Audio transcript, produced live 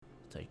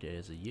take that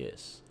as a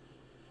yes.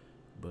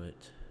 But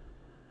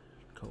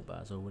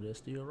Kobe's over there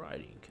still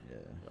writing. Yeah.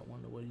 I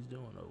wonder what he's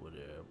doing over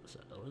there.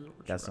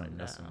 Got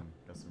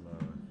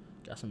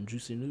some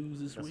juicy news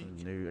this week.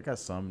 I got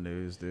some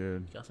news,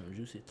 dude. Got some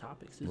juicy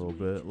topics this week.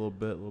 A little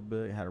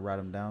bit. Had to write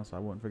them down so I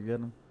wouldn't forget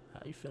them.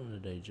 How you feeling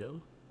today,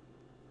 Joe?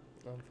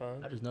 I'm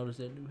fine. I just noticed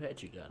that new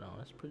hat you got on.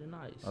 That's pretty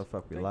nice. Oh,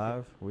 fuck. We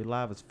live? We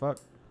live as fuck.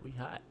 We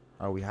hot.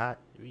 Oh, we hot?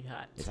 We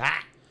hot. It's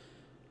hot.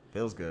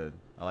 Feels good.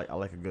 I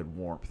like a good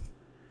warmth.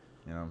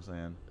 You know what I'm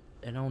saying?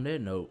 And on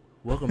that note,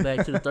 welcome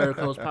back to the Third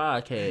Coast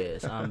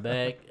Podcast. I'm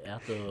back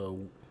after a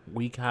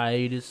week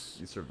hiatus.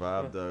 You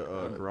survived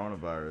the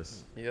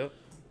coronavirus. Yep.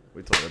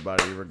 We told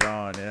everybody you were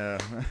gone, yeah.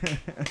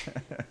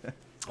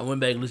 I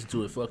went back and listened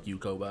to it. Fuck you,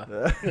 Kobe.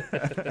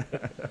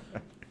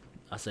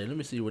 I say, let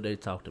me see what they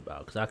talked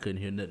about, because I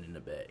couldn't hear nothing in the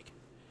back.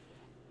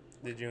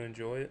 Did you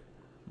enjoy it?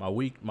 My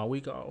week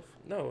off?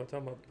 No, I'm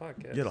talking about the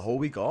podcast. You had a whole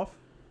week off?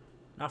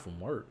 Not from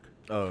work.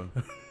 Oh.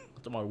 I'm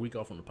talking about a week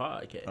off from the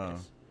podcast.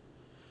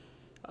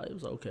 It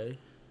was okay.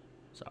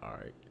 It's all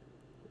right.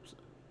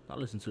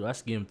 I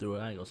skimmed through it.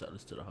 I ain't gonna say I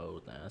listened to the whole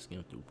thing. I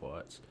skimmed through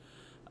parts.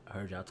 I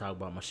heard y'all talk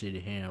about my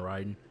shitty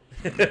handwriting.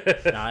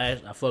 Now, I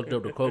fucked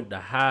up the quote. The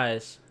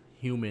highest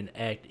human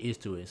act is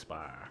to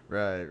inspire.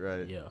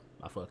 Right. Yeah,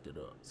 I fucked it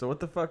up. So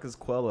what the fuck is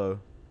quelo?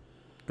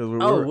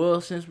 Because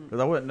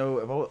I wouldn't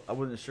know I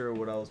wasn't sure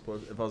what I was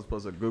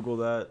supposed to Google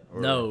that.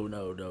 Or...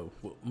 No.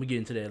 We'll get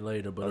into that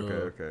later. But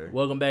okay.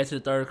 Welcome back to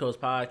the Third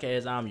Coast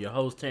Podcast. I'm your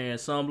host,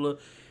 Terrence Sumbler.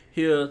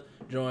 Here,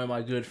 join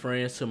my good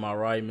friends. To my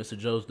right, Mr.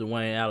 Joseph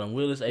Dwayne Allen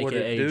Willis,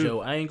 a.k.a.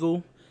 Joe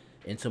Angle.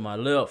 And to my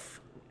left,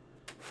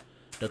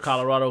 the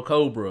Colorado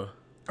Cobra,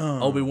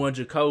 Obi-Wan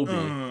Jacoby,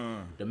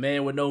 the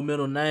man with no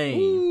middle name.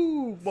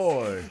 Ooh,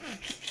 boy.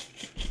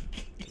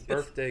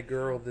 Birthday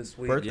girl this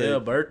week.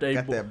 Birthday.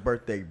 Got that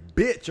birthday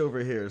bitch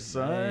over here,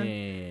 son.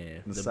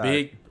 Man. The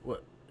big...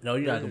 What? No,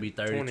 you're not going to be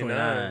 30.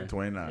 29.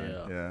 29,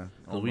 yeah.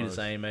 Because we the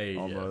same age.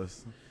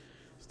 Almost. Yeah.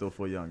 Still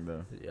full young,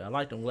 though. Yeah, I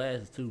like them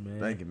glasses, too, man.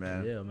 Thank you,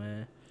 man. Yeah,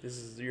 man. This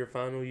is your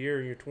final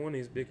year in your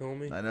 20s, big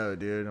homie. I know,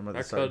 dude. I'm about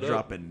to start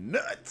dropping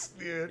nuts,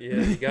 dude.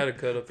 Yeah, you got to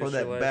cut up before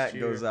that back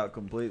goes out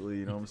completely,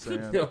 you know what I'm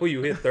saying? No,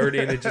 you hit 30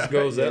 and it just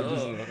goes out.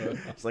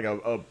 It's like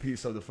a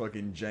piece of the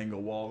fucking Jenga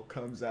wall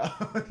comes out,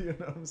 you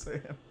know what I'm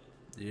saying?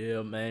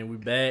 Yeah, man, we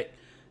back.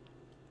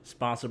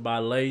 Sponsored by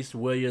Lace.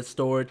 Wear your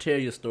story, tell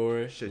your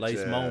story.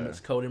 Lace Moments.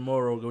 Cody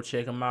Morrow, go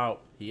check him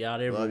out. He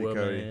out everywhere,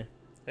 man.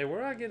 Hey,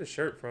 where do I get a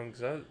shirt from?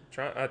 Because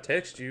I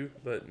text you,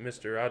 but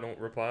I don't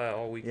reply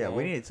all week long. Yeah,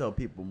 we need to tell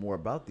people more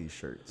about these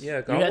shirts.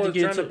 Yeah, because I was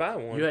trying to buy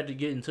one. You had to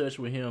get in touch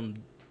with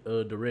him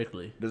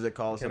directly. Does it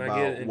cost Can about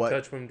I get in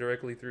touch with him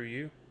directly through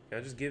you? Can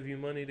I just give you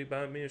money to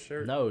buy me a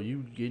shirt? No,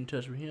 you get in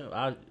touch with him.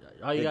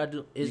 All you gotta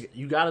do is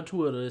you got a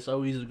Twitter. It's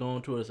so easy to go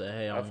on Twitter and say,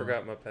 "Hey, I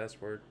forgot my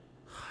password.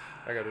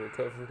 I got to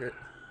recover it."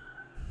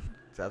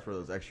 So that's where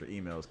those extra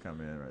emails come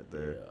in, right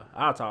there. Yeah,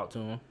 I'll talk to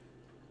him.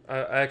 I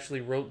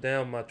actually wrote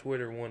down my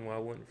Twitter one while I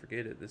wouldn't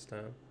forget it this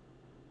time.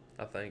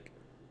 I think.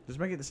 Just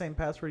make it the same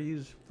password you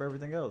use for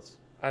everything else.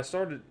 I had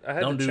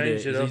to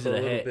change it up a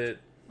little bit.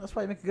 That's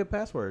why you make a good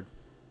password.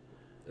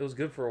 It was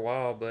good for a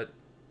while, but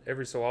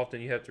every so often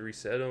you have to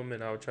reset them,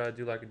 and I would try to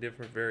do like a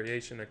different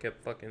variation. I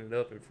kept fucking it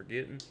up and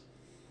forgetting.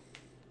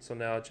 So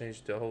now I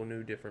changed to a whole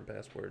new different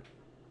password.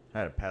 I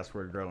had a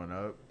password growing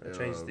up. I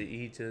changed the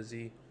E to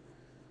Z.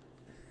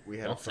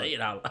 Don't say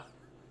it out loud.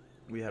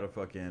 We had a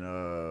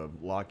fucking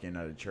lock-in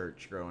at a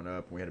church growing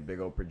up. We had a big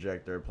old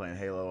projector playing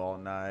Halo all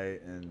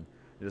night, and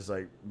just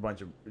like a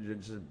bunch of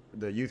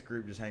the youth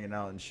group just hanging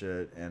out and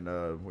shit.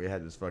 And we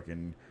had this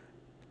fucking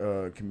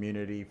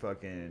community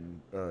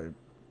fucking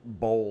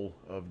bowl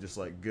of just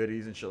like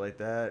goodies and shit like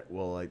that.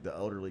 Well, like the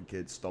elderly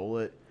kids stole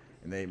it,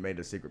 and they made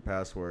a secret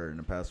password, and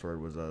the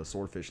password was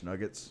swordfish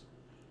nuggets.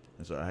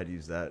 And so I had to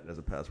use that as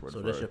a password.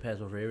 So that's your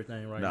password for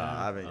everything right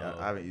now? No,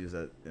 I haven't used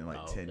that in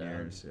like 10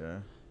 years. Yeah.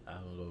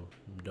 I'll go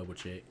double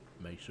check,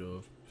 make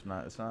sure.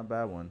 It's not a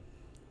bad one.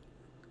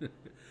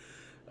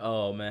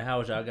 Oh man, how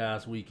was y'all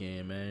guys'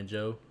 weekend, man,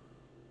 Joe?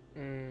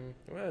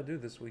 What did I do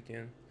this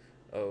weekend?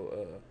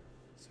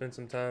 Spent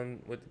some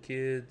time with the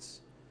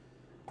kids.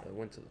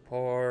 Went to the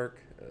park.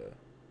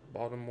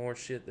 Bought them more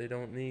shit they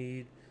don't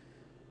need.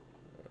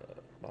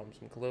 Bought them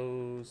some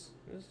clothes.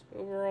 Just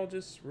overall,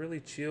 just really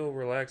chill,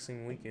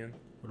 relaxing weekend.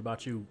 What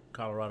about you,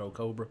 Colorado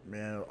Cobra?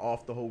 Man,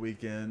 off the whole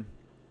weekend.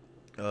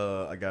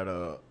 I got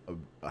a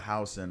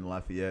house in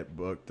Lafayette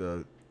booked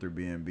through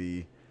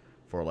B&B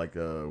for like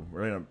we're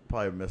gonna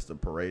probably miss the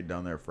parade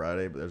down there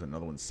Friday, but there's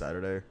another one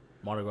Saturday.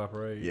 Mardi Gras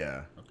parade.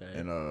 Yeah. Okay.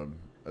 And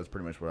that's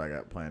pretty much what I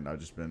got planned. I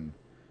don't know.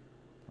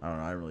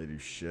 I didn't really do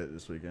shit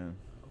this weekend.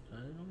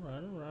 Okay.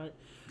 All right.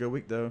 Good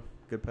week though.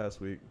 Good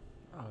past week.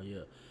 Oh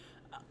yeah.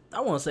 I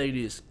want to say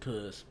this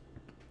because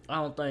I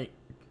don't think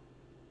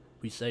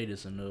we say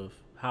this enough.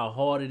 How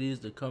hard it is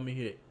to come in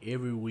here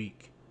every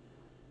week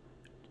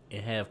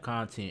and have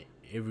content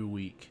every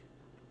week.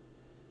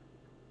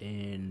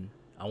 And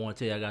I want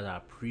to tell y'all guys I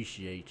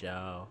appreciate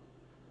y'all.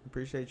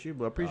 Appreciate you,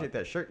 but I appreciate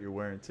that shirt you're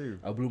wearing too.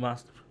 I blew my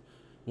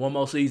one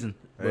more season.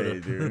 Hey,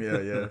 dude.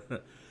 Yeah.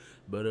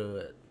 But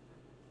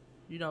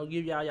you know,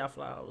 give y'all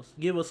flowers.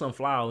 Give us some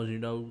flowers. You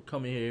know,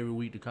 come in here every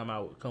week to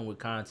come with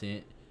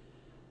content.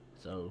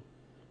 So,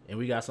 and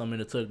we got something in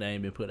the tuck that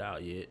ain't been put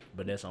out yet,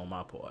 but that's on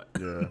my part.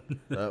 Yeah.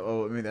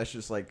 I mean, that's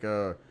just like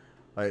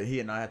he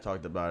and I had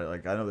talked about it.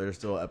 Like, I know there's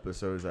still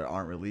episodes that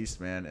aren't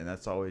released, man, and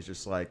that's always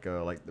just like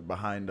the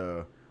behind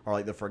or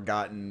like the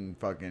forgotten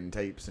fucking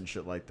tapes and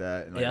shit like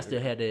that. And, like, I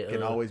still had that.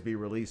 Can always be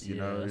released, you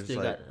know. I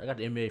still I got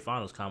the NBA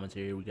Finals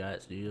commentary. We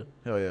got still.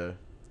 Hell yeah.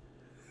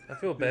 I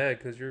feel bad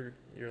because you're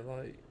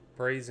like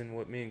praising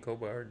what me and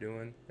Kobe are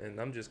doing,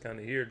 and I'm just kind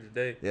of here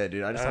today. Yeah,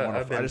 dude. I just don't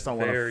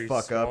want to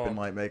fuck up and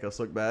like make us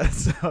look bad.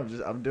 So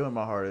I'm doing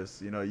my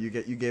hardest. You know, you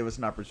gave us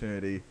an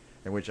opportunity,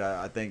 in which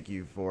I thank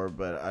you for,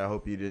 but I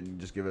hope you didn't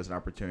just give us an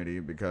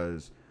opportunity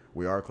because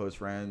we are close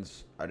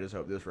friends. I just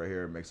hope this right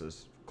here makes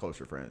us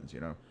closer friends. You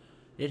know.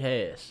 It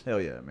has.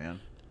 Hell yeah, man.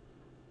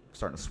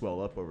 Starting to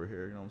swell up over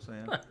here. You know what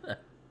I'm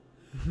saying?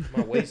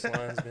 My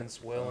waistline's been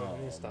swelling. I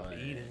need to stop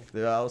eating.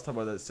 Dude, I was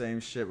talking about that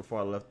same shit before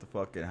I left the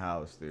fucking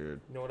house,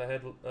 dude. You know what I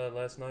had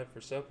last night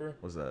for supper?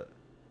 What's that?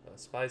 A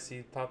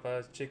spicy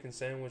Popeye's chicken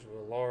sandwich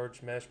with a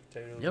large mashed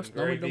potatoes Yep, and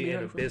gravy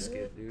and a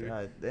biscuit, dude.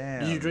 God damn.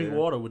 Did you drink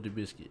water with the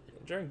biscuit?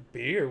 I drank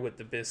beer with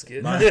the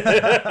biscuit.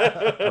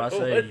 I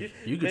say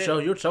you could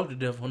you'll choke to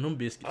death on them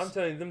biscuits. I'm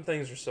telling you, them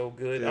things are so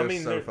good. Dude, I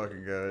mean, so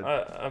fucking good.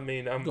 I'm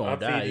gonna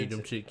die eating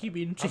them chicken. Keep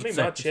eating chicken. I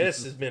mean, my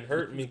chest has been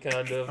hurting me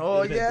kind of.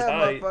 Oh It's been yeah,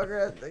 tight.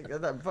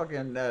 motherfucker! That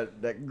fucking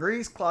that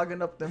grease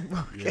clogging up them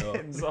fucking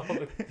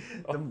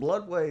them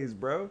bloodways,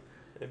 bro.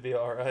 It'd be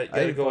all right. You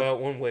gotta go out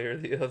one way or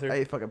the other. I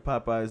ate fucking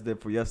Popeyes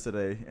dip for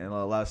yesterday, and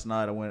last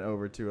night I went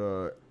over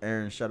to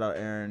Aaron. Shout out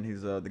Aaron.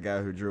 He's the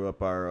guy who drew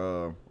up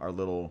our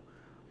little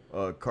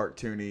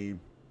cartoony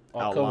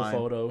outline cover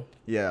photo.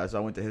 Yeah, so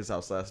I went to his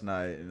house last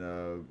night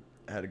and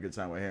had a good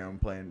time with him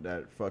playing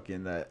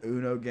that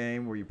Uno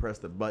game where you press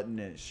the button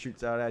and it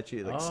shoots out at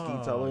you, like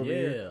skeets all over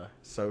you.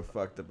 So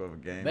fucked up of a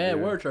game. Bad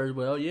dude. word choice,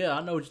 but yeah,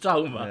 I know what you're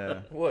talking about.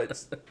 Yeah.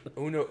 What?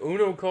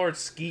 Uno card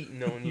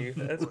skeeting on you.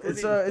 That's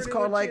pretty, it's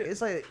called legit.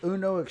 it's like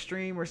Uno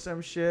Extreme or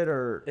some shit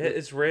or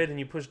it's red and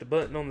you push the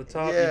button on the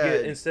top. Yeah.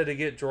 You instead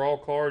of draw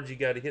cards, you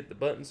got to hit the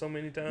button so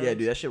many times. Yeah,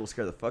 dude, that shit will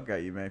scare the fuck out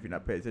of you, man, if you're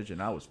not paying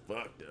attention. I was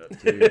fucked up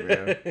too,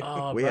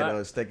 man. We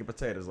had steak and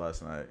potatoes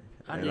last night.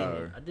 I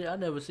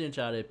never sent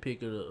y'all that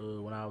pic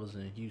of when I was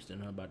in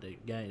Houston about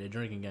that game, that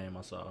drinking game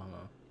I saw.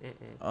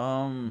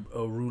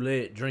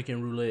 A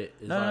drinking roulette.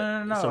 It's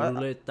No. It's a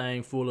roulette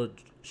thing full of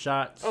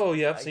shots. Oh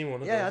yeah, I've seen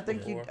one of those. Yeah,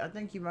 before. I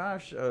think you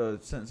might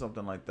have sent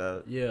something like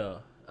that. Yeah,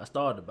 I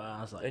started to buy.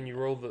 I was like, And you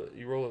roll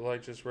it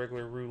like just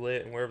regular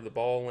roulette, and wherever the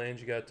ball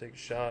lands, you got to take a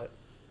shot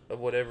of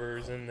whatever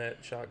is in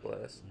that shot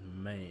glass.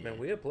 Man,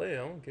 we'll play. I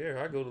don't care.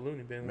 I go to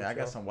Looney Bin. Man, I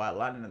got some white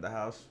lightning at the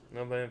house.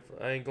 No man,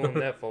 I ain't going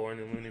that far in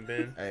the Looney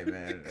Bin. Hey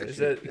man, Is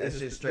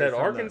that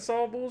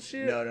Arkansas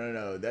bullshit?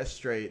 No. That's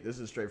straight. This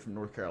is straight from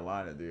North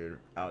Carolina, dude.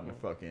 Out in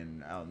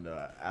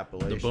the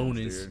Appalachians, the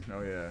boonies. dude.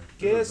 Oh yeah.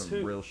 Guess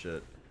who? Real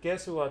shit.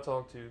 Guess who I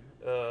talked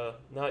to?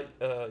 Not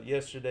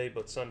yesterday,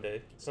 but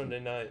Sunday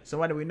night.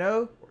 Somebody we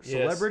know? Yes.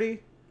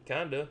 Celebrity?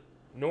 Kinda.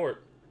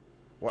 Nort.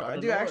 Well, I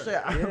do actually.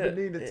 I would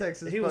need to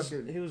text his he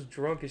was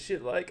drunk as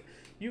shit. Like,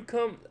 you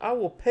come, I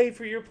will pay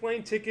for your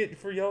plane ticket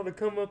for y'all to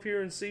come up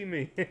here and see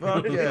me.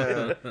 Fuck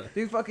yeah.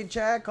 Dude, fucking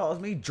Chad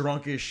calls me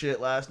drunk as shit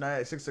last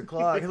night at 6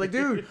 o'clock. He's like,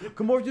 dude,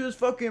 come over to this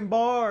fucking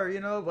bar. You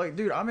know, like,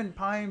 dude, I'm in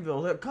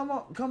Pineville. Like,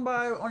 come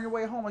by on your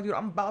way home. Like, dude,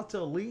 I'm about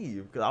to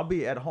leave because I'll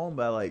be at home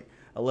by like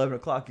 11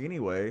 o'clock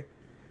anyway.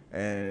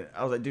 And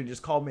I was like, dude,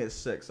 just call me at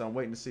 6. So I'm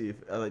waiting to see if.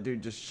 I was like,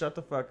 dude, just shut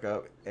the fuck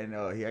up. And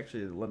he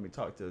actually let me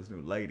talk to his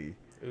new lady.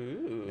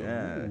 Ooh.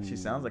 Yeah, she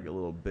sounds like a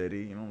little bitty,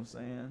 you know what I'm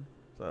saying?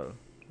 So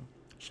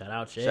shout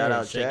out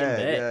Chad.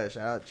 Yeah,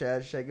 shout out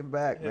Chad shaking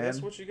back, man.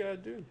 That's what you gotta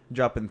do.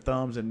 Dropping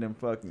thumbs in them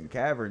fucking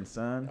caverns,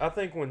 son. I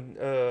think when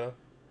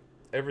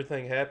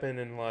everything happened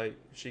and like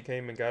she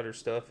came and got her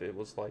stuff, it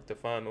was like the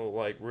final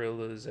like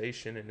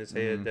realization in his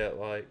head that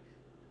like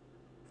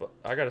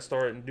I gotta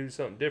start and do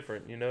something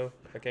different, you know?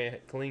 I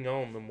can't cling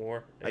on no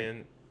more.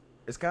 And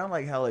it's kind of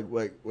like how like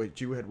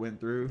what you had went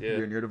through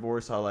during your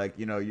divorce, how like,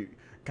 you know, you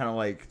kind of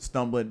like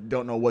stumbling,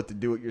 don't know what to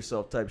do with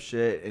yourself type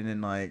shit, and then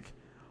like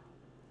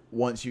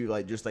once you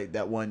like just like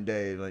that one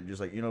day, like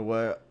just like, you know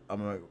what, I'm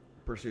gonna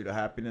pursue the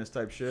happiness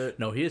type shit.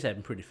 No, his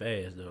happened pretty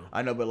fast though.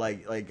 I know, but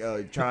like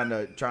trying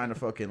to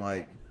fucking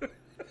like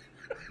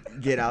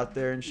get out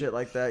there and shit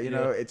like that, you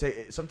know.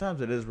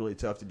 Sometimes it is really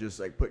tough to just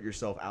like put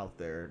yourself out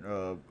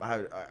there.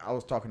 I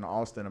was talking to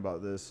Austin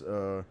about this,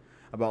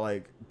 about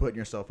like putting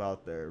yourself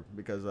out there,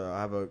 because I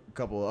have a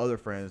couple of other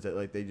friends that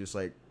like they just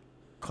like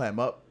clam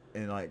up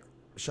and like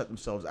shut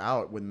themselves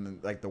out when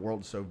like the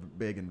world is so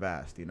big and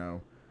vast, you know.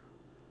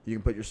 You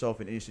can put yourself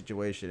in any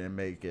situation and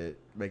make it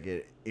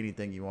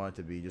anything you want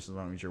it to be, just as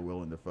long as you're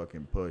willing to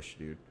fucking push,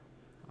 dude.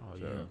 Oh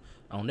so.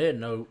 Yeah. On that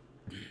note,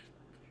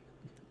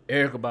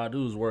 Erykah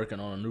Badu is working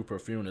on a new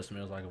perfume that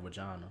smells like a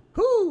vagina.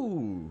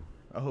 Whoo!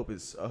 I hope it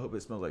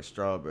smells like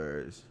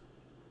strawberries.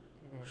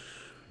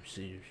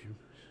 See,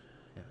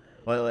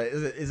 like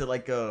is it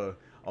like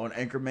on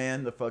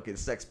Anchorman, the fucking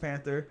Sex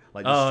Panther,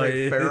 like just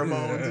straight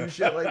pheromones and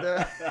shit like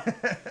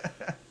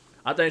that.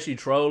 I think she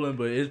trolling,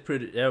 but it's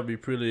pretty. That would be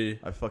pretty.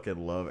 I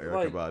fucking love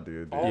Erykah Badu,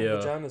 dude. All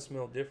vaginas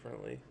smell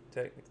differently,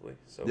 technically.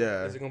 So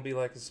is it gonna be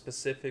like a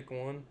specific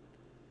one?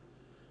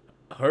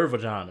 Her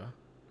vagina.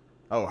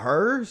 Oh,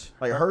 hers?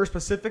 Like her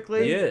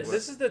specifically? Yes.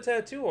 This is the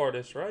tattoo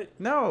artist, right?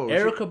 No.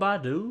 Erykah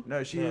Badu?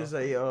 No, she is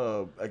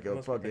a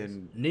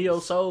fucking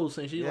Neo Soul,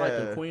 since she's like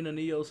the queen of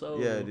Neo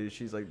Soul. Yeah, dude,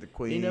 she's like the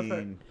queen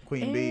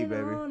bee, baby.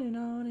 On and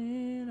on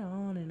and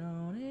on and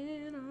on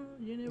and on.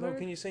 You never No,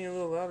 can you sing a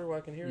little louder where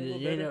I can hear it a little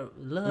better?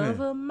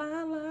 Love of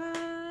my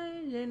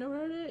life. You ain't never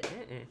heard it?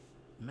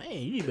 Man,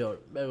 you need to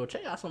better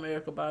check out some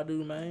Erykah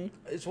Badu, man.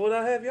 It's what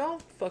I have y'all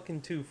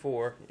fucking two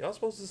for. Y'all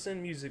supposed to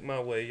send music my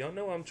way. Y'all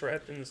know I'm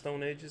trapped in the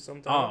Stone Ages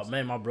sometimes. Oh,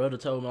 man, my brother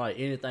told me, like,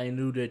 anything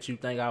new that you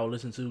think I would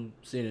listen to,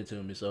 send it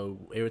to me. So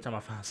every time I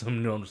find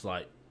something new, I'm just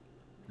like,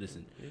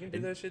 listen. You can do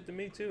that shit to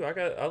me, too.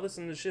 I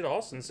listen to shit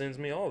Austin sends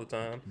me all the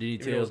time. He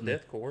tells me,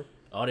 deathcore.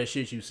 All that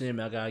shit you send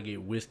me, I gotta get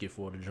whiskey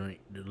for the drink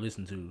to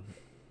listen to.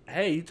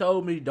 Hey, you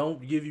told me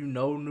don't give you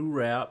no new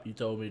rap. You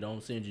told me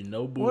don't send you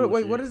no bullshit.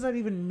 Wait, what does that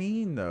even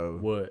mean, though?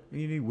 What?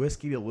 You need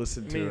whiskey to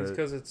listen to it. It means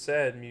because it's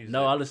sad music.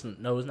 No, I listen.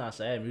 No, it's not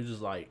sad music.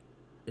 It's like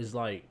It's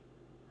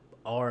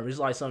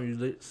like something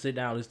you sit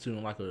down and listen to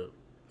in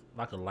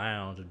like a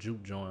lounge, a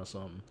juke joint or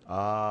something.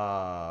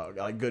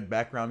 Like good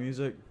background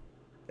music,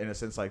 in a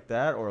sense like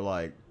that, or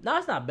like. No,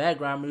 it's not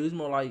background music. It's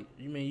more like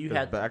you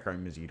have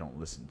background music you don't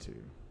listen to.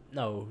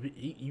 No,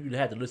 you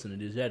had to listen to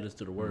this. You had to listen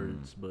to the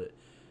words, but.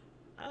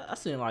 I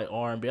seen like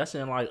R&B. I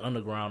seen like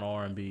underground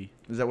R&B.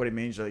 Is that what it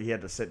means? Like he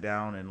had to sit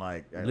down and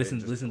like listen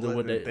to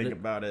what they think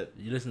about it.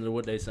 You listen to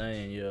what they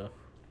saying, yeah.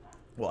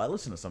 Well, I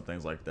listen to some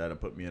things like that and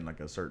put me in like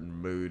a certain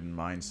mood and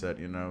mindset,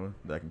 you know,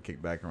 that I can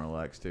kick back and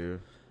relax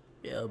too.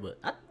 Yeah, but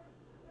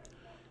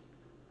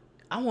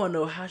I want to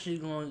know how she's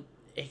gonna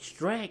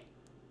extract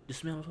the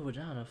smell of her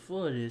vagina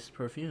for this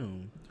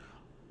perfume.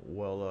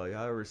 Well,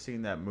 y'all ever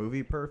seen that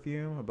movie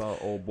Perfume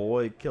about old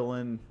boy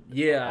killing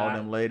all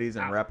them ladies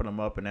and wrapping them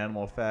up in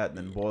animal fat and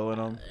then boiling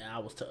them? I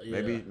was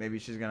Maybe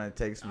she's gonna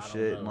take some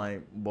shit and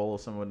like boil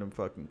some of them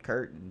fucking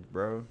curtains,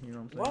 bro. You know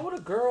what I'm saying? Why would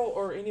a girl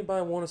or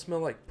anybody want to smell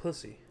like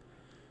pussy?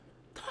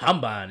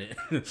 I'm buying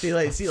it. see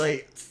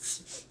like.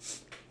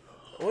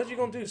 What you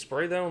gonna do?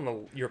 Spray that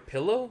on your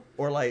pillow?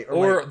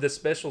 Or the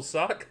special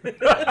sock?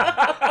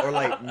 or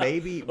like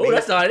maybe. Oh,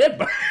 that's not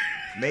it.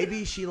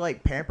 Maybe she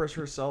like pampers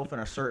herself in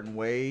a certain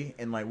way,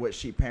 and like what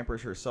she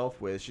pampers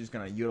herself with, she's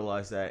gonna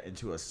utilize that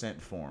into a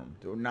scent form.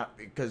 Not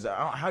because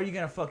how are you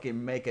gonna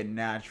fucking make a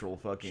natural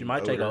fucking? She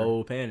might odor? take her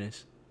old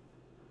panties.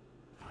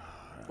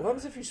 What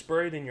happens if you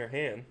spray it in your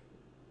hand?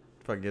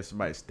 Fucking give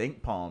somebody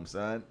stink palm,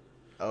 son.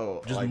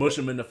 Oh, just like, mush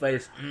them in the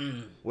face.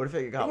 What if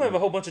it got? You gonna have a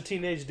whole bunch of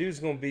teenage dudes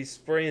gonna be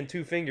spraying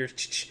 2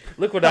 fingers.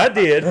 Look what I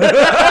did.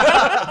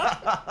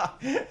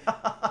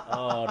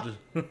 Oh,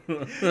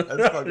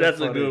 that's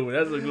a good one.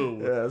 That's a good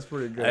one. Yeah, that's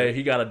pretty good. Hey,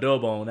 he got a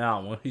double on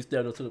that one. He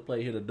stepped up to the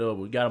plate, hit a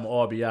double. He got him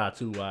RBI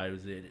too while he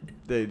was in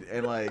it. Dude,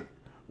 and like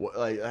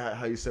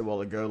how you said a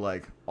while ago,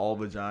 like all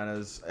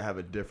vaginas have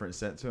a different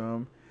scent to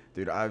them.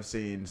 Dude, I've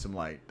seen some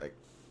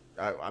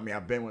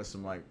I've been with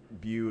some like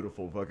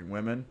beautiful fucking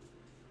women.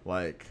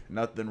 Like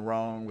nothing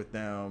wrong with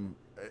them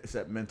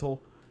except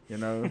mental, you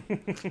know.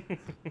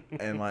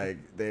 And like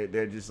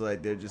they're just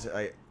like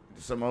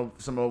some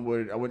of them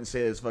would, I wouldn't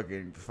say it's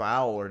fucking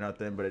foul or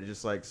nothing, but it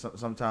just like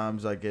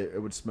sometimes like it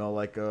would smell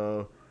like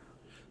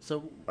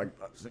some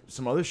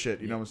other shit,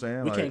 you know what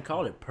I'm saying? We can't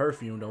call it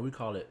perfume though. We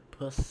call it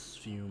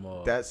puss-fume.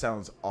 That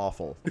sounds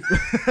awful.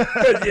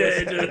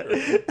 Yeah,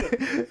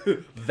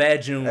 dude.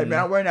 Vadume. Hey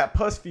man, I'm wearing that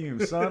pus fume,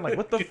 son. Like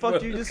what the fuck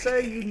did you just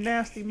say, you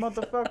nasty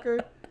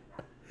motherfucker?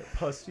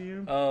 Pus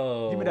fume?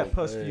 Oh, give me that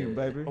pus fume,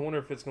 baby. I wonder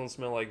if it's gonna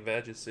smell like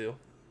Vagisil.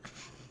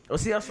 Oh,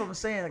 see, that's what I'm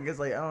saying. I guess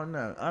like I don't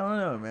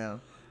know,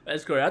 man.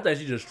 That's correct. I think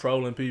she's just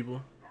trolling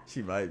people.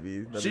 She might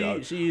be.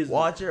 She is.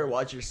 Watch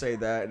her say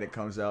that, and it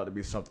comes out to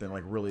be something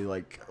like really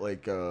like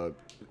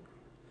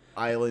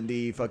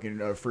islandy,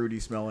 fucking fruity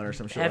smelling or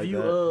some shit. Have like you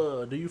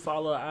that. Do you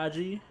follow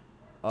IG?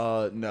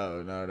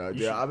 No.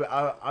 Dude,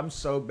 I'm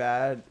so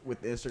bad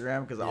with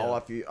Instagram because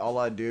all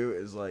I do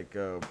is like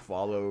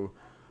follow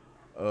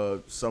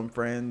some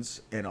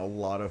friends and a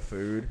lot of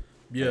food.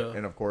 Yeah.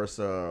 And of course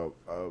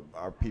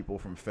our people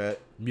from FET.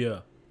 Yeah.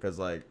 Because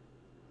like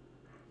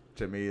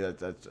to me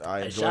that's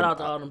I enjoy. Shout out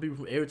to all them people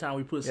from every time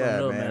we put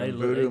something up, man. They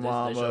Voodoo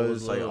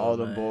Mamas, like all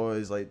them man.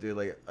 boys, like dude,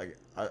 like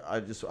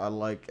I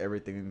like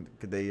everything.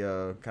 Could they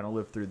kind of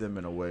live through them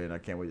in a way, and I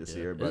can't wait to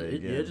see everybody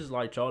again. It's just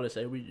like Charlie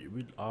said,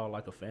 we all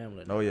like a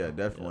family. Oh yeah,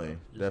 definitely,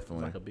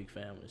 definitely. Like a big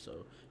family.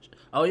 So,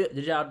 oh yeah,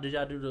 did y'all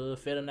do the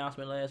FET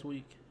announcement last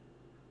week?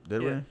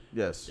 Did we?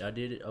 Yes. Y'all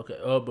did it. Okay.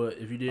 But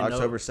if you didn't know,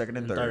 October 2nd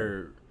and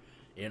 3rd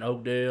in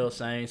Oakdale,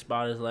 same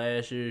spot as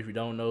last year. If you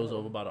don't know, it's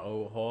over by the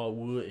old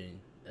hardwood,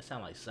 and that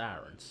sound like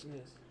sirens.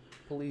 Yes.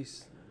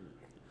 Police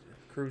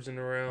cruising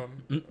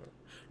around.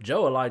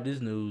 Joe will like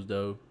this news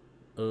though.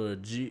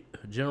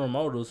 General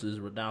Motors is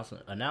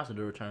announcing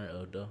the return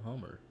of the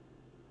Hummer.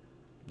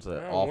 It's an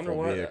I wonder awful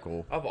why.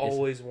 vehicle. I've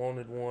always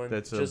wanted one.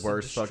 That's the just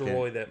worst to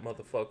destroy fucking- that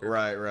motherfucker.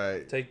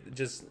 Right.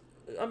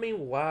 I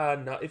mean, why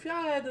not? If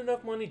I had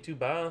enough money to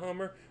buy a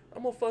Hummer,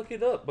 I'm gonna fuck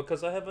it up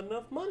because I have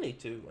enough money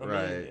to. I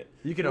mean,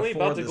 You can you ain't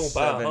about afford to the go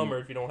buy a 7. Hummer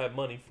if you don't have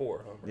money for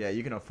a Hummer. Yeah,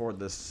 you can afford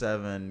the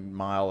 7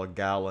 mile a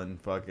gallon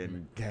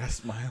fucking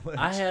gas mileage.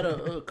 I had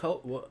a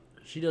well,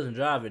 she doesn't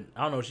drive it.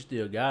 I don't know if she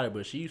still got it,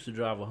 but she used to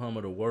drive a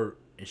Hummer to work,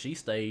 and she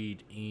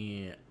stayed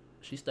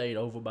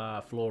over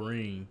by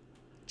Florine.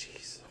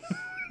 Jesus.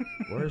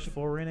 Where's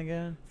Florine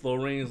again?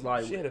 Florine's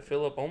like She had to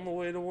fill up on the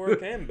way to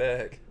work and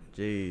back.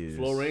 Jeez.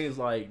 Florine's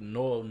like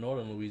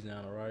northern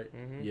Louisiana, right?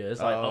 Mhm. Yeah,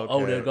 it's like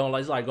okay. they're going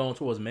like it's like going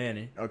towards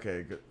Manning.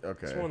 Okay, good.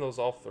 Okay. It's one of those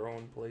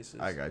off-throwing places.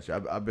 I got you.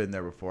 I've been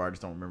there before. I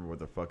just don't remember what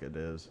the fuck it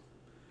is.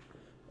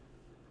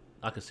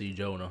 I could see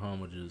Joe in a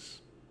Hummer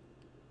just.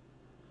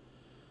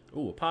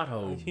 Ooh, a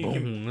pothole. You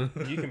Boom.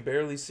 You can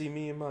barely see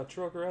me in my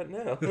truck right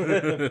now.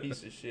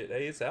 Piece of shit.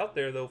 Hey, it's out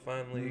there though.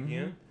 Finally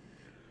again.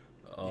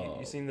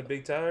 You seen the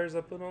big tires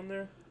I put on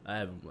there? I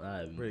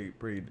haven't.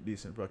 Pretty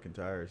decent fucking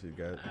tires he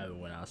got. I haven't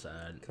went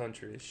outside.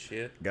 Country as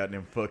shit. Got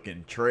them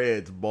fucking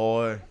treads,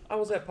 boy. I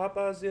was at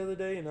Popeyes the other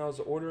day and I was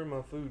ordering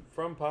my food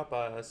from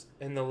Popeyes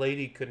and the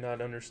lady could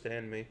not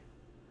understand me.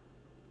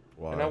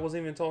 Wow. And I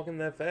wasn't even talking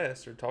that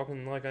fast or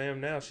talking like I am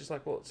now. She's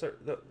like, well, sir.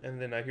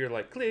 And then I hear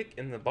like click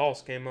and the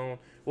boss came on.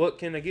 What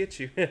can I get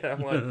you?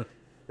 I'm like,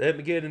 let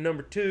me get a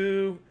number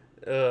 2,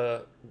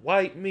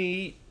 white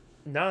meat,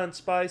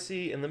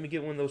 non-spicy, and let me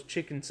get one of those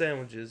chicken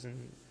sandwiches.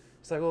 And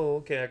it's like, oh,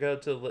 okay. I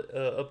got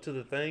up to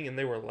the thing and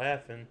they were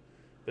laughing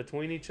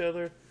between each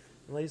other. And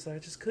the lady's like, I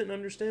just couldn't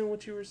understand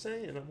what you were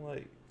saying. I'm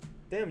like,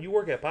 damn, you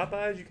work at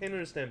Popeyes? You can't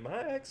understand my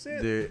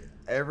accent? Dude,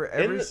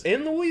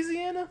 In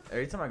Louisiana?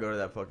 every time I go to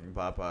that fucking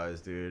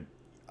Popeyes, dude,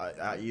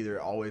 I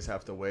either always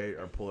have to wait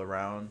or pull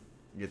around,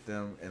 get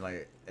them, and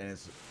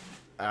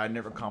I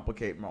never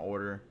complicate my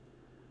order,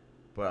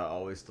 but I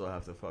always still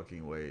have to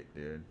fucking wait,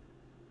 dude.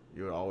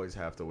 You would always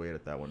have to wait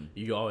at that one.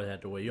 You always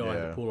have to wait. You always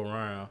have to pull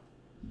around.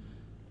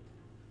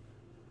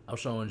 I was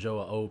showing Joe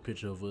an old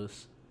picture of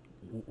us.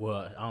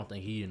 Well, I don't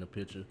think he in the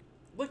picture.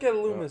 Look at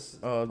Loomis.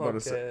 I was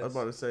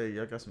about to say,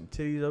 y'all got some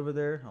titties over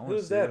there.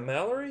 Who's that,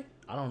 Mallory?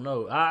 I don't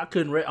know. I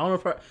couldn't.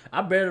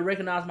 I barely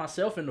recognize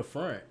myself in the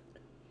front.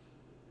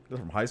 They're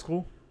from high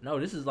school? No,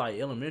 this is like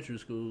elementary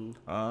school.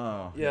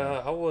 Oh.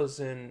 Yeah, I was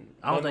in.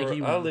 I don't think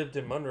he was. I lived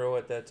in Monroe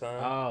at that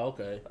time. Oh,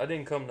 okay. I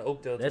didn't come to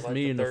Oakdale That's till like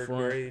me the in the 3rd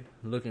front, grade.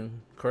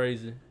 looking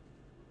crazy.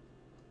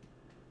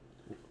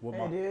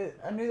 Dude,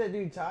 I knew that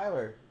dude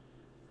Tyler.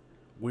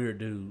 Weird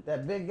dude.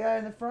 That big guy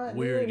in the front.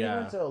 Weird dude, guy. He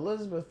went to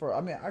Elizabeth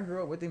I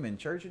grew up with him in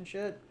church and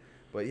shit.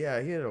 But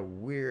yeah, he had a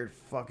weird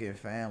fucking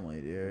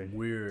family, dude.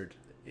 Weird.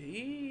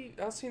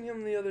 I seen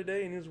him the other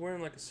day and he was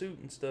wearing like a suit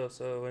and stuff.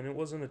 And it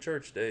wasn't a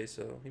church day,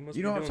 so he must.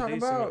 You be know what I'm doing talking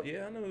decent. about?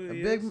 Yeah, I know who A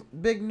he big is.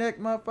 big neck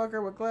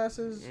motherfucker with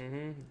glasses.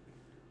 Mhm.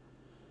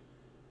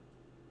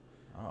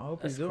 I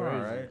hope That's he's doing crazy.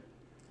 alright.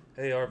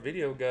 Hey, our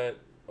video got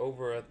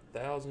over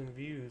 1,000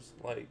 views,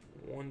 like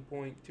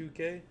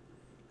 1.2K.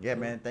 Yeah,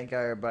 man. Thank you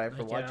everybody for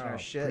Thank watching y'all. our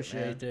shit,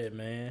 Appreciate man. that,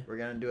 man. We're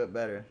gonna do it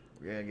better.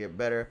 We're gonna get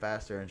better,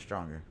 faster, and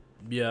stronger.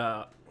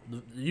 Yeah, the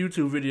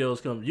YouTube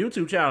videos come.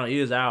 YouTube channel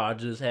is out. I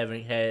just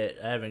haven't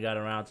got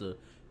around to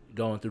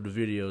going through the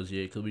videos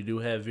yet because we do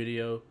have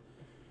video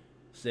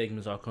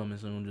segments are coming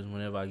soon. Just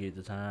whenever I get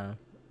the time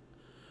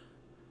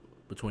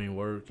between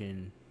work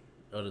and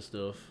other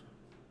stuff,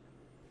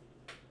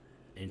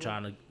 and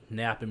trying to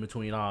nap in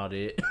between all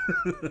that.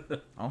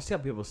 I don't see how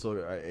people still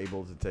are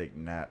able to take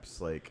naps,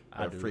 like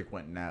I a do.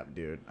 frequent nap,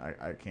 dude.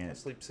 I I can't.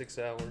 sleep 6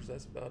 hours.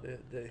 That's about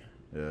it a day.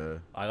 Yeah.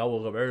 Like I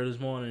woke up early this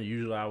morning.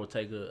 Usually I would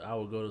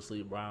go to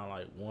sleep around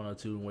like 1 or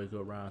 2 and wake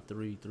up around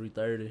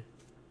 3:30.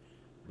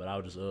 But I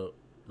was just up.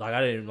 Like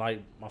I didn't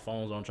like my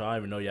phone's on charge. I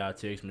didn't even know y'all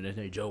text me.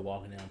 Then Joe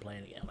walking down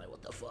playing again. I'm like,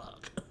 what the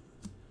fuck?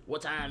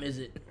 What time is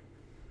it?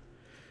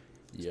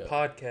 Yeah.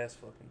 Podcast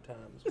fucking time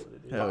is what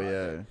it is. Hell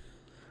yeah.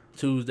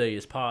 Tuesday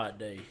is pod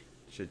day.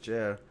 Shit,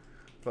 yeah.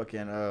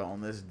 Fucking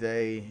on this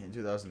day in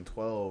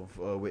 2012,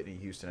 Whitney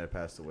Houston had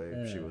passed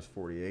away. She was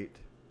 48.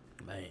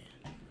 Man.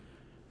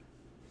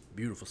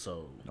 Beautiful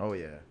soul. Oh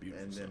yeah.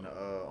 Beautiful And then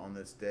soul. on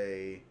this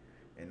day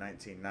in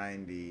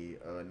 1990,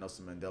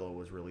 Nelson Mandela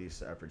was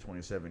released after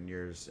 27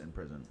 years in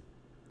prison.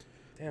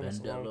 Damn, that's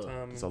a long Mandela.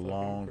 time. It's a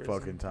long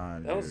fucking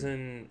time. That was dude.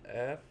 in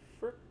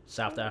Africa.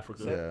 South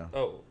Africa. Yeah.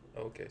 Oh,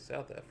 okay,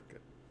 South Africa.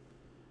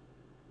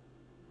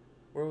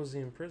 Where was he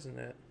in prison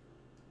at?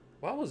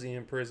 Why was he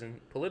in prison?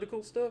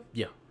 Political stuff?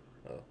 Yeah.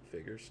 Oh,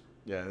 figures.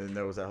 Yeah, and then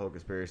there was that whole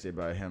conspiracy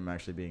about him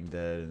actually being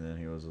dead, and then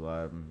he was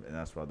alive, and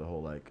that's why the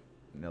whole like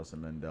Nelson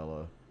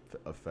Mandela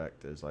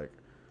effect is like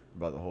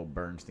about the whole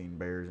Bernstein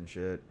Bears and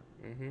shit.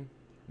 Mm-hmm.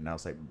 Now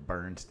it's like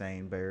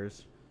Bernstein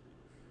Bears.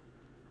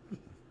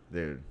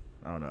 Dude,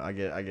 I don't know. I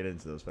get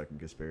into those fucking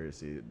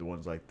conspiracy, the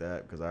ones like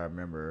that, because I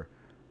remember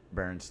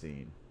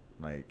Bernstein,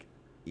 like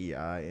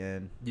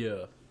EIN,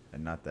 Yeah.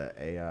 and not that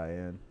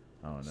AIN.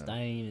 I don't know.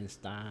 Stein and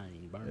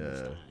Stein. Yeah,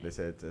 Bernstein. they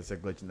said it's a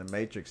glitch in the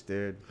Matrix,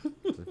 dude.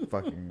 It's a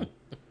fucking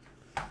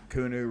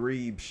Keanu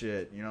Reeves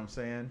shit. You know what I'm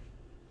saying?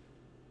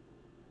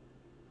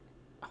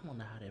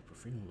 wonder how that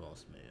perfume gonna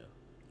smell.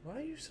 Why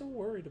are you so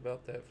worried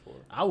about that for?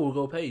 I will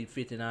go pay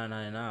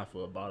 $59.99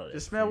 for a bottle of that.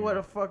 Just smell perfume. what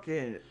a fucking.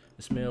 It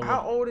smell.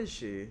 How old is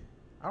she?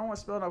 I don't want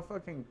to smell no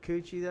fucking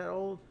coochie that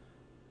old.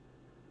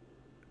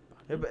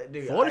 Yeah, but,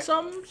 dude, 40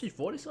 something? She's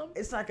 40 something?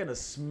 It's not gonna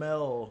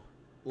smell.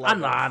 I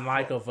know I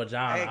like a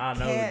vagina. I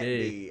know it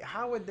did.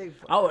 How would they?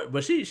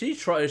 But she's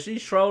trolling.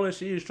 She's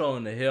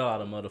trolling the hell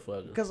out of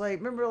motherfuckers. Cause like,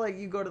 remember, like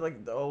you go to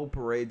like the old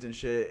parades and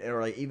shit, or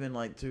like even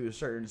like to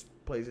certain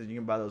places, you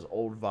can buy those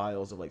old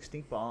vials of like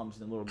stink bombs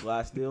and little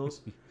glass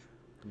deals.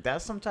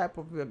 That's some type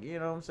of, you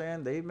know what I'm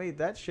saying? They made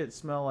that shit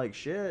smell like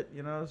shit,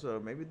 you know. So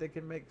maybe they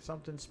can make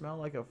something smell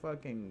like a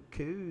fucking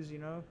coos, you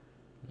know.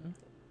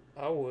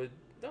 I would.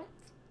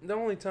 The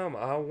only time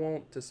I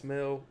want to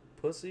smell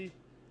pussy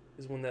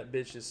is when that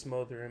bitch is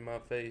smothering my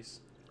face.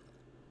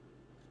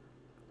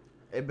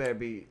 It better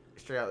be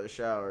straight out of the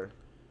shower.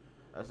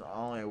 That's the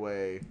only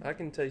way. I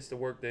can taste the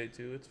workday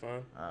too. It's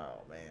fine. Oh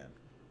man,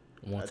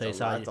 That's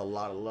a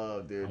lot of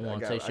love, dude. I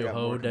want to taste your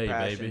whole more day,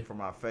 compassion baby. for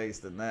my face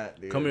than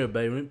that, dude. Come here,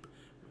 baby.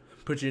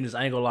 Put you in this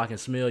angle lock and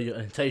smell you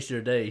and taste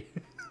your day.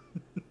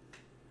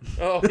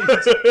 Oh,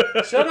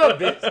 shut up,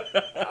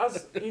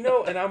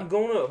 bitch. And I'm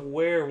going to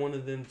wear one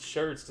of them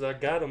shirts because I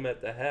got them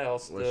at the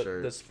house. What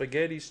shirt? The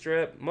spaghetti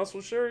strap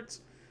muscle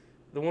shirts.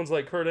 The ones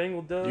like Kurt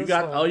Angle does. You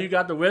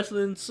got the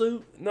wrestling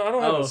suit? No, I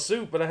don't have a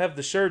suit, but I have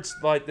the shirts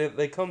like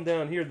they come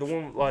down here. The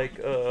one like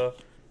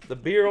the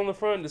beer on the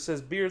front that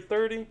says beer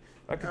 30.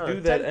 I could do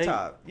that. Tank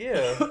top.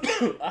 Yeah.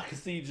 I can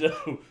see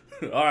Joe.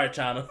 All right,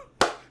 China.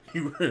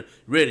 You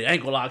ready?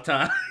 Ankle lock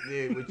time.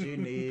 Dude, what you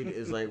need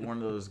is like one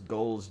of those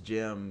Gold's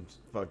Gym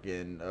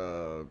fucking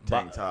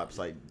tank tops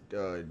like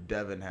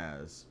Devin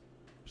has.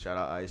 Shout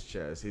out Ice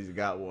Chest. He's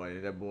got one,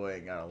 and that boy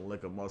ain't got a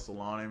lick of muscle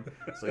on him.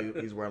 So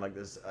he's wearing like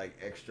this like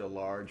extra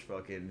large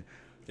fucking.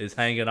 It's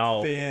hanging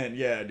off. Thin,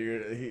 yeah,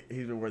 dude.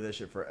 He's been wearing that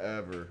shit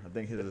forever. I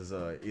think his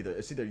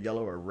is either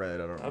yellow or red. I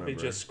don't remember. I'll be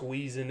just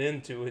squeezing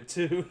into it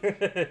too,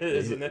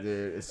 isn't it?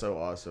 Dude, it's so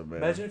awesome, man.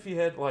 Imagine if you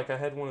had I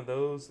had one of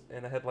those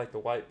and I had like the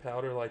white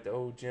powder like the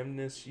old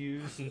gymnasts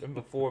use, and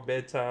before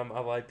bedtime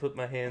I put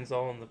my hands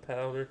all on the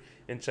powder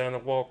and China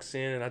walks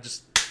in and I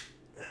just,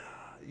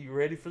 you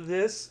ready for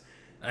this?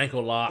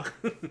 Ankle lock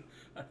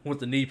with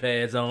the knee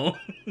pads on.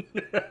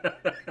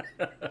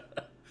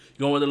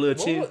 Going with the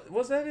little chin.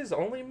 Was that his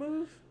only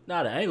move?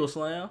 Nah, the angle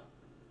slam.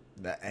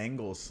 The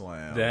angle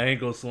slam. The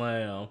ankle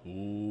slam.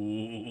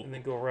 Ooh. And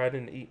then go right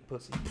in and eat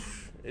pussy.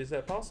 Is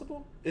that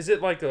possible? Is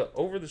it like a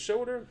over the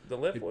shoulder, the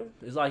left way?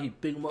 It's like he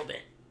pick him up and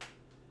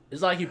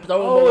it's like he throw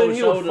him Oh, over and the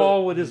he'll shoulder.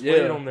 fall with his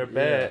weight on their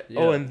back.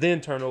 yeah. Oh, and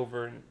then turn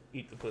over and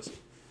eat the pussy.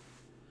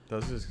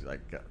 Those just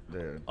like,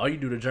 dude. Oh, you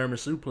do the German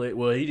suplex.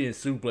 Well, he didn't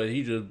suplex.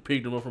 He just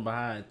picked him up from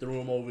behind,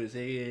 threw him over his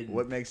head.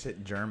 What makes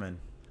it German?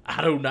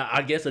 I don't know.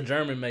 I guess a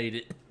German made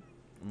it.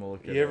 I'm gonna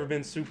look it You ever up.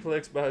 been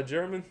suplexed by a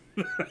German?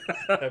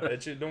 I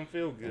bet you it don't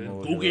feel good.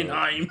 Oh,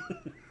 Guggenheim.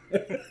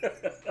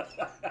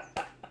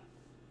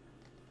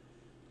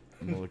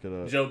 I'm gonna look it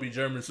up. Joe be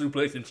German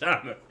suplex in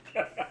China.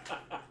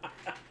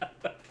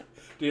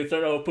 Then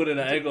turn over, put in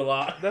an ankle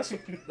lock. That's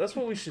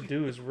what we should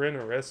do is rent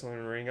a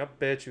wrestling ring. I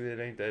bet you it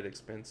ain't that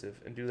expensive,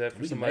 and do that for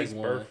We can somebody's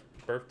make one.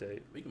 birthday.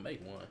 We can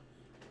make one.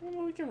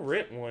 Well, we can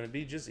rent one. It'd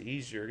be just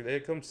easier. They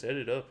come set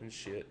it up and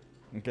shit.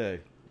 Okay.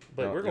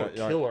 But we're gonna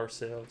kill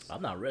ourselves.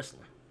 I'm not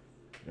wrestling.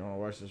 You want to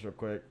watch this real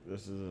quick?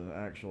 This is an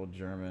actual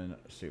German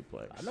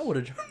suplex. I know what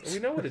a German. We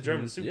know what a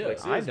German suplex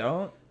is. I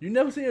don't. You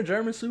never seen a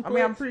German suplex? I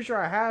mean, I'm pretty sure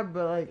I have,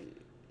 but like.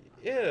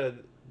 Yeah.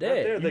 Dad,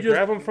 Right there. you They just-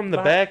 grab them from the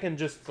back and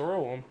just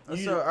throw them.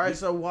 So all right.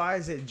 So why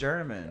is it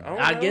German? don't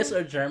I know. guess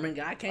a German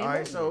guy came. All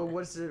right.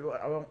 over.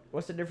 So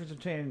what's the difference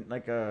between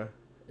like a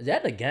Is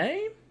that the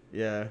game?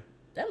 yeah?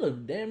 That looks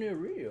damn near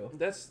real.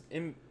 That's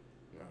in.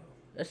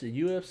 That's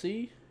the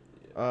UFC.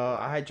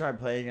 I had tried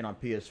playing it on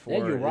PS4. That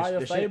Uriah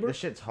This Faber? this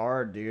shit's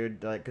hard,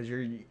 dude. Like, cause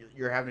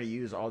you're having to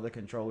use all the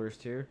controllers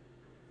too.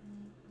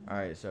 All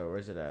right. So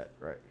where's it at?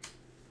 Right.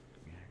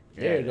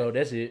 There you go.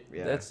 That's it.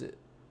 Yeah. That's it.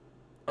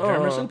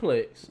 German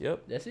suplex.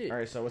 Yep. That's it. All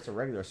right. So what's a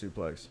regular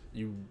suplex?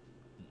 You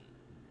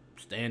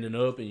standing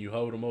up and you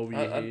hold them over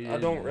your head. I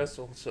don't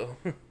wrestle, so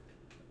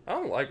I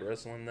don't like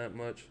wrestling that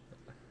much.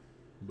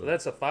 But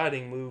that's a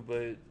fighting move, but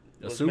A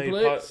was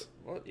suplex?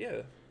 Well,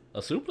 yeah. A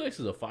suplex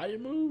is a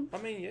fighting move. I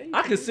mean, yeah.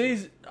 I can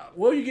see.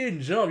 Well, you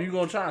getting jumped, you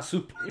gonna try and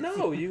suplex.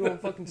 No, you gonna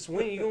fucking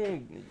swing.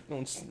 You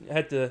gonna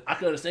have to. I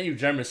could understand you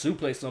German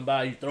suplex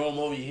somebody, you throw them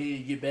over your head,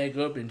 you get back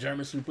up, and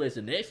German suplex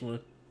the next one.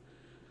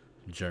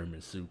 German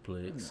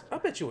suplex. I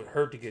bet you it would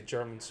hurt to get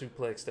German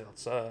suplexed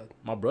outside.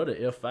 My brother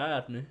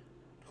F5 me.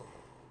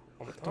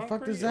 On the fuck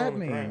concrete does or that on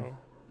the mean? ground?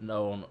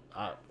 No,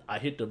 I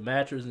hit the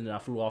mattress and then I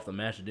flew off the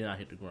mattress. Then I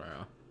hit the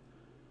ground.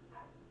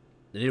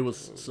 Then it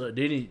was so.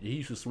 Then he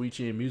used to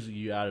switch in music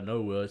you out of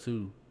nowhere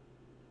too.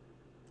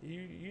 You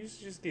used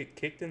to just get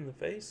kicked in the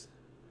face.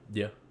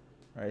 Yeah.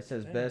 All right. It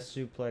says Damn. best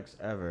suplex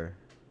ever.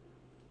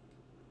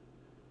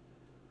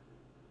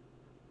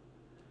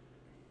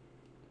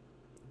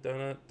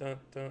 Dun dun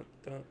dun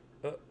dun.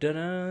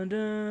 Dun dun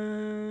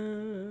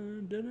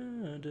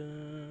dun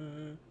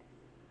dun.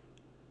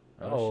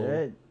 Oh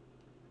shit.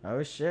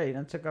 Oh shit! He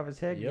done took off his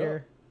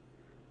headgear.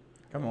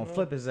 Come on,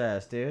 flip his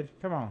ass, dude.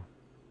 Come on.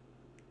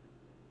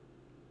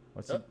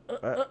 What's he?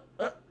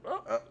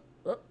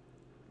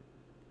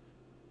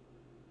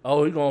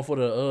 Oh, he going for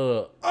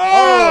the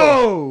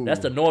Oh!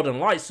 That's the Northern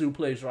Light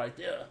suplex right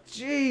there.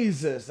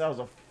 Jesus, that was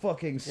a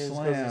fucking It's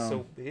slam. because he's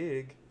so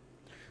big.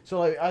 So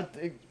like, I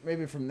think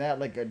maybe from that,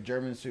 like a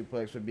German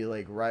suplex would be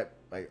like right,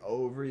 like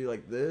over you,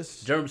 like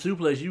this. German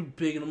suplex, you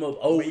picking them up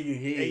over your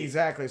head.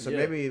 Exactly. So Yeah.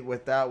 maybe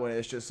with that one,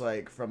 it's just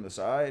like from the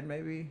side,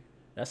 maybe.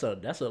 That's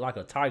like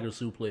a tiger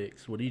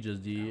suplex. What he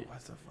just did. What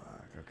the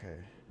fuck? Okay.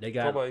 They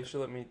got. Probably you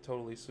should let me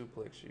totally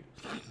suplex you.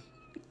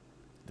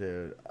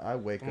 Dude, I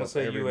wake I'm gonna up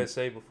say every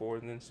USA before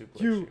and then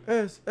suplex you.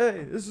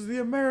 USA. This is the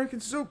American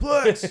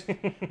suplex.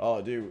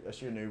 Oh, dude,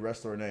 that's your new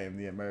wrestler name,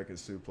 the American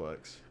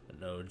suplex.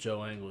 No,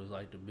 Joe Angle is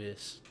like the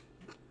best.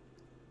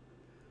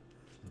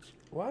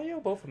 Why y'all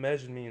both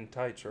imagine me in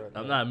tights right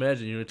now? I'm not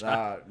imagining you.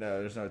 Nah,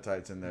 no, there's no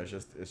tights in there.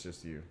 It's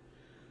just you.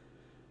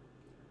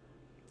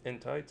 In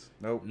tights?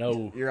 Nope.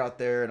 No. You're out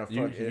there in a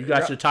You, fucking. you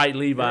got your tight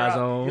Levi's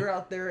on. You're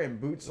out there in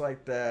boots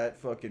like that,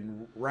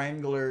 fucking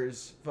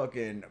Wranglers,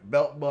 fucking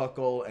belt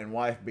buckle, and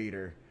wife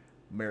beater.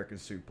 American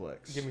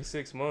suplex. Give me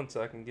 6 months,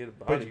 I can get a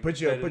body Put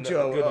you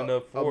good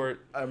enough for it.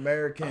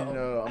 American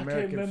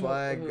American remember,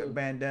 flag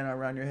bandana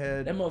around your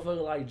head. That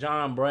motherfucker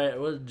like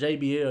what's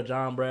JBL,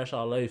 John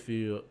Bradshaw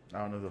Layfield. I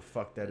don't know who the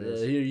fuck that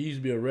is. He used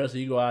to be a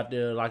wrestler. He go out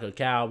there like a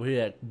cowboy. He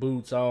had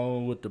boots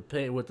on with the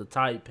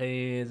tight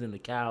pants and the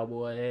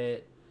cowboy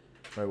hat.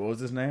 Wait, what was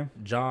his name?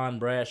 John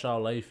Bradshaw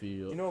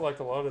Layfield. You know, like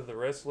a lot of the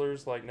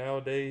wrestlers, like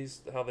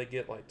nowadays, how they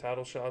get like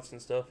title shots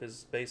and stuff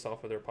is based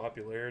off of their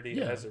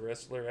popularity as a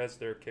wrestler, as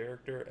their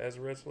character as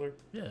a wrestler.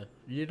 Yeah,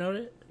 you know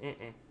that?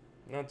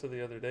 Not until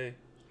the other day.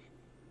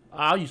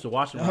 I used to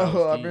watch him. When Oh, I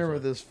was remember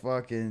this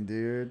fucking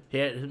dude.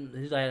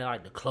 He's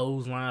like the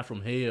clothesline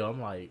from hell.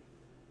 I'm like,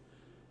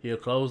 he'll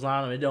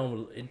clothesline him.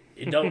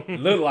 It don't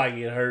look like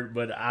it hurt,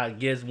 but I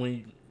guess when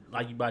you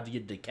about to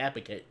get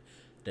decapitated.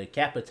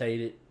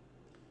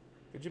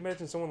 Could you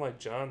imagine someone like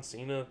John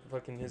Cena?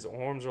 Fucking his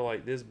arms are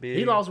like this big.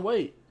 He lost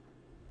weight.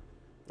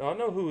 Oh, I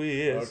know who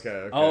he is.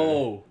 Okay.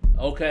 Oh,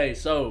 okay.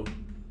 So,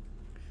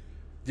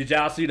 did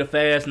y'all see the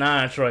Fast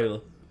 9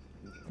 trailer?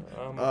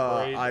 I'm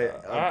afraid.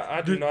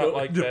 I do not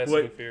like Fast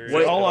and Furious.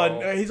 Wait, at all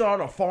all. on, he's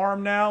on a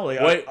farm now. Like,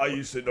 Wait. I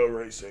used to know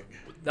racing.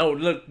 No,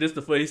 look, this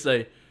the first he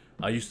say.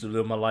 I used to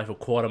live my life a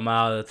quarter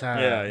mile at a time.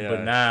 Yeah.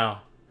 But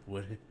now,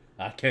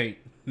 I can't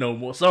no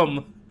more.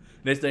 Something.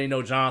 Next thing you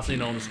know, John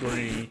Cena on the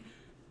screen.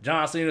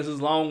 John Cena's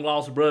his long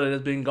lost brother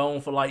that's been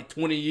gone for like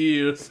 20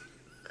 years.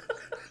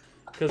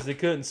 Because they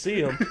couldn't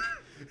see him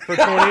for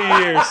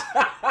 20 years.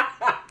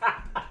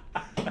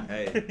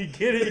 Hey, You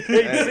get it?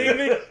 You can't see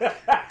me?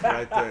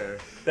 right there.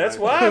 That's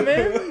why,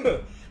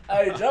 man.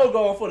 Hey, Joe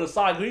going for the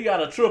cycle. He got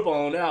a trip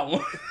on that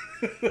one.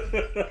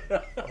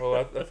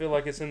 Oh, I feel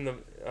like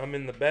I'm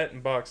in the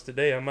batting box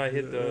today. I might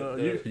hit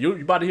the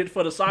You about to hit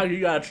for the cycle.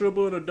 You got a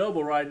triple and a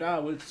double right now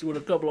with a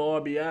couple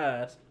of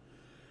RBIs.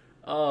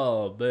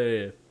 Oh,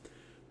 man.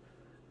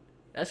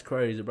 That's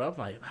crazy, bro. I'm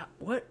like,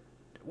 what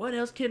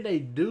else can they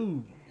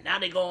do? Now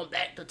they going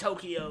back to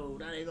Tokyo.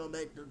 Now they going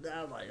back to...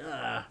 I was like,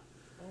 I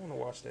want to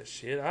watch that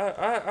shit.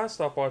 I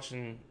stopped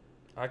watching.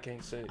 I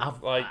can't say.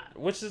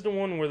 Which is the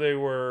one where they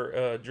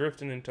were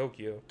drifting in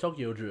Tokyo?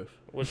 Tokyo Drift.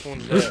 Which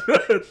one's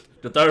that?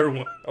 The third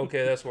one.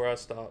 Okay, that's where I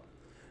stopped.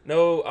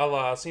 No, I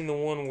lied. I seen the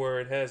one where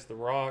it has The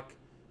Rock.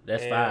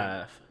 That's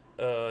and,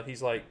 5.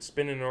 He's like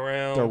spinning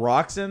around. The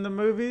Rock's in the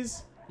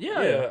movies?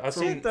 Yeah. I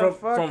seen the From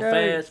fuck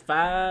out.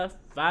 Fast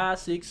 5,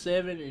 6,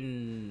 7,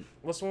 and...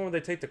 What's the one where they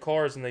take the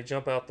cars and they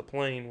jump out the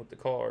plane with the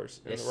cars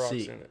and That's The Rock's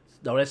 6. in it?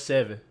 No, that's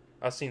 7.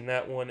 I seen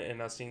that one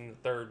and I seen the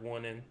third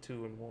one and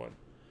 2 and 1.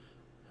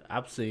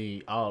 I've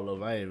seen all of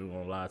them. I ain't even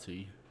gonna lie to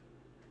you.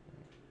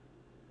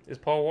 Is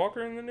Paul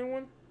Walker in the new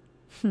one?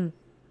 Man,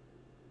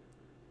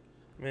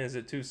 is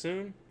it too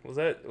soon? Was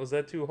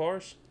that too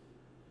harsh?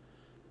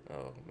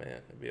 Oh man,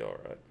 it'd be all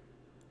right.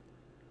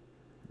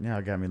 Now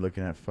it got me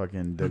looking at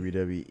fucking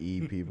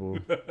WWE people.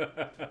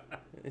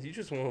 You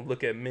just want to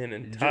look at men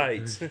in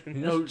tights. You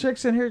know, There's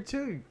chicks in here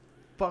too,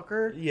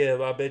 fucker. Yeah,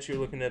 but I bet you're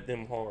looking at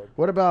them hard.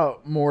 What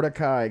about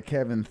Mordecai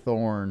Kevin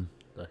Thorne?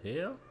 the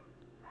hell?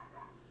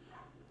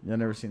 Y'all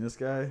never seen this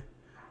guy?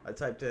 I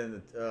typed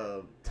in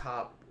the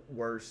top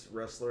worst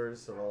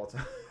wrestlers of all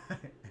time.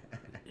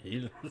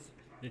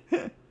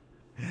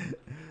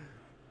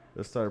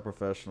 Let's start a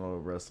professional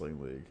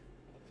wrestling league.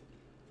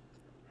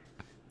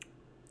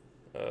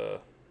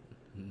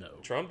 No.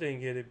 Trump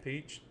didn't get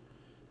impeached.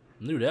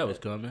 Knew that was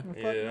coming. Fuck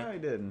Yeah. no, he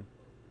didn't.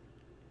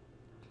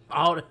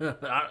 All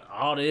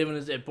the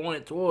evidence that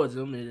pointed towards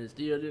him, and it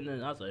still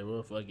didn't. I say,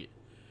 well, fuck it.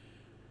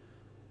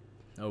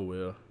 Oh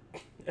well.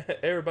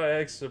 Everybody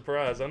acts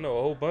surprised. I know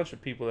a whole bunch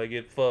of people that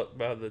get fucked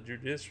by the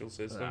judicial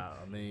system.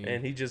 I mean,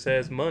 And he just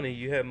has money.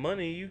 You have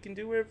money, you can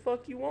do whatever the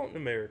fuck you want in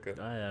America.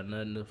 I had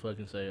nothing to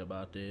fucking say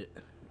about that.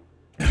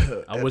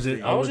 I was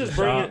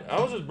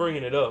just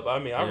bringing it up. I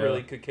mean, I Yeah.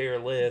 really could care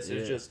less.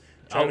 It's Yeah. just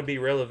trying to be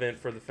relevant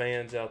for the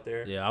fans out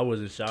there. Yeah, I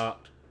wasn't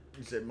shocked.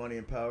 You said money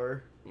and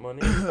power.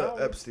 Money and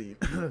power. Epstein.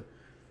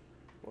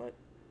 What?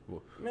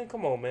 Man,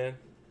 come on, man.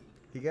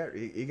 He got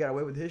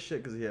away with his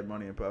shit because he had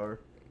money and power.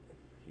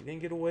 He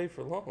didn't get away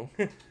for long.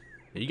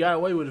 He got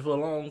away with it for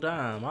a long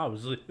time,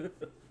 obviously.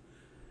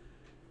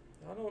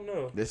 I don't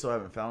know. They still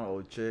haven't found an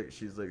old chick.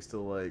 She's like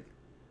still like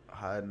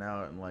hiding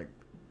out in like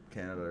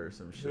Canada or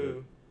some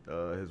shit.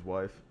 His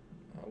wife.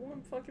 I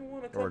wouldn't fucking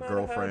want to come Or out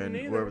girlfriend,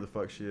 of wherever the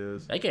fuck she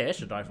is. They can't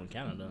extradite from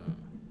Canada.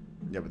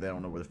 Yeah, but they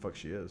don't know where the fuck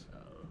she is.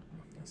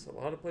 That's a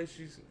lot of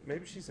places.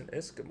 Maybe she's an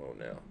Eskimo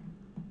now.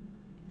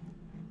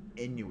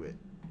 Inuit.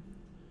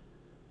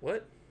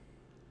 What?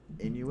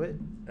 Inuit?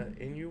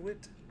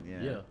 Inuit?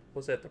 Yeah.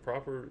 Was that the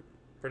proper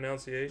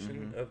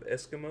pronunciation of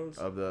Eskimos?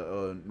 Of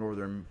the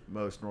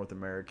northernmost North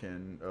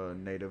American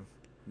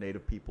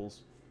native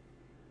peoples.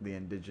 The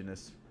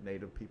indigenous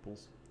native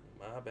peoples.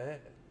 My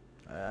bad.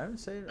 I would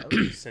say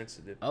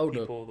Sensitive Oh,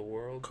 people of the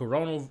world.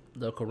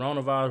 The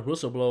coronavirus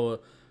whistleblower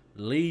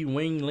Li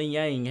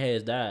Yang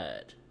has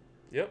died.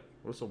 Yep.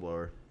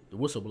 whistleblower. The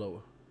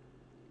whistleblower.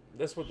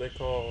 That's what they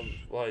call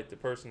like the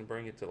person to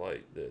bring it to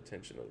like the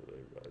attention of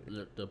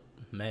everybody.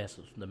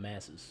 The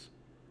masses.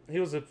 He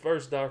was the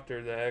first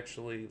doctor that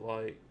actually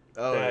like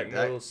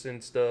diagnosed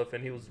and stuff,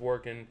 and he was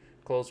working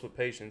close with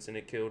patients, and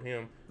it killed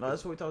him. No,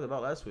 that's what we talked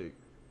about last week.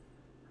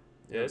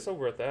 Yeah, it's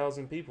over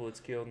 1,000 people it's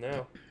killed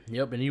now.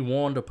 Yep, and he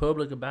warned the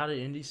public about it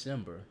in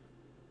December.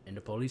 And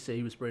the police say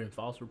he was spreading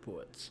false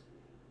reports.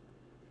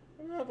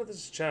 No, but this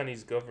is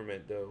Chinese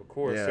government, though. Of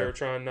course, they're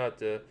trying not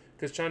to...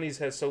 Because Chinese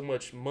has so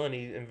much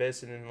money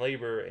invested in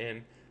labor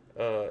and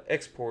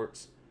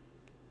exports.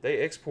 They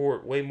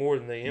export way more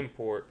than they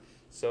import.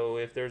 So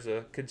if there's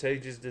a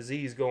contagious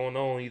disease going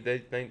on, they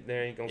think they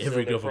ain't going to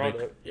sell their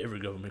product. Every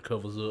government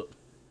covers up.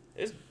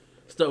 It's...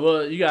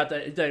 Well, you got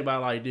to think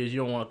about it like this. You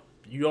don't want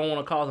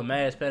to cause a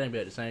mass panic,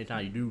 but at the same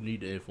time, you do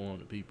need to inform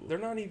the people. They're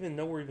not even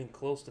nowhere even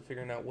close to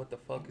figuring out what the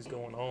fuck is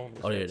going on.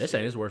 Oh yeah, they're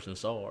saying it's worse than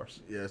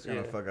SARS. Yeah, it's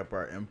gonna fuck up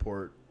our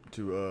import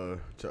to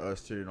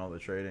us too and all the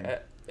trading.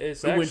 We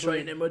wouldn't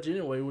trade that much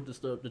anyway with the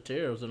stuff, the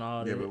tariffs and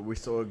all that. Yeah, but we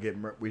still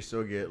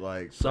get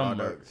like some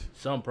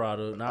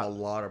product, not a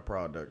lot of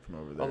product from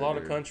over there. A lot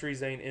of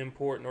countries ain't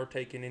importing or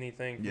taking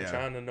anything from Yeah.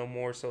 China no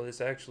more, so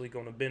it's actually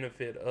going to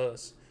benefit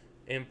us,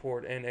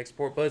 import and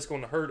export, but it's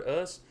going to hurt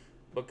us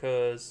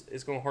because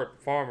it's going to hurt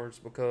farmers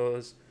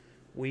because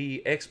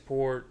we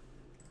export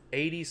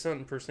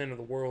 80-something% of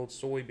the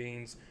world's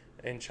soybeans,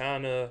 and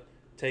China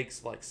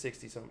takes like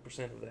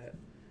 60-something% of that.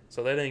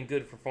 So that ain't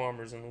good for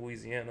farmers in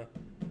Louisiana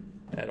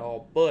at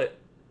all. But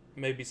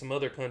maybe some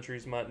other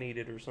countries might need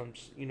it or some,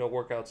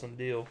 work out some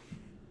deal.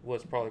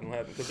 What's probably gonna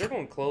happen because they're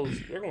gonna close.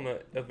 They're gonna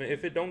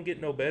if it don't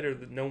get no better,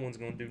 then no one's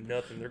gonna do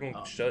nothing. They're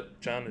gonna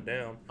shut China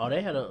down. Oh,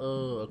 they had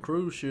a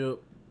cruise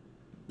ship.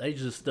 They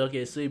just stuck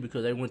at sea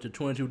because they went to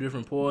 22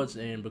 different ports,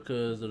 and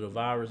because of the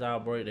virus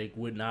outbreak, they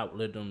would not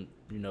let them,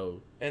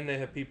 And they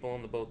have people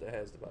on the boat that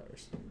has the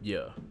virus.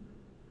 Yeah.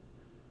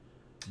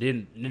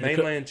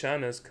 Mainland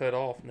China is cut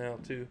off now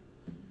too.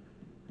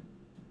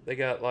 They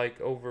got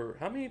like over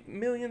how many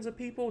millions of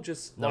people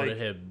just they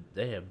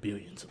have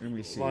billions of people. Let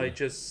me see. Like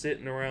just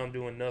sitting around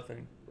doing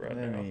nothing right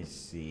now. Let me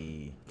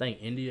see. I think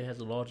India has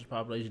the largest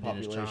population. Then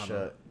it's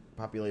China.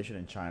 Population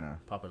in China.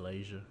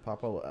 Population.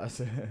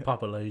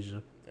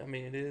 Population. I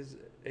mean, it is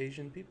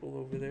Asian people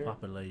over there.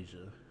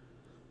 Population.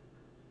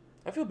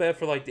 I feel bad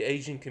for like the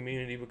Asian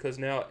community because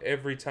now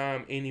every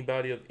time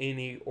anybody of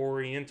any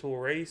Oriental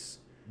race,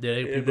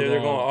 they're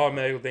going to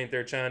automatically think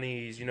they're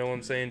Chinese. You know what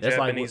I'm saying? That's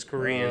Japanese,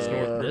 Koreans,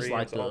 North Koreans, that's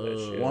like all that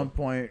shit.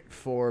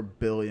 1.4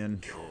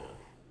 billion.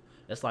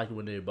 That's like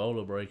when the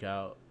Ebola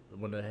breakout.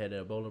 When they had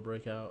the Ebola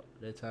breakout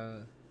that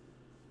time.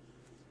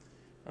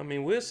 I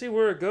mean, we'll see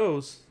where it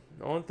goes.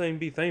 The only thing to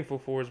be thankful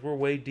for is we're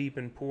way deep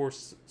in poor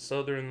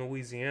southern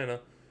Louisiana.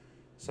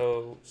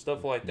 So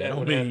stuff like that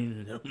don't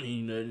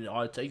mean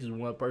all it takes is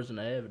one person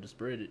to have it to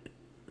spread it.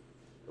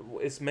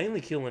 It's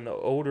mainly killing the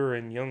older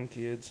and young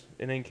kids.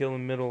 It ain't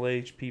killing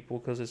middle-aged people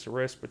because it's a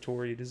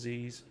respiratory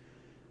disease.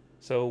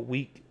 So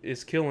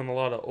it's killing a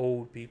lot of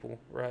old people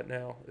right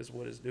now is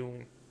what it's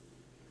doing.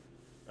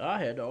 I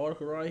had the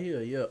article right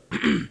here, yep.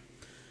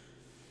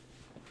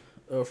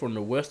 From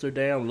the Western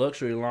Dam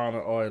luxury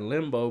liner are in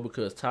limbo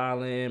because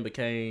Thailand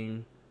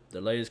became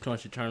the latest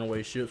country to turn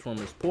away ships from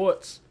its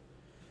ports.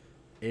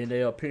 And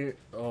they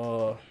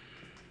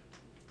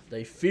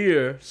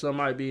fear some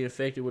might be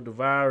infected with the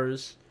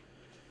virus.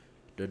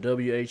 The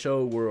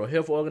WHO, World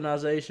Health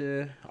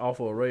Organization,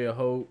 offer a ray of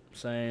hope,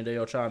 saying they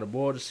are trying to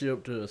board the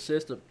ship to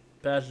assess the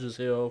passengers'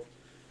 health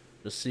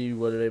to see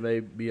whether they may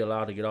be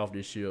allowed to get off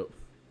this ship.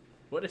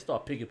 Well, they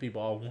start picking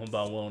people off one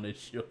by one on this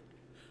ship.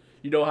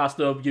 You know how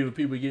stuff giving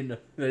people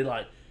they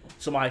like,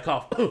 somebody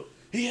cough, oh,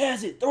 he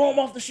has it, throw him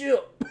off the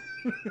ship.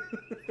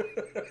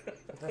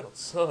 That would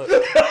suck.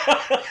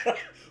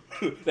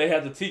 They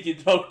have the tiki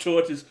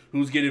torches.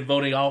 Who's getting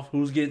voting off?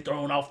 Who's getting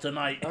thrown off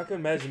tonight? I can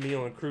imagine me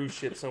on a cruise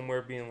ship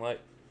somewhere being like,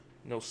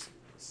 a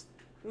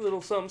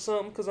little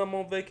something because I'm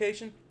on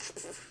vacation.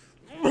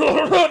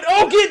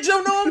 Oh, get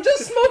Joe! No, I'm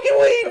just smoking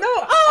weed.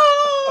 No,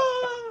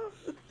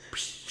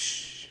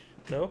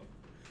 No.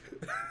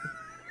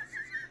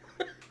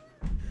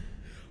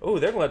 Oh,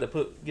 they're going to have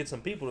to get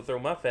some people to throw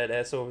my fat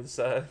ass over the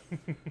side.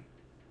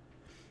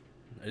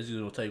 It's just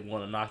gonna take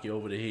one to knock you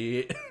over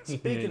the head.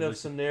 Speaking of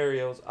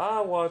scenarios,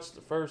 I watched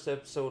the first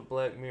episode of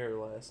Black Mirror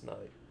last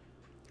night.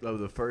 Of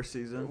the first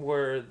season?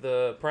 Where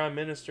the prime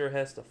minister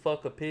has to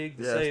fuck a pig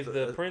to save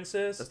the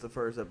princess. That's the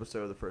first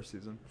episode of the first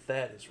season.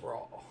 That is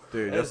raw.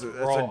 Dude, that's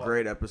a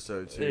great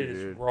episode, too, It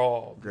is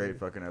raw. Great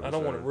fucking episode. I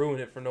don't want to ruin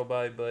it for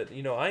nobody, but,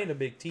 you know, I ain't a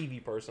big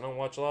TV person. I don't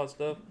watch a lot of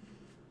stuff.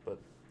 But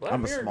Black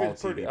Mirror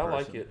is pretty... I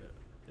like it.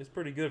 It's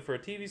pretty good. For a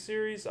TV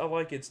series, I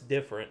like it's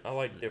different. I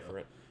like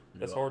different.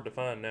 That's hard to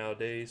find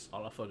nowadays.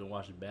 All I fucking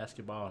watch is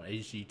basketball on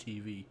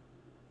HGTV.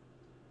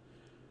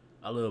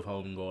 I love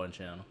Home and Garden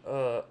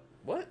channel.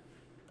 What?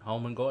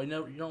 Home and Garden?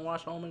 You don't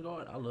watch Home and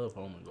Garden? I love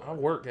Home and Garden. I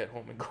work at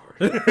Home and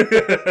Garden.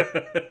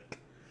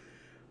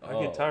 I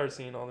get tired of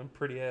seeing all them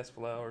pretty ass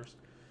flowers.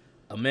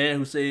 A man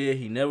who said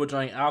he never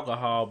drank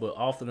alcohol but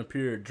often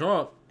appeared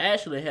drunk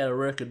actually had a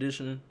rare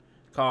condition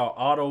called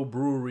auto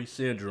brewery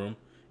syndrome,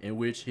 in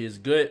which his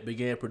gut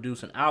began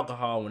producing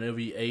alcohol whenever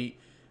he ate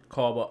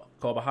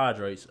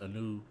carbohydrates. A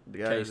new the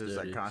guy case is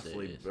just like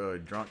constantly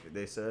drunk.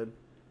 They said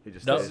he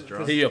just stays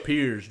drunk. He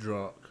appears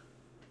drunk.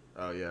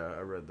 Oh yeah,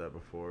 I read that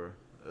before.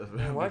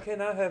 Man, why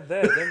can't I have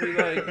that? Then be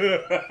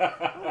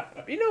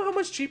like, you know how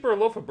much cheaper a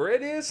loaf of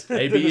bread is than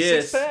a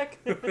ABS.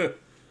 6-pack?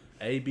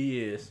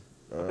 ABS.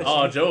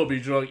 Joe be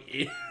drunk.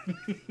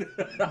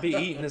 Be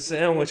eating a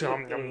sandwich.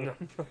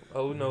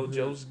 Oh no,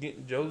 Joe's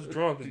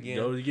drunk again.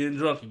 Joe's getting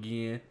drunk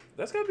again.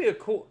 That's gotta be a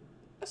cool.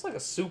 That's like a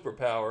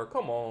superpower.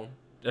 Come on.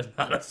 That's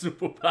not a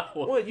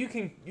superpower. What, you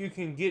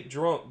can get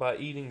drunk by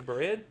eating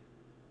bread?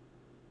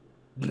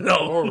 No.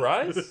 Or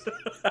rice?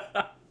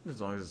 As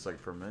long as it's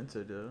like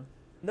fermented, yeah.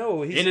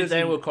 No,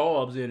 anything with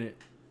carbs in it.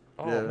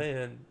 Oh yeah.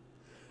 Man,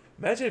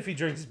 imagine if he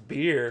drinks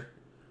beer.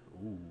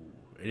 Ooh,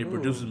 and it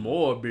produces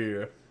more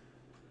beer.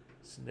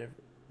 It's never.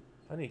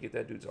 I need to get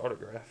that dude's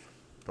autograph.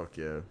 Fuck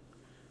yeah.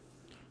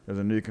 There's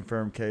a new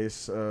confirmed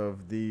case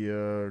of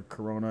the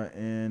corona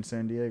in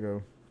San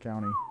Diego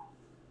County.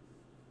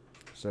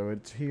 So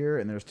it's here,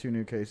 and there's 2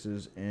 new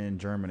cases in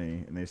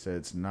Germany, and they said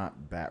it's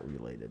not bat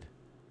related.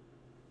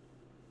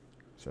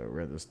 So we're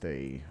going to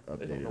stay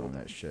updated on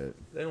that shit.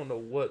 They don't know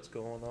what's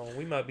going on.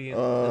 We might be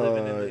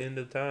living in the end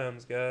of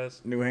times,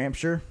 guys. New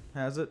Hampshire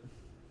has it.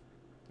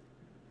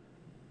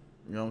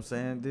 You know what I'm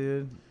saying,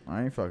 dude?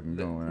 I ain't fucking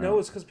going out. No,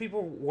 it's because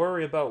people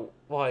worry about,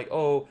 like,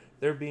 oh,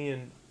 they're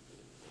being...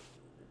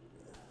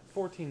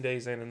 14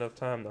 days ain't enough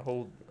time to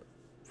hold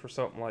for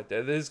something like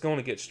that. It's going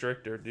to get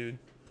stricter, dude.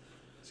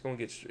 It's going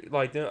to get...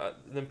 Like,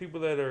 them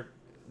people that are...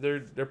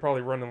 They're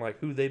probably running, like,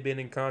 who they've been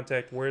in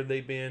contact, where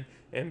they've been,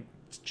 and...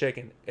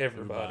 checking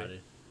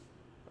everybody,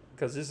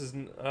 because this is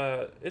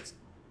it's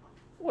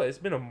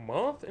been a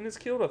month and it's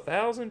killed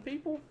 1,000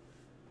 people.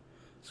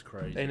 It's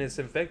crazy, and it's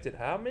infected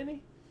how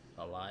many?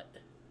 A lot.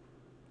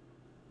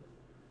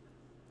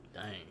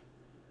 Dang.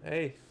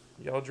 Hey,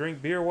 y'all drink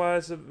beer while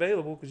it's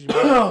available, because you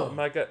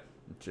might got.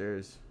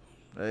 Cheers.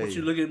 Hey, what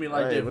you looking at me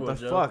like that for, what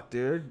the Joe? fuck,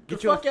 dude? Get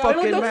the your fuck out, fucking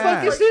what the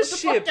mask. fuck is this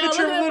shit? Put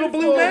your little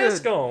blue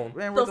mask on.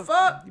 Man, the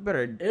fuck? You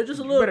better. It's just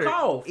a little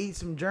cough. Eat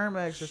some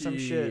Germ-X or some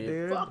shit,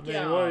 dude. Fuck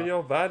Man, what are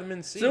y'all,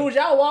 vitamin C? As soon as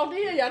y'all walked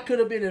in, y'all could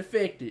have been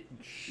infected.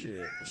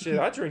 Shit,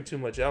 I drink too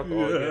much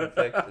alcohol to get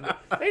infected.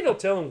 Ain't no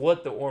telling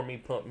what the army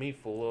pumped me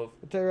full of.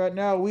 I'll tell you right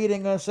now, weed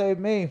ain't gonna save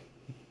me.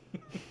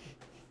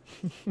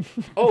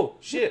 Oh,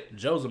 shit.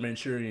 Joe's a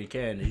Manchurian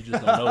candy. He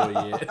just don't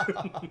know it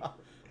yet.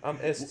 I'm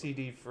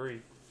STD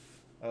free.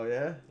 Oh,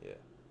 yeah? Yeah.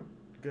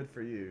 Good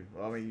for you.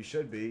 Well, I mean, you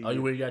should be. Oh,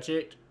 you already got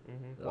checked?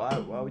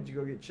 Mm-hmm. Why would you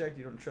go get checked?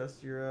 You don't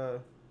trust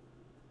your,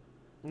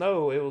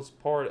 No, it was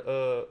part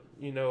of,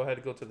 I had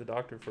to go to the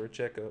doctor for a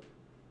checkup.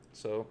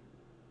 So.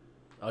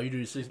 Oh, you do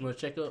your 6-month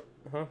checkup?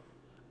 Huh?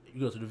 You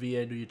go to the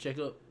VA and do your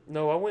checkup?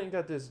 No, I went and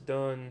got this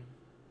done.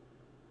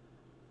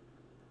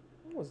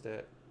 When was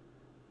that?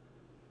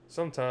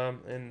 Sometime,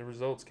 and the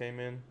results came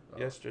in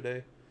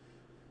yesterday.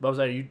 But I was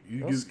like,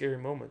 you was do. A scary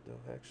moment,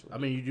 though, actually. I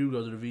mean, you do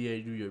go to the VA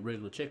and do your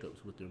regular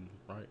checkups with them,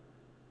 right?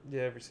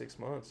 Yeah, every 6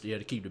 months. Yeah,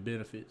 to keep the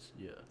benefits.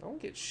 Yeah. I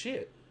don't get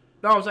shit.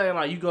 No, I'm saying,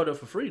 like, you go there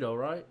for free, though,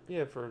 right?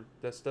 Yeah, for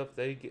that stuff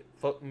they get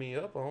fucked me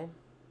up on.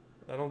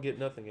 I don't get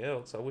nothing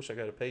else. I wish I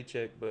got a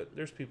paycheck, but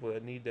there's people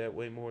that need that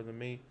way more than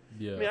me.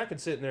 Yeah. I mean, I could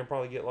sit in there and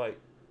probably get like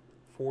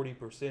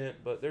 40%,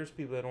 but there's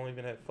people that don't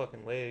even have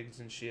fucking legs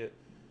and shit.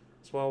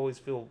 That's why I always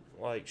feel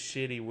like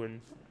shitty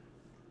when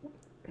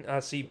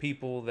I see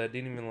people that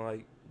didn't even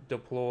like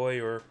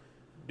deploy or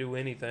do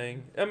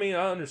anything. I mean,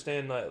 I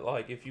understand that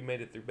like if you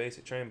made it through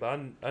basic training, but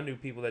I knew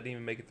people that didn't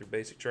even make it through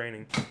basic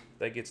training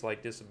that gets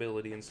like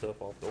disability and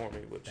stuff off the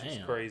Army, which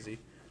is crazy.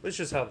 But it's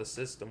just how the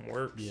system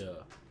works. Yeah.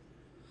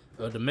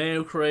 The man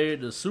who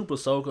created the Super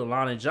Soaker,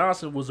 Lonnie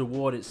Johnson, was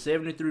awarded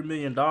 $73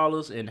 million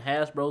in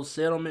Hasbro's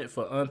settlement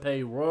for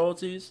unpaid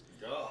royalties.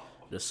 Oh.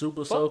 The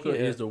Super Soaker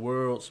is the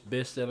world's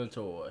best-selling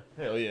toy.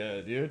 Hell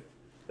yeah, dude.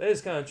 That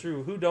is kind of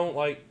true. Who don't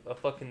like a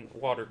fucking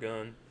water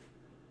gun?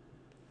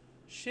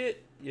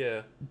 Shit,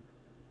 yeah.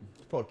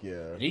 Fuck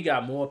yeah. And he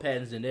got more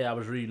patents than that. I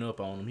was reading up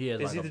on him. He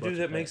has is like he the dude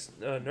that makes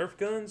Nerf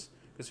guns?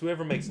 Because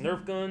whoever makes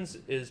Nerf guns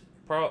is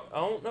I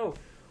don't know.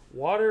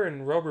 Water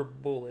and rubber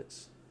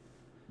bullets.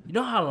 You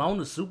know how long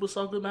the Super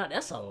Soaker been out?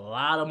 That's a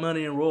lot of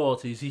money in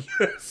royalties.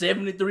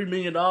 $73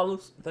 million.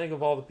 Think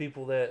of all the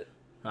people that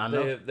I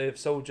know. they've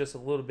sold just a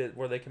little bit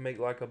where they can make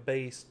like a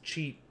base,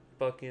 cheap,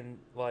 fucking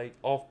like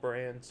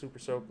off-brand Super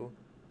Soaker.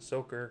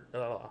 Super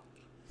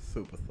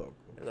Soaker.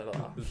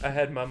 I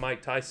had my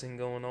Mike Tyson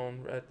going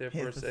on right there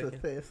for a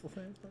second.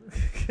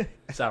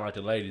 Sound like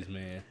the ladies,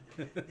 man.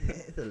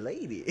 It's a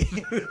lady.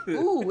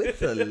 Ooh,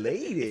 it's a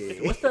lady.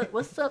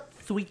 What's up,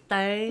 sweet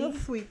thing? What's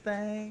up, sweet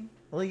thing?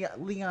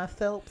 Leon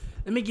Phelps.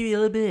 Let me give you a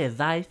little bit of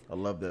advice. I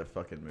love that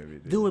fucking movie,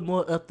 dude. Do it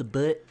more up the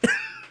butt.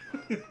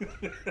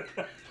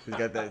 He's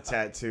got that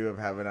tattoo of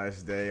 "Have a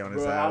nice day" on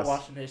his Bro, ass. I was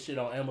watching that shit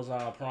on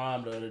Amazon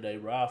Prime the other day,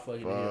 bro. I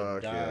fucking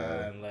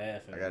dying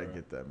laughing. I gotta bro.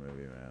 get that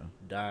movie, man.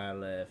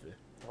 Dying laughing.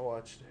 I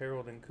watched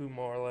Harold and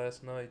Kumar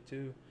last night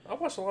too. I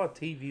watched a lot of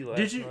TV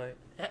last night.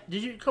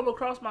 Did you come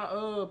across my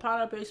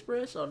Pineapple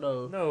Express or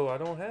no? No, I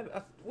don't have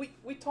it.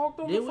 We talked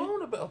on the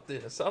phone about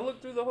this. I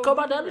looked through the whole. Come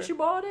on, that you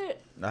bought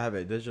it. I have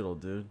it digital,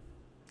 dude.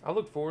 I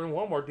looked for it in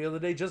Walmart the other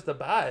day just to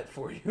buy it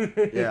for you.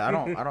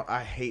 Yeah,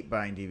 I hate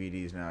buying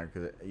DVDs now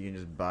because you can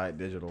just buy it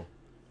digital.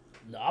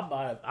 No,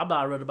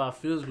 I rather buy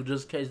physical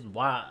just in case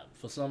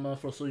for some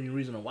unforeseen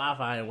reason the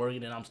Wi-Fi ain't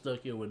working and I'm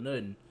stuck here with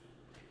nothing.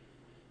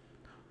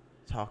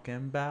 Talking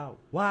about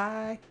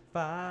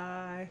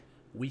Wi-Fi.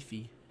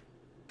 Wi-Fi.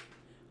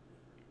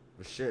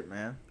 Well, shit,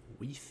 man.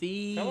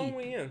 Wi-Fi. How long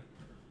we in?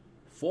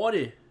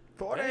 40.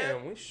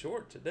 Damn, we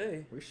short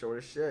today. We short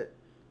as shit.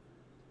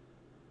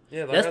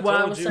 Yeah, like that's why I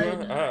told was you, saying.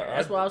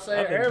 That's why I was saying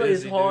I've been earlier.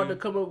 busy, It's hard dude.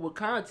 to come up with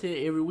content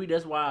every week.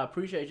 That's why I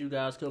appreciate you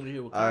guys coming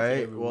here with All content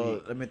right, every well,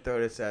 week. let me throw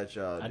this at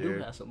y'all, I dude.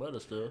 do have some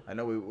other stuff. I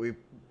know we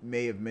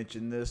may have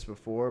mentioned this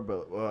before,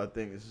 but I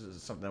think this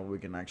is something that we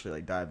can actually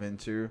like dive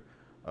into.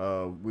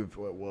 We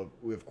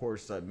of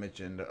course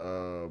mentioned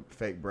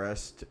fake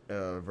breast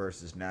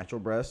versus natural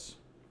breasts.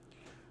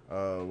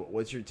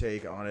 What's your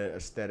take on it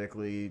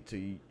aesthetically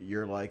to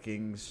your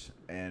likings,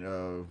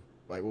 and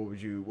like what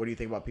do you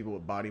think about people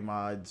with body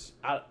mods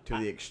to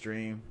the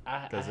extreme?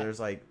 Because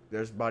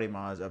there's body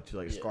mods up to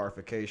like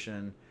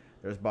scarification.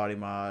 There's body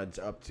mods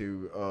up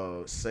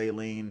to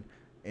saline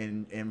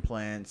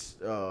implants,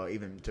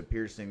 even to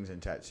piercings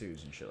and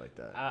tattoos and shit like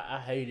that. I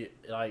hate it.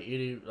 Like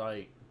any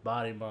like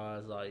body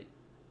mods, like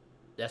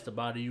that's the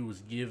body you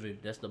was given.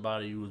 That's the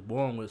body you was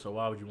born with. So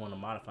why would you want to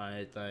modify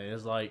anything?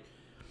 It's like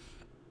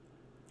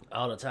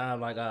all the time.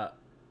 Like I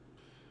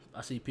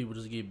see people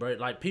just get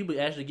like people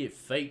actually get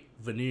fake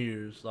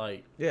veneers.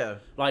 Like they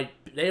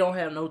don't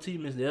have no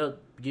teeth, they'll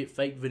get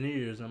fake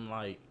veneers. I'm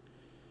like,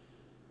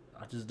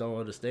 I just don't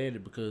understand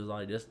it because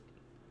like that's,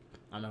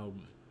 I know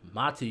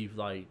my teeth.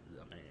 Like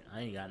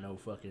I ain't got no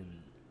fucking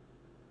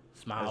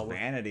smile. That's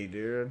vanity,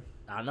 dude.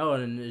 I know,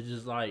 and it's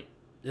just like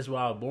this is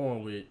what I was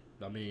born with.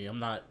 I mean, I'm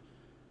not.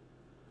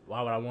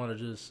 Why would I want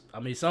to just? I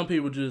mean, some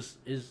people just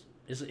it's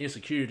an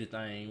insecurity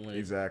thing. When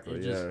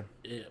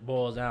it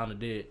boils down to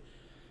that.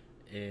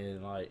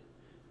 And like,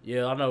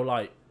 yeah, I know.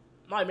 Like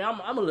man,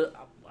 I'm a little.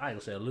 I ain't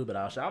gonna say a little bit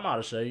out of shape. I'm out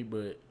of shape,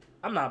 but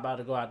I'm not about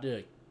to go out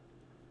there,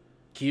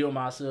 kill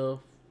myself,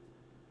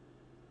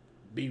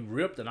 be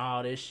ripped and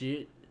all that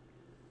shit.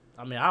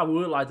 I mean, I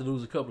would like to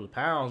lose a couple of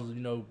pounds,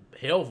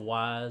 health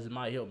wise. It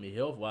might help me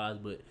health wise,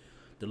 but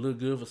to look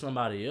good for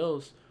somebody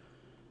else,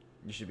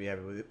 you should be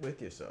happy with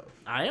yourself.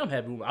 I am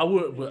happy. I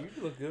would, but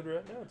you look good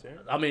right now,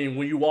 Terrence. I mean,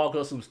 when you walk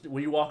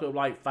up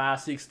like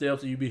 5-6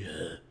 steps, and you be.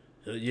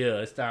 Yeah,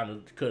 it's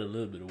time to cut a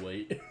little bit of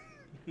weight.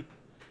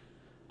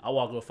 I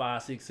walk up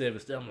 5, 6, 7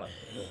 steps. I'm like,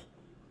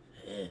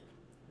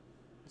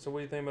 So what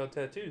do you think about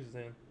tattoos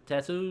then?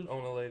 Tattoos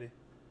On a lady.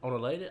 On a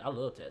lady, I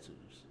love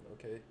tattoos.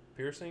 Okay,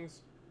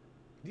 piercings.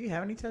 Do you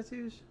have any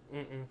tattoos?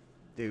 Mm-mm.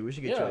 Dude, we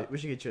should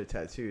get you a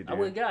tattoo, dude. I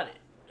would've got it.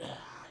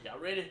 Y'all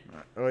ready?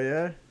 Oh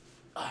yeah.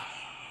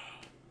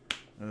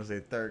 I'm gonna say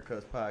Third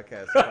Coast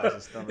Podcast across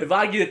the stomach. If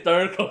I get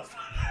Third Coast,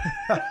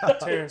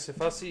 Terrence,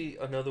 if I see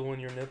another one of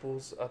your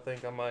nipples, I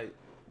think I might.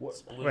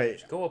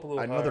 Wait, go up a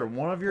little another higher.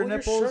 one of your Pull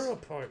nipples? Your shirt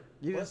apart.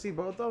 You didn't see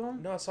both of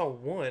them? No, I saw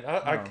one.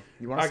 I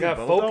got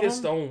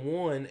focused on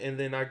one, and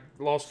then I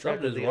lost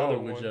track of the other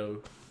one.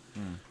 Joe.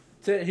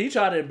 He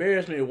tried to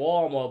embarrass me at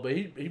Walmart, but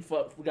he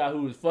forgot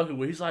who he was fucking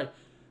with. He's like,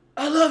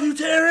 "I love you,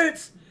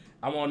 Terrence."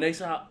 I'm on next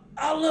side.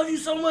 I love you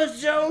so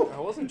much, Joe. I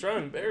wasn't trying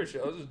to embarrass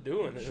you. I was just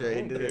doing it. Shit,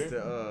 he did it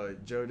to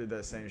Joe. Did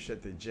that same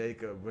shit to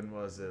Jacob. When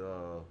was it?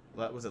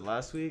 Was it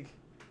last week?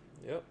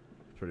 Yep.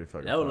 Pretty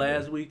fucking. That was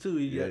last week too.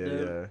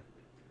 Yeah.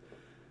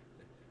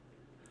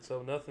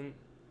 So nothing.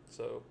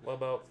 So what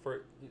about?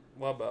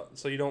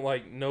 So you don't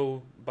like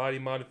no body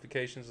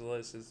modifications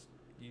unless it's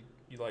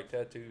you like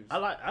tattoos.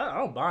 I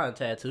don't mind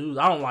tattoos.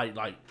 I don't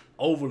like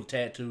over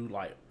tattoo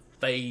like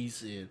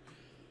face and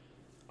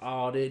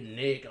all that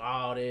neck,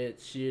 all that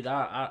shit.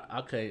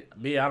 I can't.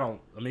 I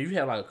don't. I mean, if you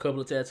have like a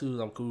couple of tattoos,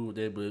 I'm cool with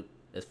that. But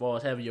as far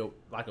as having your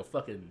like a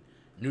fucking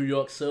New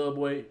York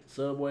subway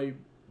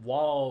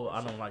wall,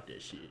 I don't like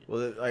that shit.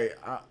 Well,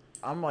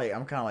 I'm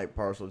kind of like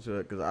partial to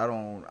it because I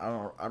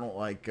don't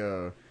like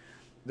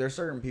there's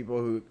certain people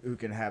who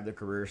can have the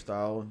career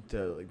style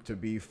to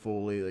be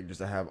fully like just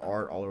to have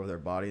art all over their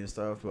body and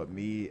stuff. But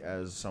me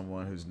as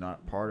someone who's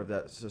not part of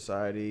that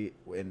society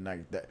and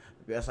like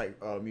that's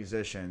like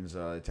musicians,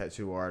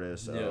 tattoo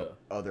artists,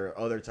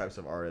 other types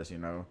of artists, you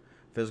know,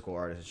 physical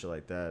artists and shit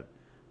like that.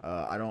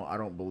 I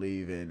don't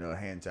believe in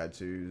hand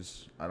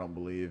tattoos. I don't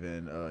believe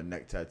in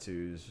neck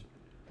tattoos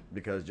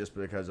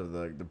because of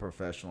the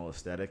professional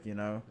aesthetic, you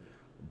know.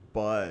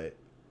 But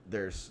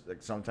there's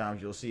like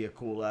sometimes you'll see a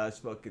cool ass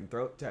fucking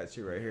throat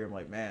tattoo right here. I'm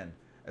like, man,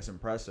 that's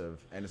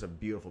impressive and it's a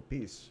beautiful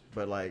piece.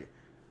 But like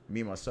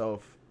me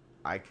myself,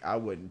 I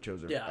wouldn't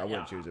choose it. I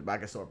wouldn't choose it, but I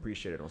can still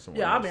appreciate it on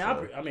someone else. I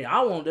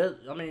want that.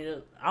 I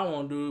mean, I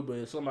won't do it, but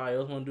if somebody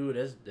else want to do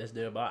it, that's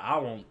their body. I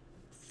won't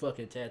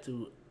fucking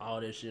tattoo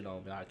all that shit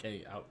on me. I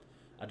can't.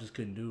 I just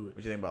couldn't do it.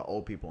 What you think about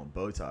old people and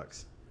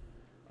Botox?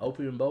 Old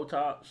people and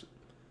Botox.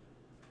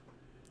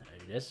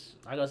 Hey, that's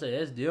like I said.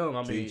 That's them.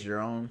 I mean, each your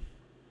own,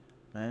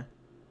 man.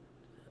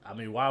 I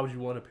mean, why would you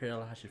want to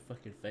paralyze your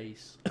fucking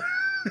face?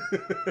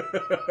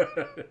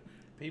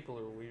 People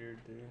are weird,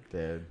 dude.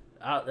 Dead.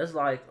 That's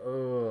like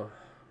who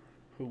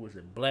was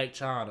it? Black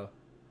China.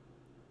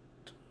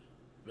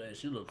 Man,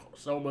 she looked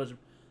so much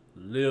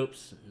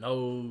lips,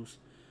 nose,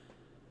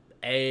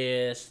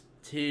 ass,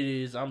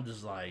 titties. I'm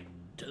just like,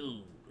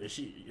 dude. And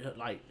she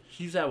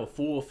used to have a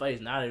full face.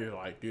 Now they're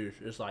like this.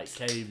 It's like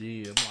caved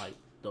in. I'm like,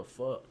 the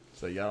fuck.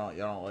 So y'all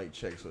don't like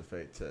chicks with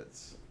fake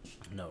tits?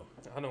 No,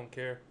 I don't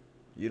care.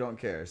 You don't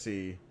care.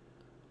 See,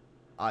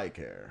 I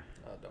care.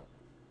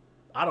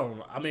 I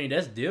don't. I mean,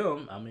 that's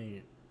them. I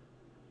mean,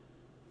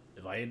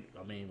 no.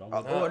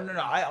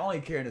 I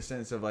only care in the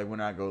sense of like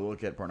when I go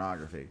look at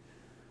pornography.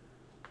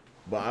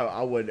 But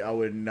I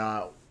would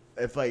not.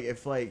 If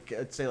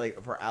let's say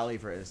like for Allie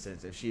for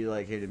instance, if she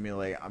like hated me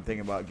like I'm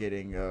thinking about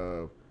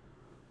getting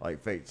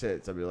like fake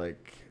tits, I'd be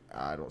like,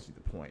 I don't see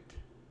the point.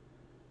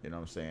 You know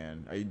what I'm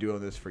saying? Are you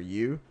doing this for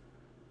you?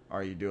 Or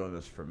are you doing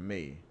this for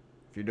me?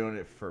 If you're doing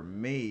it for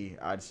me,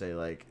 I'd say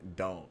like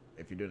don't.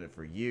 If you're doing it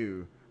for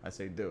you, I'd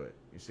say do it.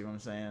 You see what I'm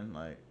saying?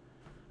 Like,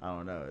 I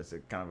don't know. It's a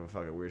kind of a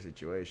fucking weird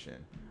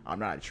situation. I'm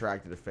not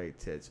attracted to fake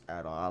tits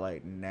at all. I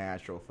like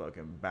natural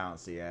fucking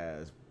bouncy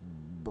ass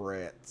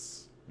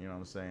breasts. You know what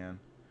I'm saying?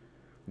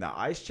 Now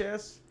Ice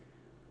Chest,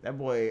 that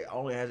boy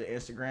only has an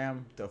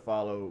Instagram to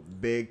follow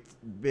big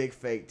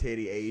fake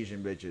titty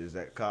Asian bitches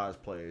that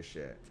cosplay as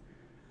shit.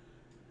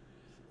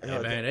 Hey,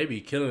 man, they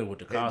be killing it with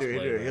the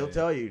cosplay. Dude, he'll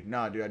tell you,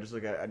 nah, dude. I just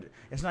look at it.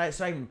 It's not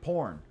even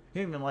porn. He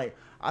ain't even like.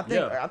 I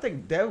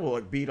think Dev will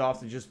like beat off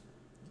to just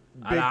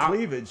big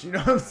cleavage. You know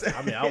what I'm saying?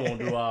 I mean, I won't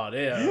do all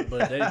that,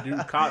 but they do.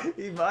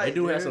 They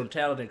do have some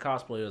talented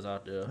cosplayers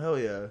out there. Hell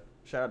yeah!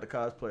 Shout out to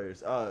cosplayers.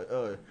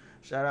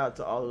 Shout out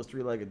to all those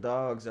three-legged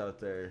dogs out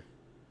there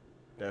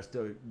that's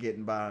still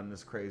getting by in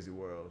this crazy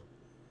world.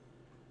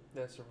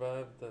 That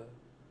survived the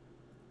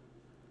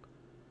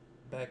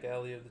back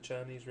alley of the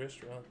Chinese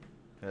restaurant.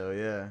 Hell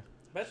yeah!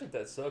 Imagine if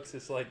that sucks.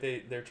 It's like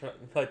they're trying,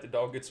 like the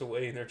dog gets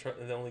away and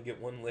they only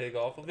get one leg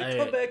off of it. Hey,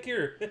 come back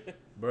here,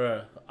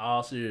 bruh.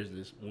 All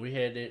seriousness, when we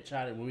had that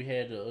China, when we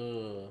had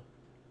the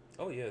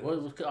oh yeah,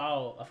 what was it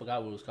called? I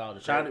forgot what it was called. The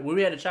China, when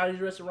we had the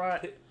Chinese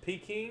restaurant,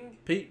 Peking.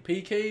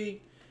 Peking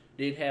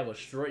did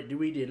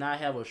not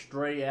have a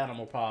stray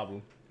animal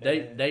problem.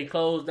 They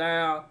closed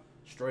down.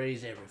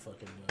 Strays every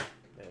fucking month.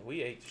 Man,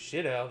 we ate the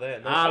shit out of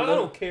that. No, I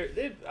don't care.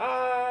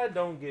 I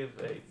don't give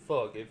a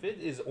fuck if it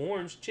is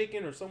orange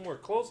chicken or somewhere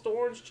close to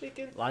orange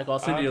chicken. Like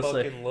Arsenio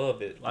said, I fucking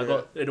love it. Like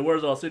in the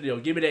words of Arsenio,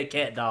 give me that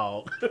cat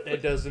dog.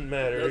 It doesn't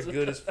matter. It's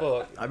good as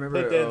fuck. I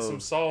remember put that in some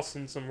sauce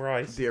and some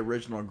rice. The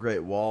original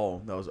Great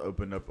Wall that was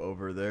opened up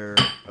over there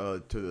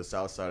to the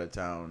south side of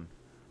town.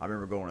 I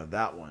remember going to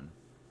that one.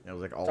 It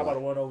was like all. Talk about the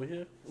one over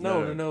here?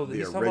 No. The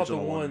He's original talking about the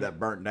one that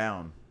burnt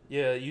down.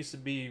 Yeah, it used to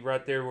be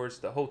right there where it's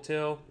the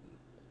hotel.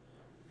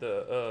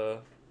 Okay,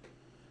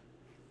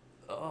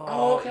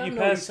 you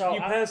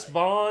pass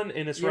Vaughn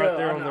and it's right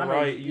there on the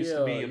right. It used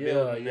to be a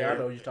building there. I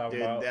know what you're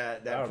talking about.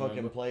 That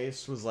fucking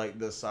place was like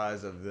the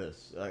size of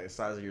this, like the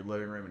size of your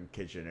living room and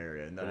kitchen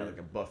area, and then like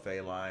a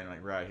buffet line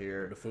like right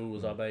here. The food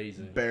was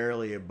amazing.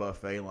 Barely a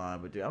buffet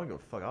line, but dude, I don't give a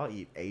fuck. I'll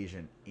eat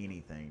Asian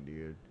anything,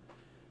 dude.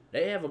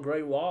 They have a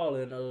Great Wall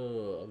in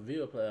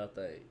Ville Play, I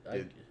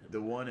think.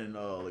 The one in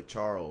like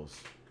Charles,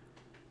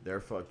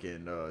 their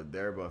fucking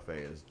their buffet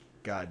is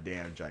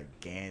goddamn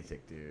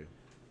gigantic, dude.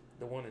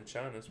 The one in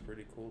China is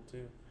pretty cool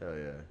too. Hell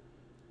yeah.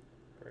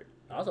 Great.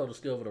 I also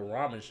discovered a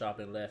ramen shop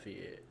in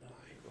Lafayette.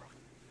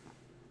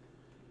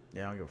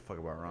 Yeah, I don't give a fuck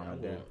about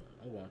ramen, dude.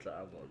 I want to try.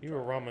 You're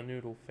a ramen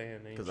noodle fan,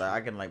 ain't you? Because I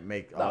can like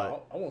make. I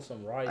want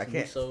some rice,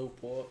 miso,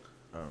 pork.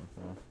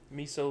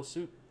 Miso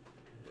soup.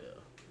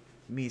 Yeah.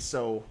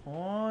 Miso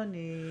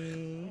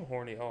horny. I'm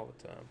horny all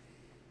the time.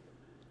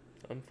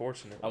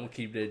 Unfortunately. I'm gonna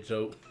keep that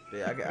joke.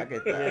 Yeah, I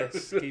get that.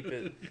 Yes, keep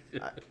it.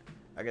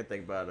 I can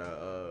think about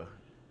a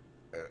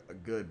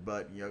good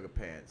butt and yoga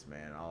pants,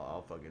 man.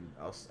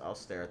 I'll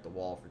stare at the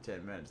wall for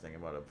 10 minutes thinking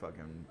about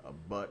a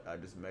butt I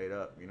just made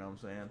up. You know what I'm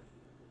saying?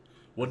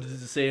 What does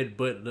the said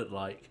butt look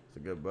like? It's a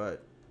good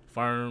butt.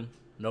 Firm,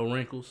 no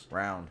wrinkles.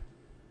 Round.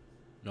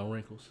 No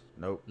wrinkles.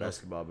 Nope. No.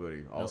 Basketball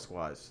booty. All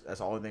squats. That's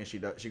the only thing she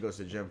does. She goes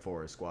to the gym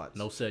for is squats.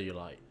 No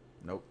cellulite.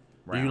 Nope.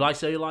 Do you like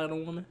cellulite on a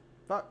woman?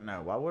 Fuck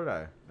no. Why would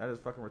I? That is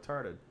fucking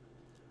retarded.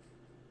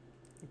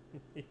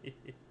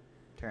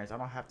 Terrence, I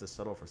don't have to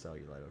settle for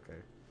cellulite, okay?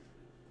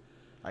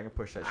 I can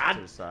push that shit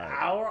to the side.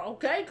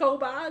 Okay,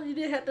 Kobe. You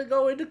didn't have to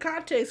go into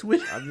context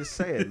with it. I'm just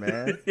saying,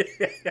 man.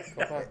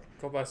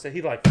 Kobe said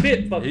he like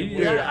fit fucking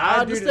women. Yeah, I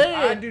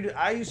understand.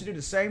 I used to do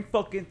the same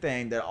fucking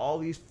thing that all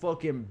these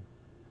fucking...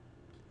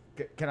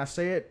 Can I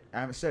say it? I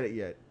haven't said it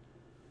yet.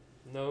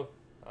 No.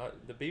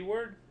 The B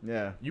word?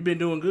 Yeah. You've been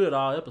doing good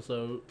all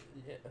episode.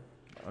 Yeah.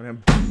 All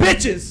them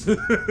bitches.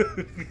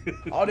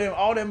 all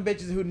them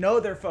bitches who know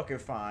they're fucking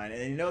fine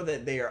and you know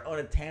that they are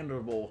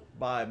unattainable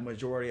by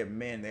majority of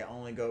men. They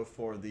only go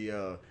for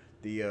the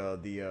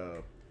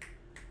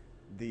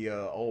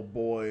old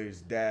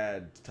boys,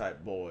 dad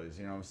type boys.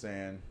 You know what I'm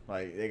saying?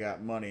 Like they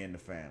got money in the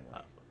family.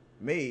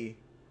 Me,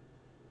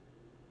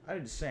 I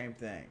do the same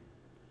thing.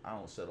 I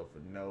don't settle for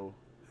no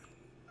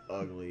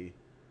ugly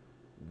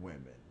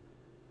women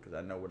because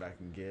I know what I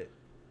can get.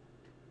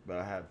 But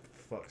I have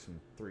fucked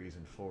some 3s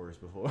and 4s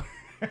before.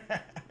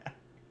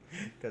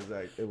 Because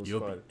like, it was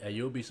fun.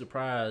 You'll be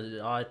surprised.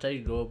 All it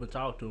takes is go up and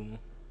talk to them.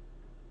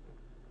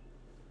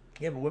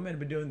 Yeah, but women have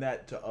been doing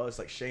that to us,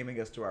 like shaming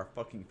us to our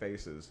fucking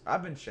faces.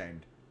 I've been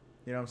shamed.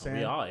 You know what I'm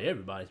saying?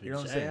 Everybody's been shamed. You know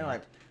what I'm saying?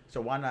 Like,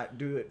 so why not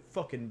do it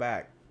fucking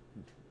back?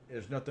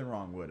 There's nothing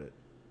wrong with it.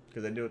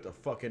 Because they do it to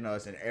fucking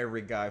us, and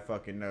every guy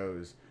fucking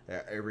knows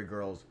that every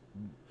girl's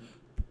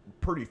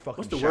pretty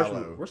fucking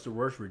shallow. What's the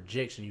worst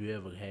rejection you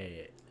ever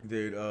had?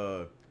 Dude,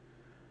 I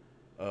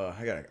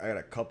got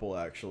a couple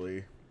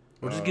actually.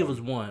 Well, just give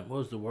us one. What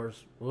was the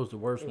worst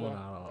one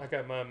out of? I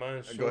got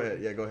mine short. Go ahead.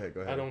 Yeah, go ahead.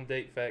 I don't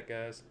date fat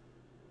guys.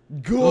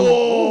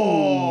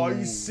 Go! Are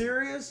you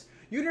serious?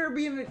 You've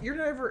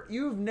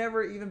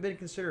never even been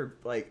considered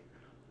like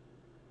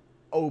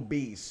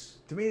obese.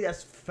 To me,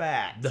 that's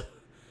fat.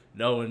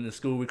 No, in the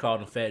school we called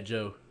him Fat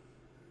Joe.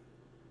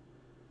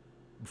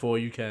 Before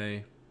you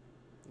came.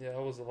 Yeah, I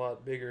was a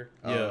lot bigger.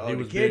 Yeah, he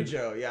was Kid big.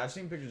 Joe. Yeah, I've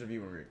seen pictures of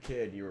you when you were a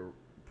kid. You were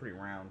pretty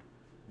round,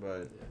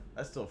 but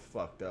that's still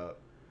fucked up.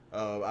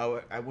 I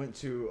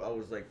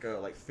was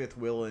like fifth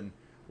wheeling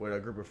with a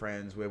group of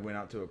friends. We went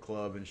out to a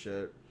club and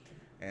shit,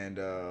 and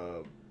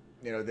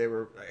they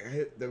were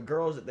the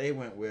girls that they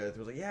went with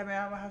was like, yeah,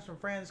 man, I'm gonna have some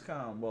friends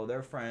come. Well,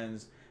 their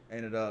friends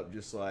ended up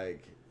just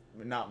like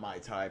not my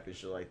type and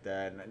shit like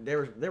that. And they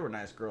were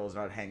nice girls,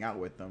 and I'd hang out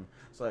with them.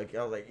 So like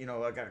I was like, I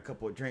got a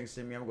couple of drinks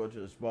in me. I'm gonna go to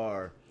this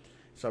bar.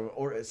 So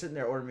I'm sitting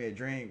there ordering me a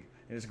drink,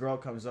 and this girl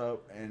comes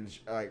up, and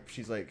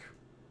she's like,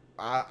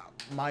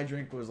 my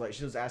drink was like,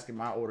 she was asking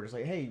my order. It's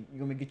like, hey, you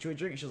want me to get you a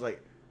drink? And she was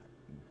like,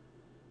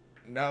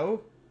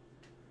 no.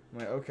 I'm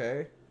like,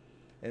 okay.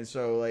 And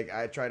so like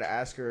I tried to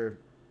ask her,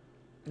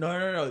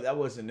 no, that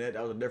wasn't it.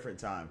 That was a different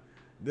time.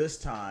 This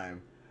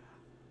time,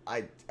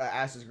 I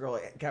asked this girl,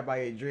 like, can I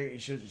buy you a drink?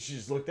 And she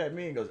just looked at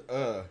me and goes,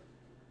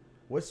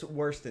 what's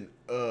worse than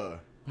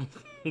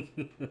You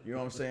know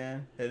what I'm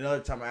saying? And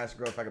another time I asked a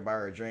girl if I could buy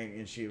her a drink,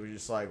 and she was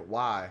just like,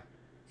 why?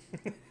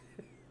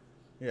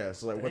 Yeah,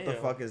 so like, what the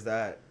fuck is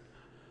that?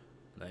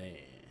 Man.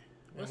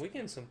 Man, we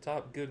getting some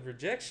top good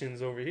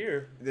rejections over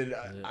here. Then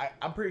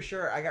I'm pretty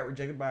sure I got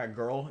rejected by a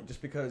girl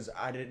just because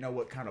I didn't know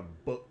what kind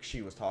of book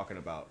she was talking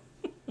about.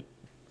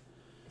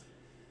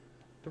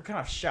 What kind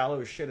of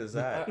shallow shit is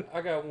that?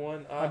 I got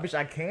one. Bitch,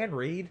 I can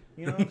read.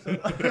 You know what I'm saying?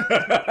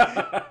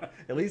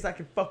 At least I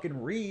can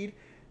fucking read.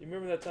 You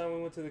remember that time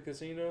we went to the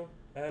casino?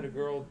 I had a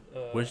girl.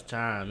 Which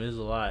time? It was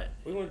a lot.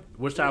 We went.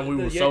 Which time we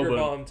the were sober?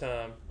 Bomb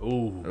time.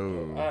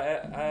 Ooh.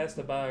 I asked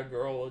to buy a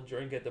girl a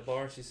drink at the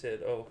bar. She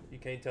said, "Oh, you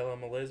can't tell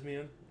I'm a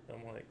lesbian."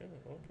 I'm like,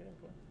 oh, okay,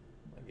 well,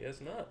 I guess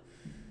not.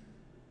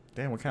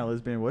 Damn, what kind of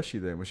lesbian was she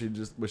then? Was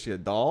she a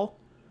doll?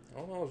 I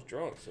don't know. I was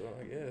drunk, so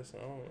I guess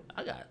I don't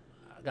know.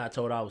 I got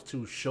told I was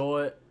too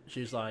short.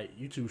 She's like,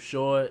 you too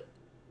short.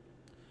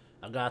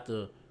 I got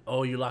the,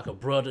 oh, you like a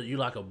brother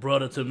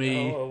to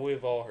me. Oh,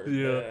 we've all heard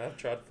that. I've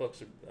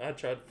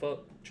tried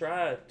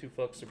to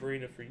fuck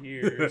Sabrina for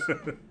years,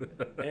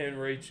 and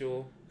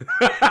Rachel,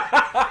 and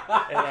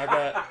I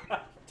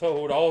got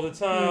told all the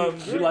time,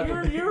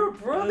 you're a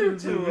brother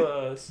to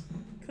us.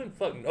 Couldn't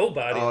fuck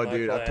nobody. Oh, in my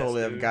dude, class, I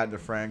totally have gotten the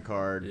friend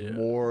card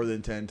more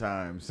than 10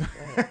 times.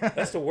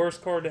 That's the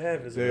worst card to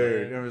have,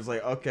 dude. It was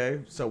like, okay,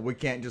 so we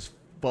can't just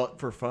fuck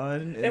for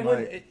fun. And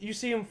when you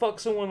see him fuck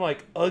someone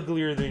like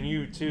uglier than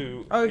you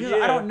too. Oh, because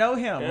I don't know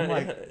him. I'm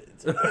like,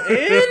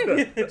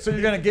 and? So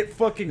you're gonna get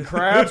fucking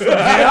crabs from him?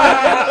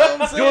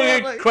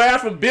 You get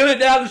crabs from Billy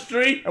down the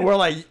street. And we're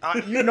like,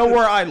 you know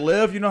where I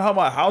live? You know how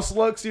my house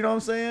looks? You know what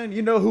I'm saying?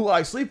 You know who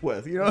I sleep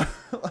with? You know,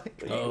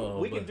 like,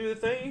 we can do the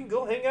thing. You can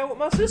go hang out with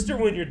my sister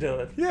when you're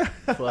done. Yeah.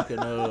 Fucking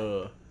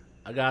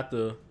I've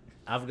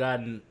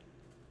gotten.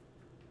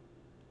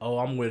 Oh,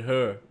 I'm with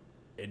her,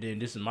 and then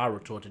this is my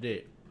retort to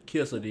that.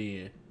 Kiss her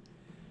then,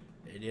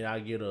 and then I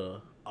get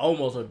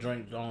almost a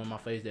drink on my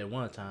face that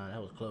one time.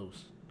 That was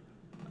close.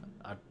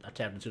 I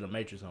tapped into the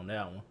Matrix on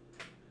that one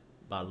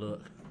by luck.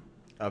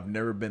 I've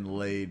never been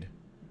laid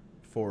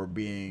for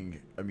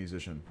being a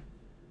musician.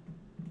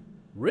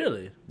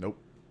 Really? Nope,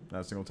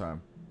 not a single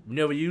time. You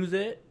never use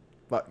it?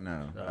 Fuck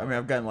no. I mean,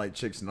 I've gotten like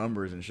chicks'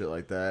 numbers and shit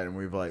like that, and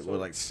we're like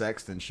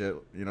sexted and shit.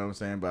 You know what I'm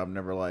saying? But I've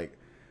never like,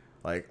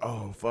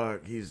 oh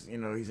fuck, he's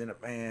in a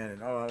band,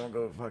 and I'm gonna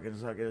go fucking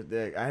suck his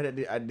dick. I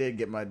did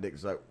get my dick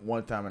sucked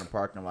one time in a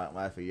parking lot in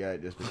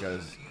Lafayette just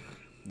because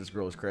this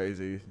girl is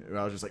crazy. And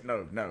I was just like,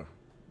 no,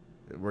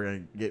 we're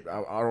gonna get.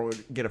 I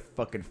don't get a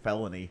fucking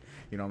felony.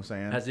 You know what I'm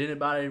saying? Has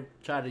anybody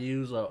tried to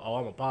use I'm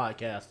a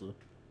podcaster?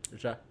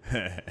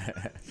 Terrence,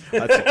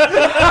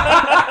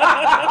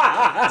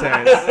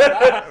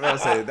 I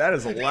was say that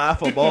is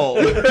laughable.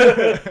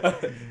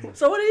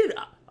 So what do you?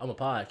 I'm a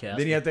podcaster.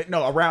 Then you have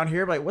to around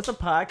here, like, what's a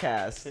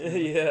podcast?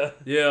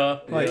 Yeah.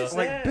 Like,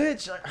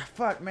 bitch,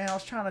 fuck, man, I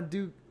was trying to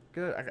do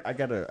good. I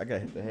gotta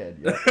hit the head.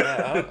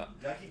 Yeah.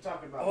 I keep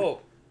talking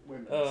about.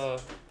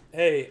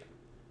 Hey,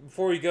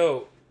 before we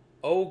go,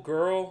 old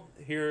girl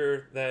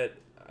here that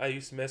I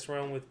used to mess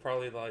around with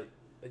probably like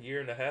a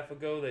year and a half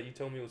ago that you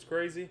told me was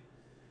crazy.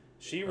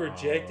 She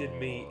rejected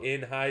me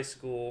in high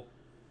school,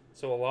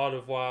 so a lot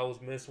of why I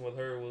was messing with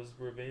her was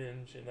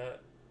revenge, and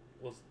that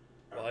was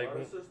like... Our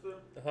brother sister?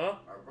 Huh?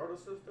 Our brother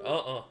sister?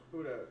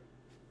 Who that?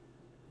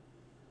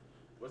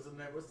 What's the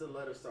name? What's the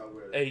letter start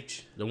with?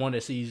 H. The one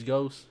that sees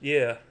ghosts?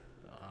 Yeah.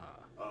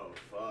 Oh,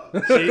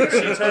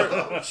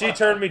 fuck. She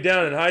turned me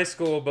down in high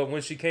school, but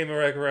when she came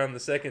back around the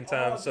second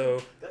time,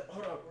 hold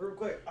on, real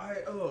quick. I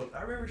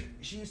remember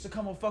she used to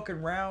come on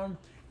fucking round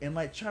and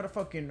like try to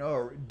fucking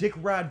dick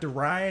ride to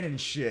Ryan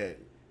and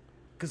shit.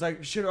 Cause I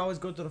should always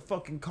go to the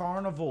fucking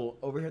carnival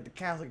over here at the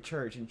Catholic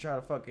church and try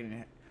to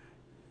fucking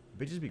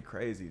bitches be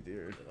crazy,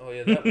 dude. Oh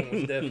yeah, that one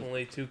was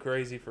definitely too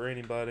crazy for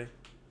anybody.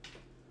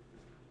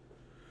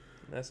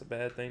 That's a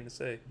bad thing to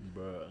say,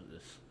 bro.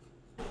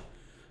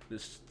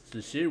 This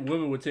shit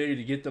women would tell you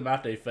to get them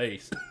out their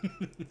face. I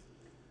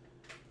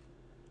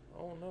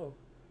don't know.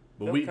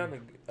 But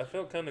I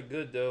felt kind of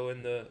good though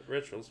in the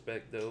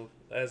retrospect though,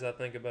 as I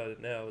think about it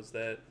now, is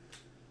that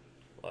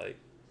like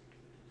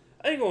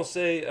I ain't gonna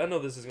say, I know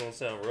this is gonna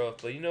sound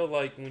rough, but you know,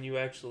 like when you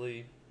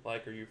actually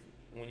like,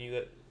 when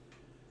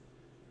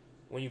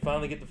you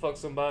finally get to fuck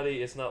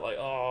somebody, it's not like,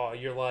 oh,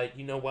 you're like,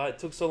 you know why it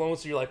took so long,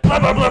 so you're like blah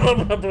blah blah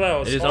blah blah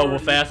blah. It's over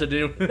faster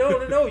than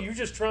no. You're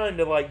just trying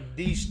to like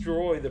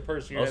destroy the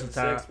person you're having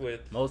sex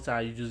with. Most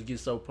times you just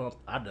get so pumped.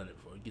 I've done it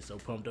before. You get so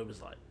pumped up,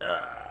 it's like,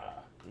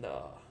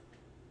 nah.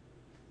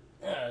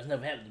 It's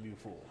never happened to me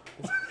before.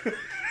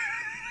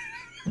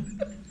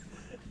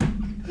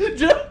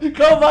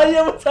 Come on, you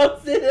ever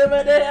talk to him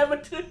and that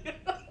happened to you?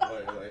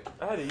 Wait.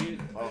 How do you?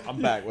 Oh,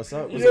 I'm back. What's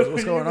up?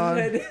 What's going on?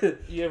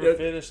 You ever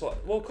finish like?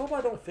 Well,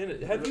 Kobe don't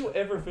finish. Have you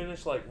ever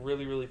finished like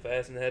really, really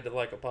fast and had to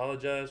like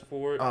apologize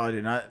for it? Oh, I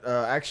did not.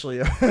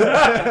 Actually,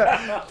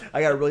 I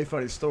got a really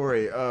funny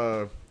story.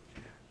 Y'all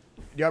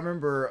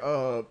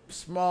remember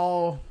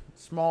small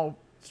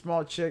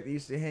chick that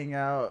used to hang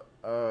out?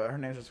 Her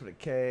name was with a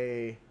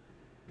K.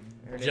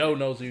 Joe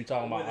knows who you're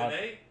talking with about. An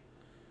A?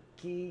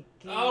 Key.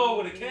 Oh,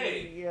 with a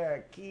K. Yeah,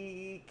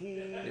 Key.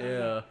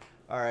 Yeah.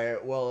 All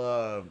right.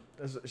 Well,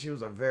 she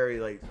was a very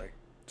like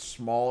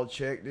small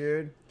chick,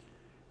 dude.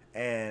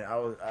 And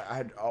I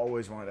had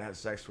always wanted to have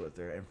sex with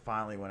her, and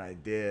finally when I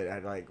did, I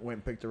like went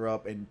and picked her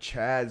up in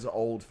Chad's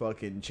old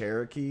fucking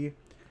Cherokee.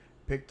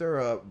 Picked her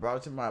up, brought her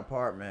to my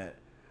apartment.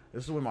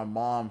 This is when my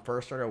mom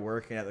first started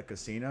working at the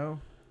casino,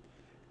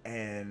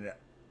 and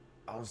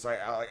I was like,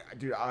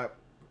 dude,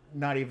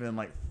 not even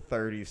like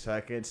 30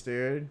 seconds,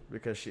 dude,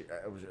 because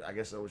I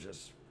guess it was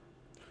just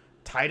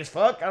tight as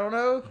fuck. I don't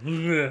know.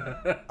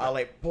 I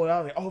like pulled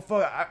out, like, oh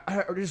fuck,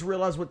 I just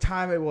realized what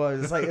time it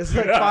was. It's like 5:30 in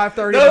the morning.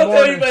 Don't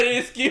tell anybody an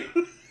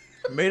excuse.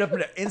 Made up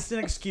an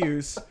instant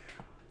excuse.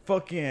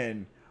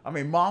 Fucking, I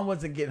mean, mom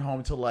wasn't getting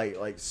home till like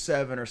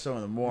 7 or so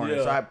in the morning.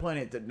 Yeah. So I had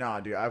plenty to,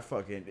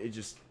 dude, it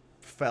just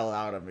fell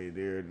out of me,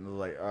 dude. And I was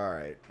like, all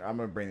right, I'm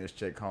gonna bring this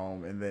chick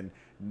home, and then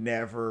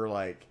never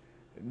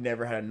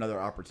had another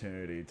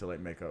opportunity to like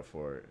make up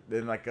for it.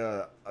 Then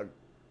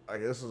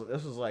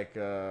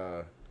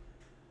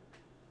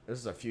this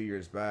is a few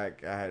years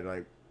back. I had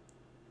like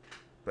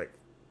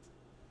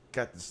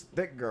got this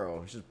thick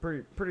girl. She's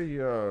pretty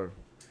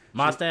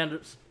My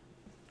standards.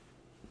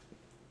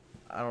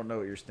 I don't know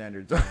what your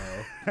standards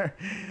are,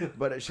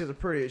 but she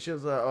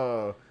was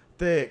a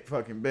thick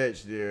fucking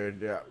bitch,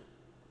 dude. Yeah,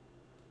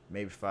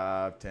 maybe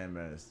 5-10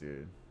 minutes,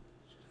 dude.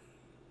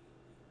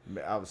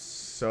 I was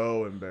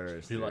so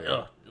embarrassed. You're like,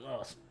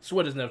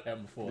 sweater's never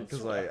happened before.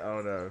 Because I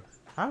don't know.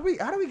 How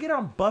do we get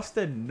on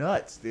busted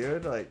nuts,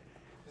 dude? Like,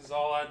 This is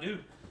all I do.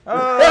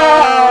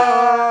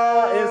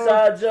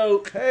 Inside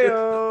joke.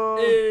 Hey-o.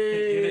 Get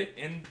it?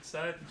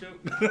 Inside joke.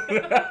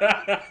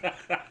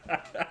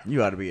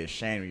 You ought to be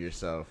ashamed of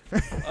yourself.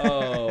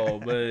 Oh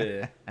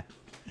man.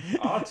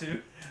 Ought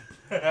to.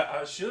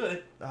 I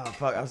should. Oh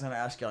fuck! I was gonna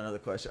ask y'all another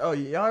question. Oh,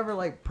 y'all ever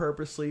like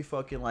purposely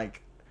fucking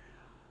like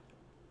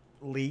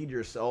lead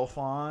yourself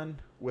on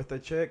with a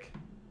chick?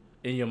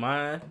 In your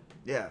mind?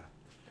 Yeah.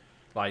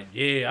 Like,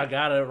 yeah, I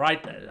got her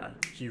right there.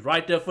 She's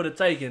right there for the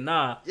taking.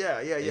 Nah.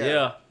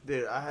 Yeah.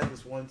 Dude, I had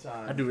this one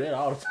time. I do that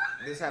all the time.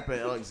 This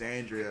happened in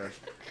Alexandria.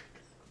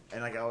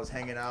 and like I was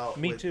hanging out.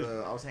 Me with, too.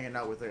 I was hanging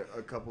out with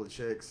a couple of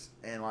chicks,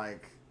 and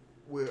like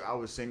I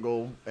was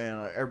single,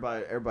 and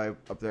everybody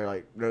up there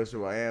like knows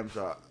who I am,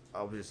 so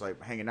I was just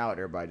like hanging out with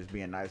everybody, just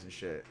being nice and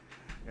shit.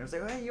 And I was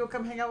like, hey, you'll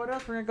come hang out with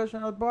us. We're gonna go to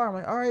another bar. I'm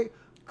like, all right,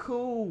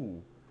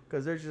 cool,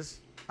 because there's just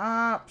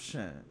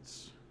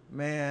options,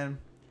 man.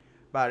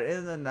 By the end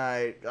of the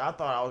night, I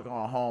thought I was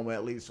going home with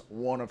at least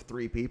one of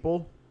 3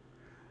 people.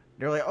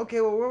 They're like,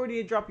 okay, well, where would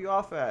he drop you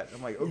off at?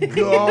 I'm like, oh, God.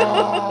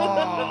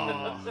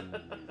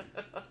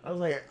 I was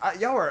like,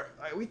 y'all were,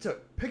 we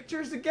took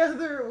pictures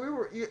together. We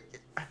were,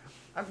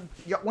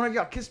 one of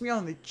y'all kissed me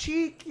on the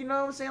cheek, you know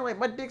what I'm saying? Like,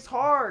 my dick's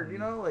hard, you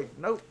know? Like,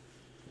 nope.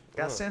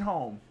 Got sent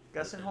home.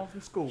 Got sent home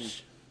from school.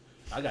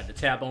 I got the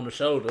tap on the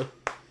shoulder.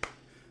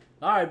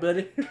 All right,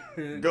 buddy.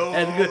 Go.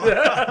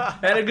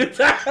 Had a good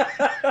time.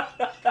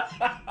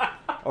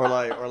 Or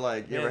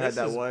like, you Man, ever had this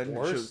that is one?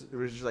 worse. It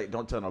was just like,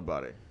 don't tell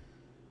nobody.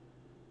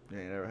 You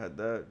ain't never had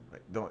that?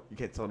 Like, you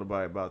can't tell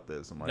nobody about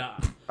this. I'm like, Nah.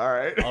 all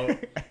right. Oh.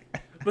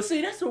 But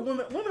see, that's what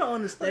women don't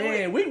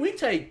understand. We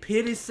take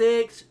pity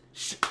sex.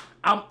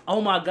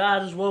 Oh my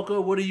God, I just woke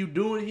up. What are you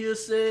doing here,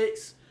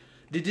 sex?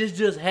 Did this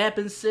just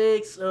happen,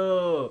 sex?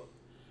 I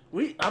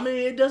mean,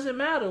 it doesn't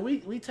matter.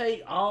 We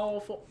take all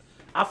for.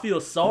 I feel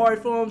sorry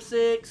for him,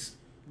 sex.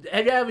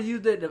 Have you ever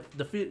used that? Have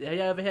you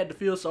ever had to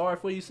feel sorry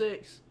for you,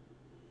 sex?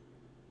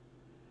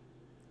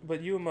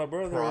 But you and my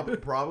brother.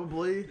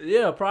 Probably.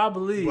 Yeah,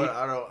 probably. But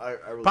I don't. I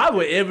really Probably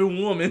with can't. every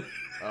woman.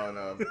 Oh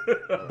no.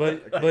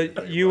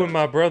 But you and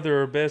my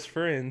brother are best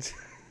friends.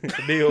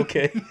 It'll be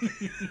okay.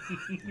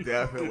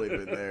 Definitely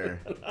been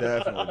there.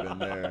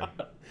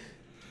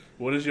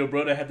 What does your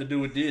brother have to do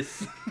with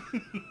this?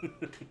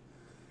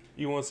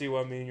 You want to see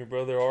why me and your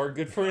brother are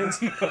good friends?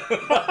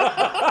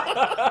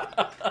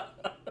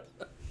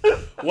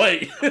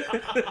 Wait.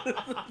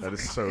 That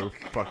is so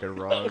fucking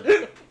wrong.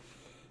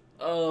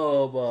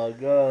 Oh my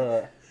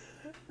God.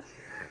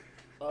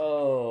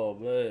 Oh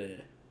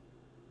man.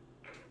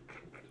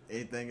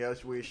 Anything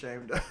else we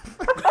ashamed of?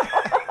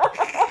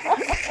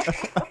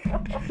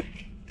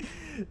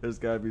 There's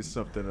gotta be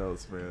something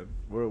else, man.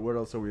 What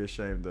else are we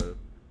ashamed of?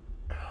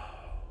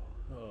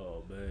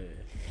 Oh man.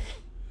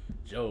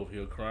 Joe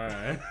here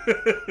crying.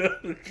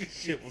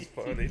 Shit was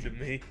funny to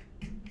me.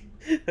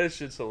 That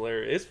shit's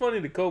hilarious. It's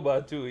funny to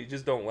Koba too. He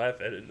just don't laugh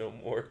at it no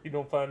more. He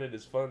don't find it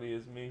as funny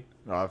as me.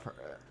 No, I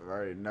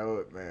already know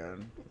it,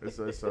 man. It's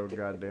so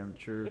goddamn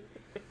true.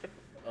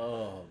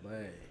 Oh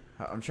man.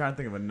 I'm trying to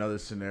think of another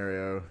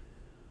scenario.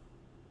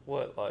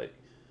 What, like?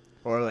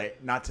 Or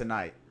like, not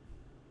tonight.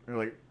 You're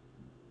like,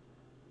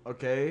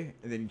 okay,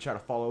 and then you try to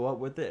follow up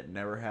with it. It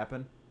never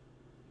happened.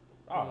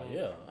 Oh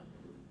yeah.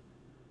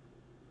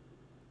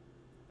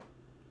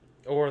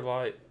 Or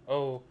like,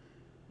 oh,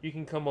 you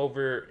can come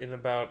over in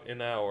about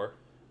an hour,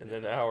 and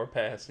then an hour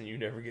passed, and you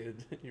never get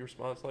your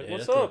response. Like, Yeah,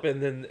 what's that's up?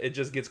 And then it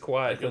just gets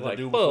quiet. You're like,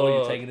 do before you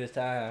fuck. taking this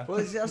time. Well,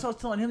 see, that's what I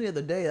was telling him the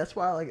other day. That's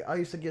why like I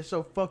used to get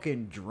so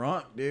fucking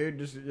drunk, dude.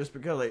 Just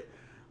because like,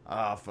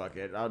 fuck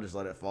it, I'll just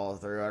let it fall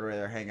through. I'd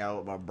rather hang out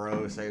with my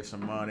bro, save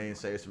some money,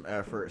 save some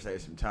effort,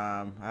 save some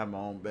time. I have my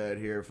own bed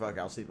here. Fuck,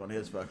 I'll sleep on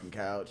his fucking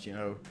couch. You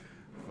know,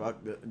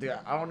 fuck. Dude,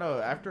 I don't know.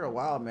 After a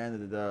while,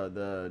 man,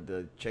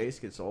 the chase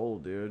gets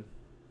old, dude.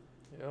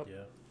 Yep. Yeah.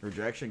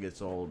 Rejection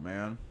gets old,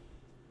 man.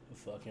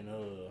 Fucking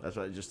That's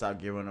why I just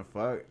stopped giving a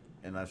fuck.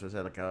 And that's what I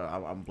said. Like,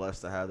 I'm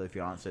blessed to have the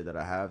fiance that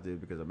I have,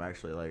 dude, because I'm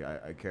actually like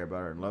I care about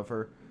her and love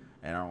her,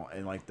 and I don't,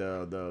 and like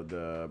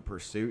the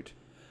pursuit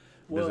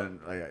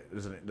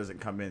doesn't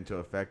come into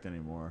effect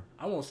anymore.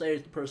 I won't say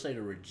it's per se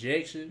the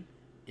rejection.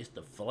 It's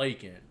the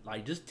flaking.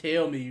 Like, just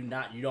tell me you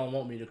don't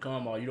want me to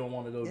come or you don't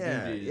want to go do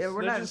this. Yeah,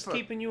 we're They're not just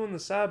keeping you on the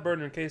side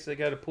burner in case they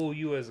got to pull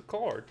you as a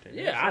card.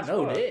 Yeah, I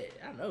know that.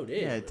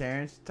 Yeah,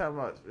 Terrence,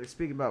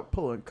 speaking about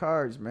pulling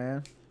cards,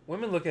 man.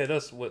 Women look at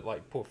us with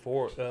like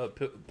portfolios.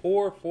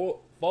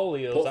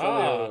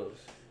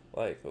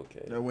 Like,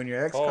 okay. So when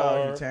your ex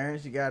calls you,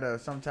 Terrence, you gotta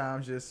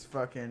sometimes just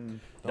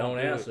fucking Don't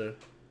do answer.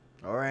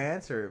 or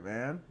answer it,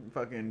 man.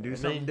 Fucking do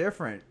something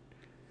different.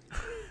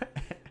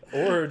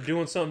 Or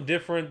doing something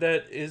different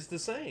that is the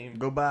same.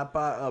 Go buy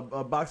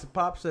a box of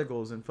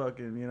popsicles and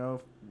fucking,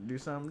 do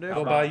something different.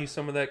 Go buy you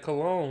some of that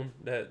cologne,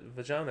 that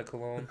vagina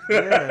cologne.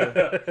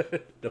 Yeah.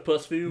 The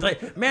perfume.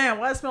 Like, man,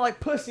 why does it smell like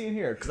pussy in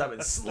here? Because I've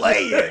been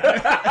slaying. Yeah.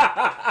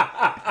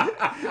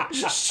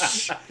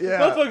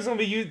 Motherfuckers gonna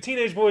be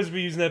teenage boys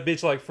be using that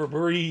bitch like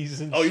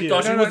Febreze and Oh, shit. you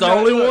thought she was the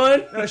only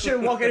one? No, I should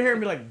walk in here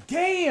and be like,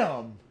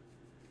 damn.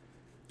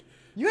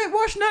 You ain't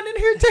washed nothing in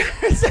here,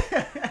 Terrence.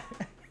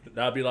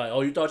 I'd be like,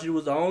 oh, you thought you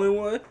was the only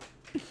one?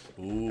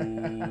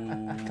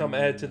 Ooh. Come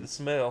add to the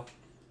smell.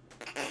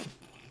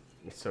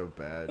 It's so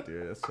bad,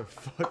 dude. It's so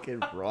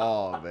fucking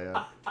raw,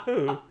 man.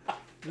 Who?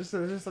 Just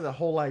the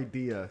whole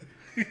idea.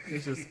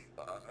 It's just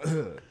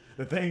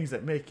the things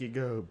that make you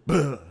go.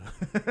 Buh.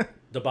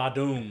 The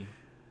Badume.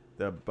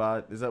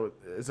 Is that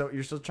what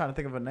you're still trying to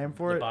think of a name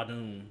for The it?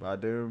 Badume.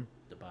 Badume.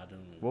 The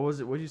Badume. What was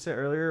it? What did you say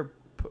earlier?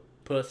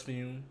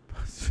 Perfume.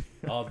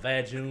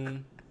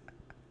 Vajume.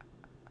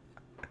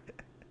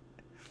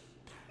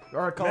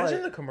 Or call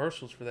Imagine it the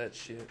commercials for that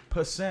shit.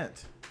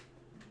 percent.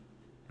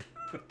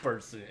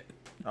 Percent.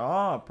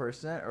 Oh,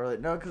 percent or like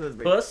no, because it's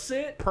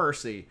Percent.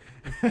 Percy.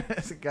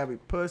 It's gotta be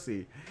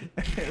pussy.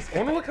 I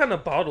wonder what kind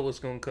of bottle it's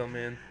gonna come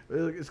in.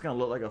 It's gonna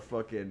look like a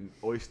fucking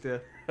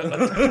oyster.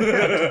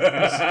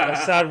 A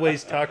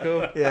sideways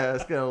taco. Yeah,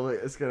 it's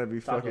gonna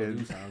be Taco fucking.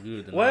 do sound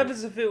good tonight. What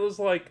happens if it was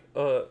like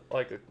a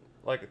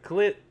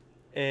clit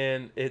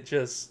and it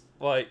just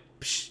like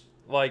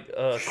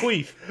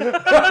queef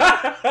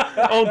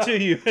onto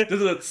you?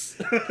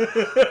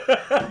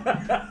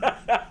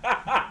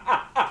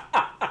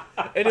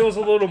 And it was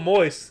a little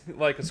moist,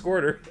 like a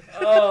squirter.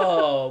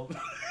 Oh.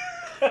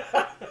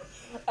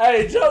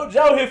 Hey, Joe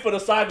hit for the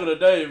cycle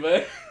today,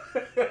 man.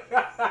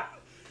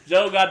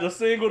 Joe got the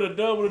single, the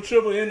double, the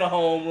triple, in the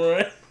home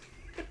run.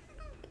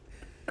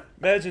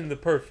 Imagine the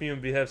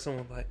perfume have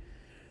someone like,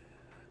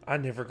 I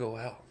never go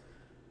out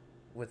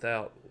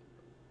without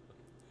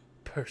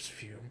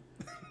perfume.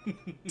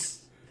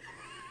 It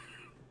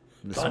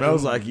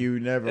smells like you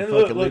never And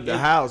fucking look, leave the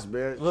house,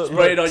 bitch.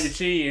 Spray it on your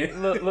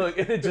chin. Look,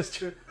 and it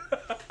just.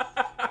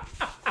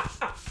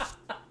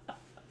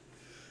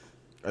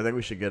 I think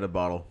we should get a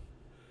bottle.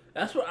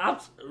 That's what I'm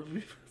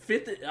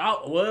 50.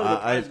 Whatever the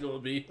price gonna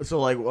be. So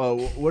like,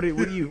 what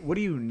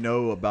do you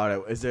know about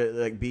it? Is it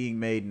like being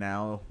made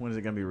now? When is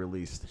it gonna be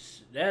released?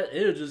 That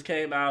it just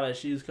came out as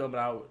she's coming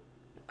out.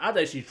 I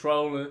think she's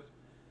trolling,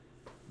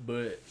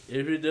 but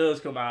if it does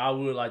come out, I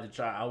would like to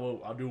try. I'm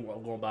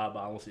gonna buy it, but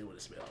I want to see what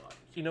it smells like.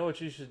 You know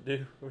what you should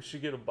do? We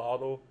should get a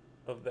bottle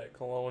of that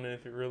cologne, and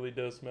if it really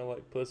does smell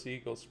like pussy,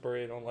 go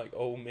spray it on like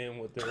old men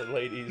with their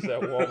ladies at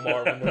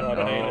Walmart when they're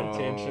not paying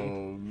attention.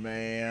 Oh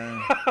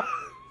man!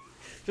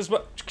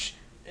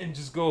 And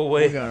just go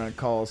away. We're gonna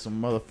cause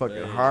some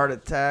motherfucking heart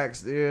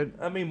attacks, dude.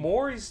 I mean,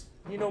 Maury's,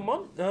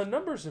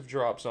 numbers have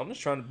dropped, so I'm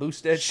just trying to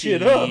boost that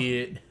shit up.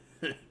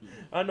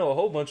 I know a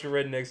whole bunch of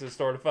rednecks that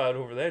started a fight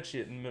over that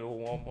shit in the middle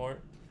of Walmart.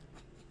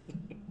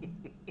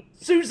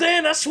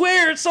 Suzanne, I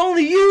swear it's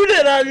only you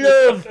that I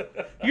love.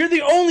 You're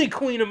the only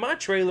queen of my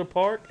trailer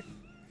park.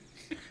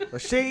 Well,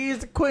 she's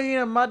the queen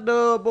of my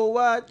double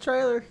wide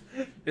trailer.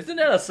 Isn't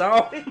that a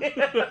song? With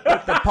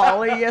the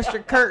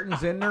polyester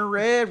curtains and the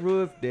red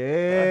roof I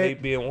deck.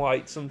 hate being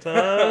white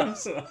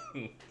sometimes.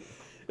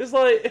 It's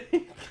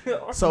like...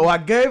 So I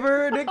gave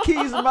her the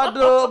keys of my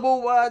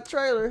double wide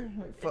trailer.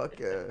 Fuck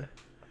yeah.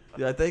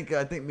 Yeah, I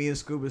think me and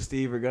Scuba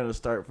Steve are gonna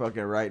start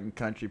fucking writing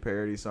country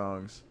parody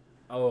songs.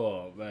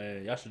 Oh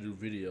man, y'all should do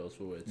videos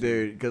for it, too.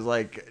 Dude, because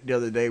like the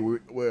other day we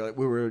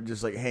were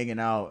just like hanging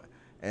out,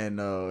 and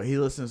he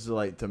listens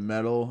to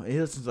metal. He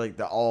listens to like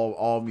the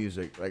all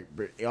music, like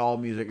all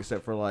music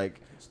except for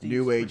like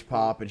new age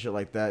pop and shit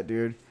like that,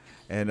 dude.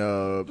 And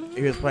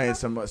he was playing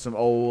some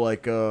old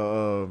like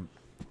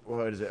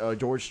what is it,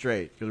 George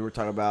Strait, because we were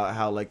talking about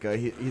how like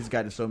he's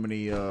gotten so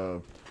many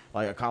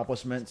like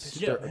accomplishments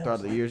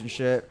throughout the years and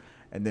shit.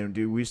 And then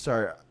dude,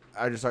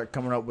 I just start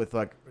coming up with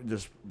like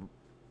just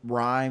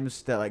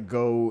rhymes that like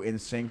go in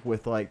sync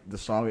with like the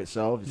song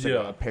itself. It's like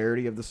a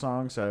parody of the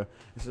song, so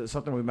it's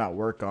something we might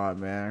work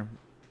on, man.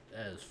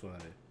 That is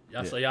funny.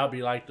 So y'all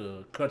be like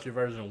the country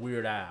version of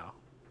Weird Al.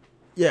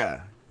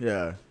 Yeah.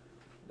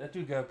 That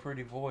dude got a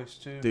pretty voice,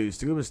 too. Dude,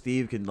 Scuba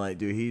Steve can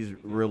he's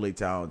really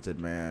talented,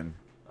 man.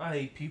 I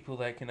hate people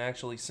that can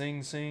actually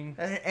sing.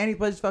 And he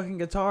plays fucking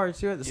guitar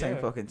too at the same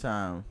fucking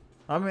time.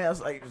 I mean,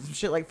 that's like some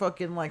shit like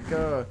fucking like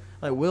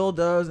Will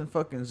does and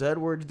fucking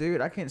Zedwards,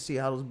 dude. I can't see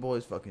how those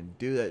boys fucking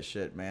do that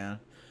shit, man.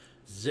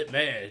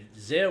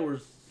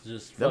 Zedwards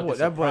just fucking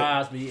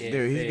surprised me.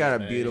 Dude, he's got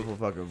a beautiful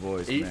fucking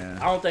voice, man.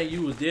 I don't think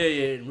you was there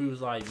yet, and we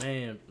was like,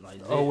 man, like.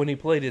 Zed. Oh, when he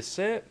played his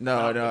set? No.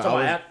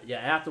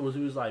 Afterwards,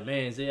 we was like,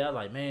 man, Zed. I was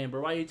like, man,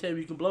 bro, why you tell me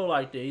you can blow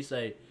like that? He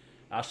say,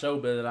 I show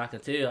better than I can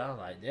tell. I was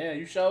like, damn,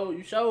 you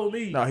showed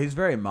me. No, he's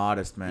very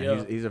modest, man.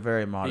 Yeah. He's a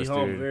very modest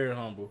dude. Very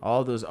humble.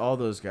 All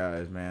those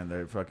guys, man,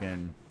 they're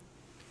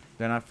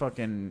not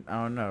fucking, I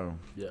don't know.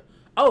 Yeah.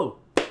 Oh,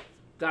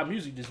 got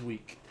music this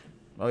week.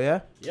 Oh yeah?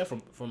 Yeah,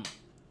 from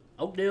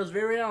Oakdale's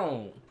very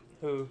own.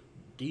 Who?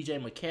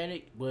 DJ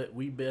Mekhanik, but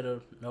we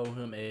better know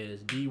him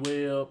as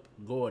D-Web,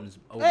 Gordon's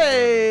older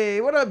Hey,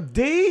 brother. what up,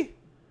 D?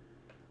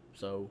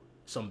 So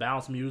some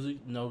bounce music,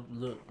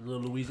 little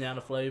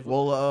Louisiana flavor.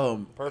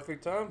 Well,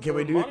 perfect time. Can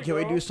we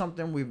do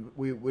something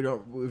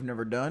we've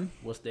never done?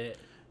 What's that?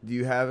 Do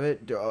you have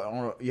it? You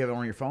have it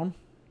on your phone?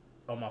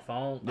 On my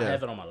phone? Yeah. I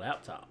have it on my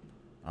laptop.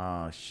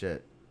 Oh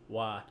shit.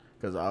 Why?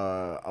 Because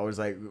I was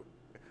like,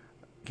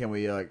 can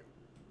we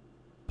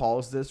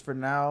pause this for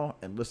now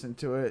and listen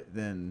to it,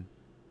 then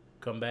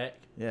come back?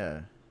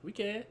 Yeah. We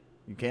can.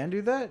 You can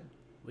do that?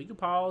 We can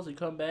pause and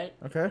come back.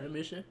 Okay.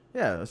 Intermission.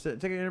 Yeah, let's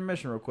take an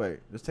intermission real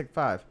quick. Let's take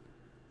 5.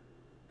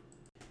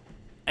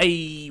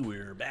 Hey,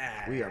 we're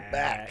back. We are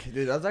back.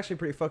 Dude, that was actually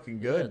pretty fucking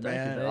good,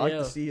 man. You, I like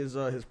to see his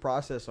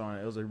process on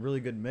it. It was a really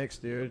good mix,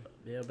 dude.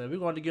 Yeah, man, we're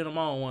going to get him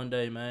on one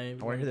day, man.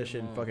 I want to hear that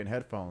shit in fucking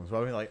headphones.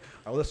 Well, I mean, like,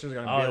 our listeners are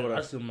going to be able to... I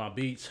listen to my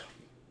beats.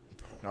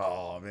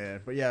 Oh,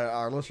 man. But yeah,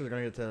 our listeners are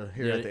going to get to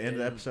hear it at the end of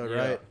the episode,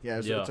 right? Yeah,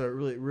 so it's a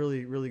really,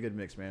 really, really good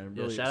mix, man.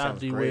 Really shout out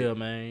to D-Will,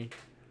 man.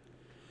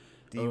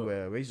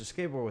 D-Web. We used to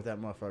skateboard with that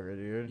motherfucker,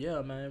 dude.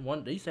 Yeah, man.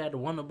 They used to have the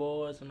Wonder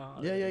Boys and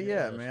all.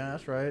 Yeah, man.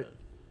 That's right.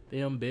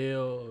 Them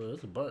Bill.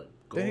 It's a bunch.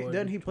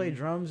 Didn't he play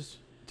drums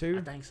too?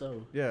 I think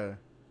so. Yeah.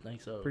 I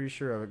think so. Pretty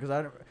sure of it, cause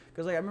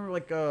I remember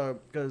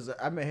cause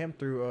I met him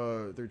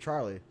through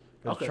Charlie.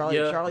 Okay,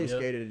 Charlie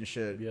skated and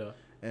shit. Yeah.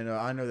 And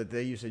I know that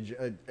they used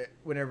to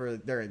whenever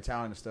they're in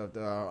town and stuff.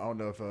 I don't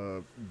know if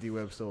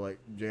D-Web still like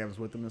jams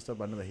with them and stuff.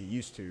 But I know that he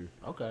used to.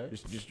 Okay.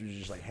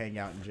 Just like hang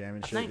out and jam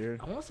and shit, dude.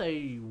 I want to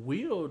say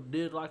Will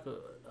did like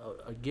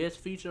a guest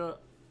feature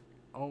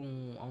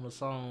on the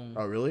song.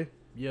 Oh really?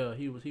 Yeah,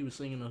 he was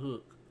singing the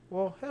hook.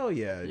 Well, hell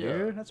yeah, Yeah.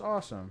 dude. That's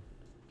awesome.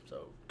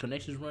 So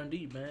connections run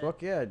deep, man.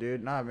 Fuck yeah,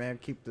 dude. Nah, man.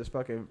 Keep this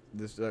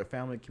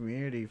family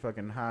community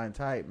fucking high and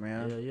tight,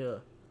 man. Yeah.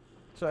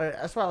 So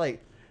that's why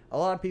like a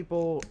lot of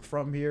people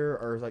from here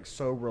are like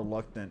so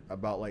reluctant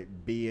about like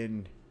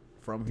being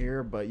from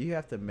here, but you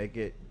have to make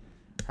it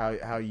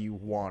how you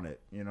want it.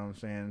 You know what I'm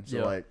saying?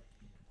 So like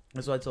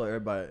that's what I tell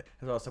everybody.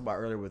 That's what I was talking about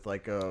earlier with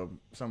like some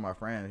of my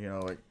friends. You know,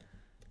 like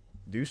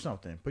do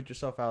something, put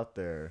yourself out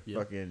there.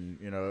 Fucking,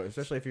 you know,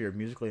 especially if you're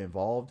musically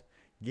involved,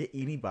 get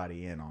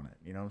anybody in on it.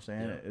 You know what I'm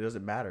saying? Yeah. It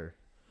doesn't matter.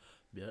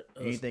 Yeah,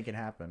 anything can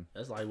happen.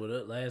 That's like with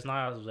it. Last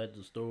night I was at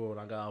the store and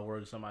I got out of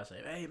work. Somebody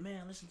said, "Hey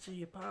man, listen to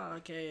your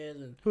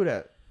podcast." And who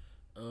that?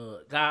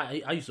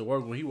 Guy I used to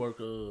work when he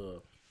worked.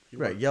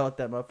 Yell at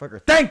that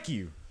motherfucker. Thank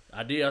you.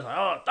 I did. I was like,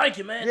 "Oh, thank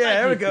you, man."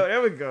 Yeah, thank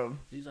there we go.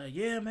 He's like,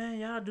 "Yeah, man,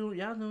 y'all doing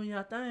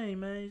y'all thing,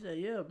 man." He said,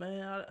 "Yeah,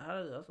 man."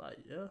 I was like,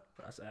 "Yeah."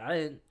 I said, "I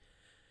didn't."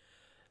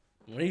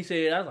 When he said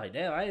it, I was like,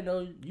 "Damn, I didn't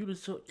know you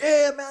was so."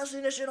 Yeah, man, I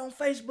seen that shit on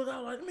Facebook.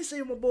 I was like, "Let me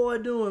see what my boy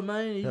doing,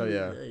 man." Hell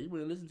yeah. He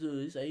went and listened to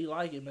it. He said he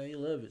like it, man. He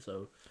love it.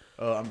 So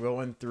I'm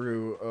going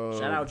through.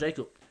 Shout out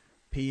Jacob.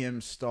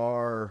 PM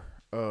Star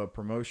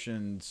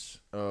promotions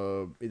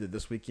either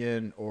this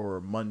weekend or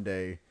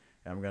Monday.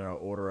 I'm gonna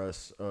order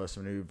us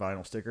some new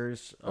vinyl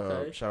stickers.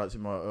 Okay. Shout out to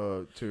my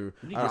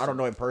I don't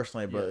know him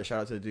personally, but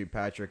shout out to the dude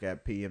Patrick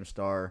at PM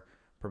Star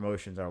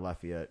Promotions out of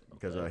Lafayette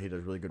because he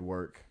does really good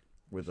work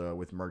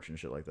with merch and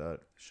shit like that.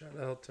 Shout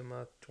out to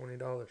my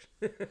 $20.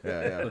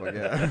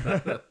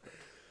 Yeah.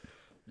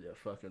 Yeah,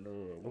 fucking.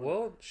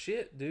 Well,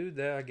 shit, dude.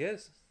 I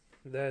guess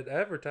that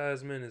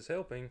advertisement is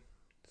helping.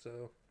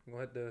 So I'm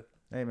gonna have to.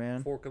 Hey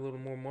man, fork a little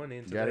more money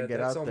into gotta that. get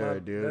That's out on there, my,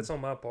 dude. That's on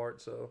my part,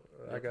 so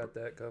I got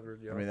that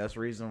covered, y'all. I mean, that's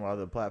the reason why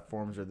the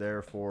platforms are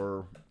there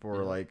for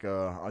like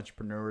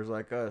entrepreneurs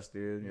like us,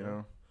 dude. You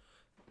know.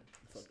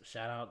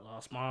 Shout out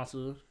our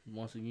sponsor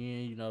once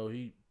again. He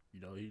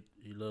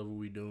love what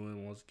we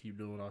doing. Wants to keep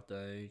doing our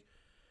thing.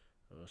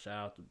 Shout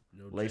out to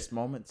Laced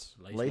moments.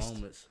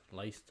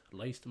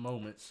 Laced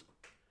moments.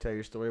 Tell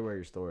your story. Wear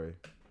your story.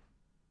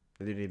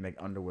 They didn't even make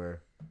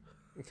underwear.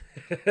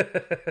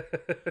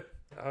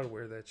 I'd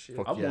wear that shit.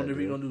 I wonder if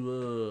we gonna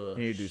do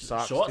you need to do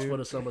socks shorts too? for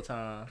the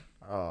summertime.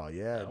 Oh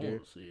yeah, I dude.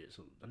 want to see it.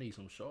 I need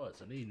some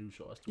shorts. I need new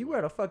shorts. You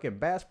wear the fucking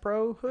Bass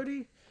Pro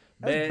hoodie?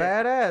 That's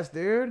badass,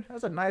 dude.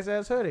 That's a nice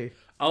ass hoodie.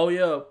 Oh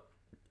yeah,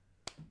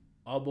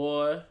 our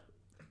boy,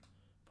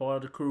 part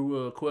of the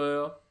crew,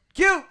 Quell.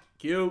 Cute,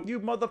 you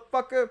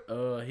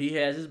motherfucker. He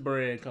has his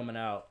brand coming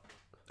out.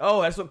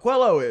 Oh, that's what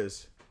Quello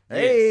is. Yes,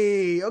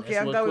 hey, okay,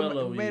 I'm glad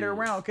we made it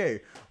around.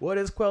 Okay, what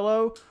is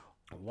Quello?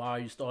 Why are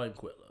you starting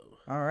Quello?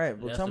 All right,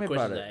 well, tell me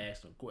about it. I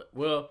asked him.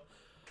 Well,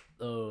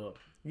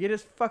 get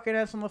his fucking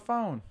ass on the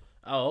phone.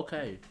 Oh,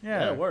 okay. Yeah,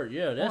 that'll work.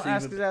 Yeah, that's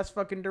ask his ass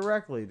fucking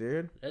directly,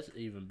 dude. That's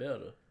even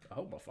better. I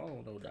hope my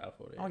phone don't die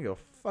for that. I don't give a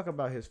fuck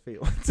about his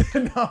feelings.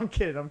 No, I'm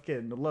kidding. I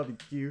love you,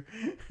 Q.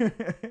 I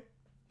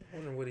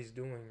wonder what he's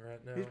doing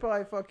right now. He's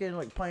probably fucking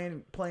like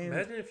playing.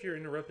 Imagine if you're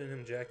interrupting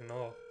him jacking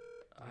off.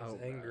 He's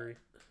angry.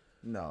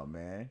 No,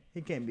 man.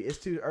 He can't be. It's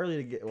too early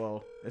to get.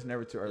 Well, it's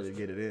never too early to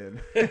get it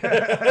in. Your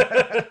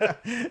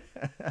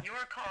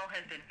call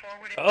has been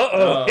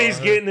forwarded. He's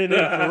getting it in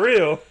for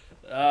real.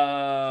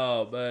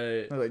 Oh,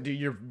 man. I was like, dude,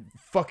 you're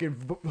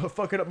fucking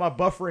up my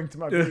buffering to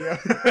my video.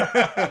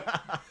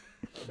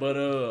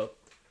 But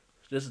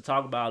just to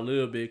talk about a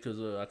little bit, because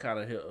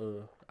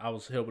I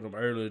was helping him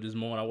earlier this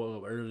morning. I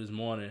woke up early this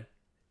morning.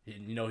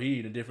 And, he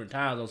in a different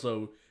time zone,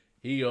 so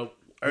he up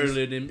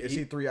earlier than Is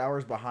he 3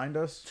 hours behind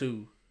us?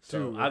 2.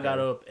 So I got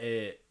up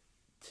at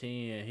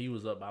 10. He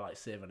was up by like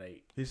 7,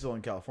 8. He's still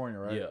in California,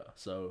 right? Yeah.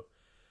 So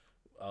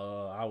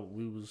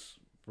we was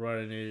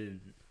running it,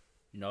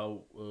 and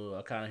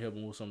I kind of helped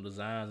him with some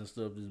designs and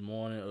stuff this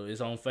morning.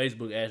 It's on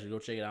Facebook. Actually, go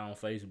check it out on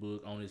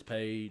Facebook on his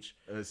page.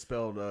 It's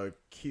spelled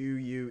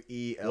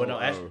Quelo. Well, no,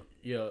 actually,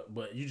 yeah,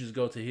 but you just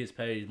go to his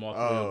page,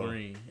 Marquell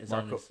Green. It's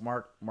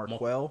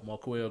Marquell.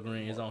 Marquell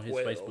Green is on his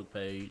Facebook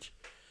page.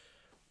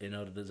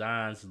 The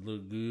designs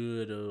look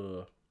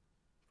good.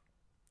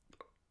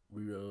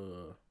 We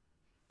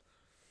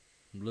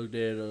looked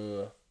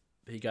at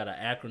he got an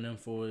acronym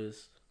for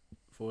his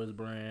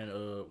brand.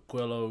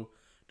 Quelo.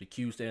 The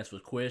Q stands for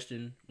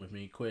question, which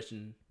means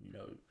question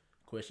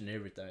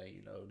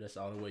everything. That's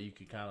the only way you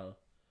can kind of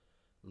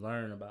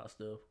learn about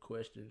stuff.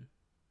 Question.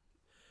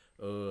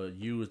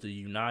 U is to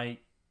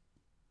unite.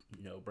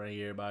 Bring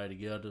everybody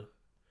together.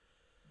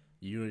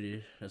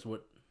 Unity. That's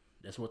what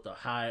That's what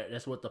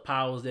the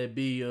powers that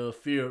be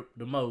fear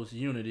the most.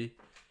 Unity.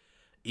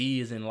 E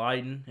is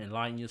enlighten.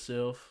 Enlighten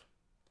yourself.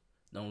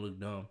 Don't look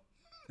dumb.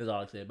 That's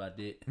all I say about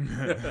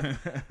that.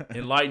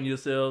 Enlighten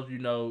yourself,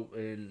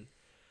 and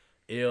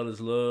L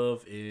is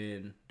love,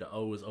 and the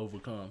O is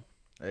overcome.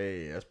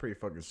 Hey, that's pretty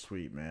fucking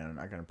sweet, man.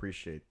 I can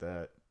appreciate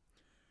that.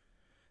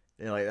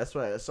 Yeah, like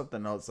that's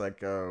something else.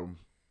 Like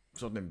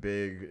something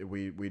big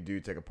we do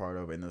take a part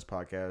of in this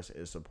podcast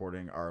is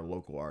supporting our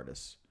local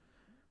artists.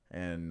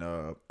 And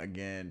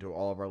again, to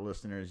all of our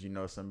listeners,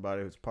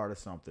 somebody who's part of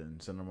something,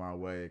 send them our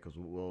way because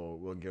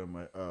we'll give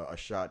them a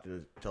shot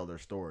to tell their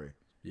story.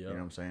 Yeah. You know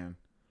what I'm saying?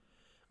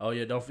 Oh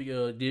yeah, don't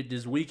forget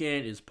this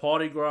weekend is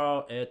Party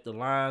Gras at the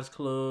Lions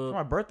Club.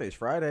 My birthday's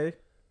Friday.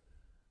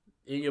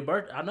 In your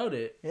birthday, I know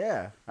that.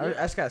 Yeah. I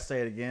just gotta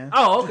say it again.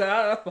 Oh, okay.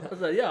 I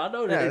was like, yeah, I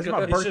know that. Yeah, it's my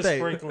He's just birthday.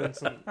 sprinkling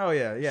some. Oh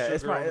yeah.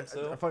 It's Sugar on my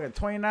himself. fucking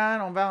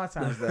 29 on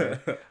Valentine's Day.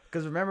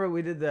 Because remember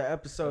we did the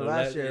episode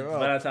last year. Oh,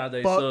 Valentine's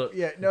Day fuck. sucked.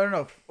 Yeah, no.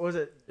 What was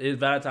it? It's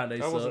Valentine's Day I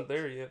sucked. wasn't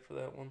there yet for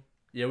that one.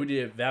 Yeah, we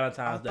did I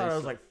Valentine's Day. thought it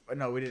was like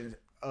no, we didn't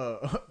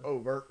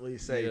overtly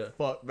say Yeah.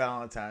 fuck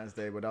Valentine's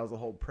Day, but that was the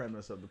whole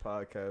premise of the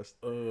podcast.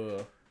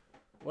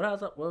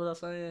 What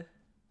was I saying?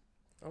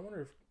 I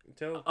wonder if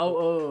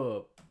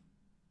tell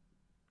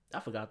I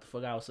forgot the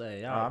fuck I was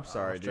saying. I'm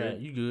sorry,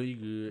 dude. You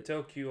good.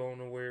 tell Q I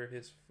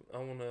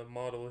want to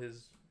model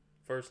his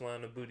first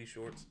line of booty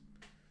shorts.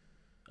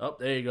 Oh,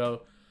 there you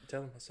go.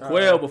 Tell him I said.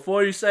 Well,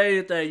 before you say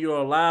anything,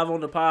 you're live on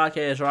the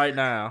podcast right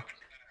now.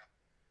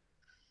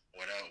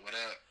 What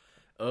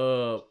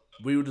up?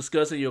 We were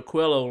discussing your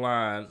quelo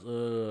lines.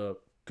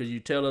 Could you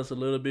tell us a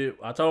little bit?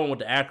 I told him what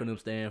the acronym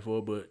stand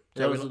for, but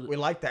Yeah, tell us. we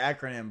like the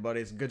acronym, but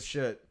it's good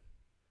shit.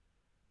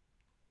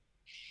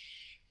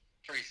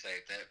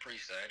 Appreciate that.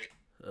 Appreciate it.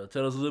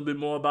 Tell us a little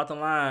bit more about the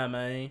line,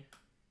 man.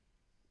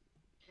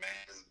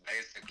 Man, it's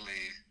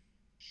basically,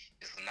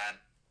 it's not,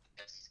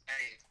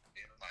 hey,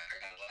 like I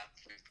got a lot of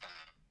free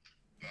time.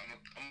 I'm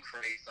gonna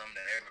create something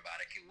that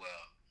everybody can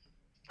wear.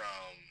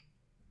 From,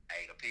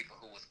 the people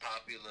who was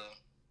popular,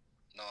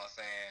 you know what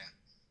I'm saying,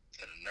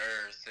 to the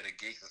nerds, to the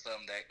geeks, or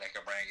something that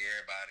can bring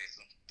everybody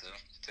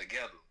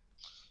together.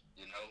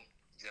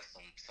 Just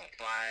some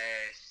fly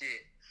ass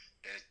shit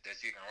that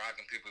you can rock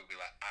and people be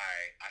like, all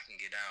right, I can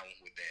get down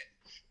with that.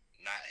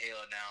 Not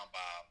held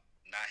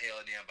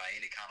in by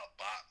any kind of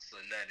box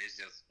or nothing. It's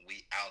just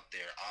we out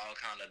there. All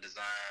kind of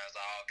designs,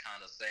 all kind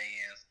of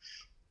sayings.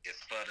 It's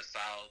for the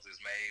South.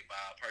 It's made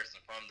by a person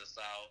from the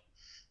South.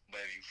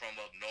 But if you from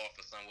up north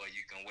or somewhere,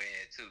 you can wear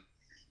it too.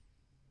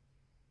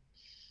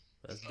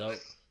 That's So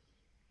dope.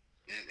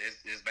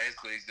 It's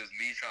basically just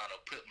me trying to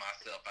put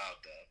myself out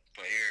there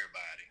for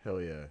everybody. Hell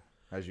yeah,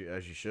 as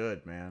you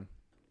should, man.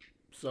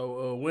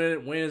 So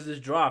when is this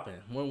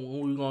dropping? When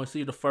we gonna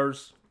see the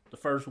first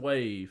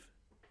wave?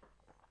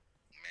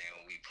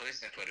 Man, we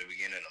pushing for the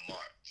beginning of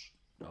March.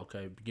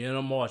 Okay, beginning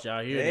of March.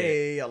 Y'all hear that?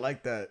 Hey, I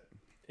like that.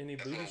 Any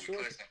That's booty what we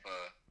shorts? pushing for.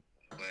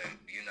 But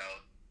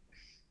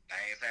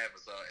things happen,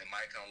 so it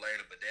might come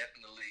later. But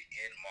definitely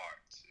in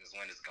March is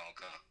when it's gonna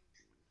come.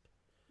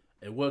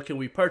 And what can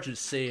we purchase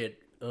said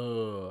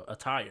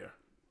attire?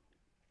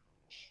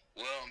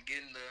 Well, I'm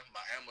getting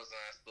my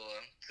Amazon store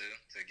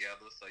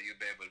together, so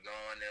you'll be able to go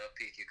on there,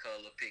 pick your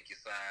color, pick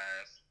your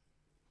size,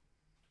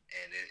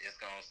 and it's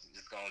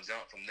gonna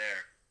jump from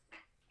there.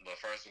 But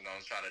first, we're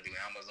gonna try to do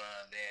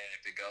Amazon. Then,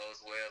 if it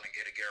goes well and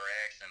get a good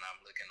reaction, I'm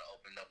looking to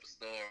open up a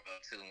store or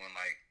two in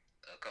like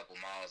a couple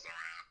miles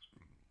around.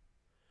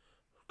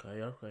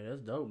 Okay,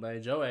 that's dope,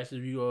 man. Joe asked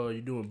if you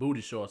doing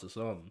booty shorts or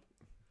something.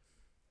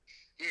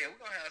 Yeah,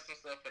 we're gonna have some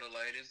stuff for the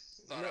ladies.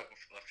 Start up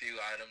a few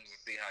items and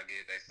see how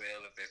good they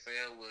sell. If they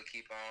sell, we'll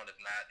keep on. If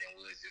not, then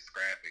we'll just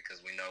scrap it because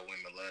we know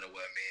women love to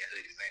wear men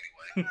hoodies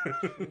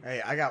anyway.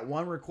 Hey, I got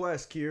one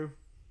request, Q.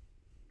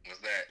 What's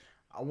that?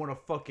 I want a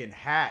fucking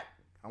hat.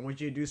 I want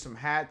you to do some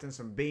hats and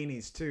some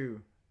beanies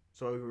too,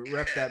 so we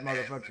rep that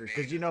motherfucker.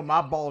 Cause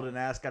my balding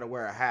ass gotta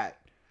wear a hat.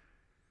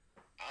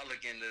 I'll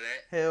look into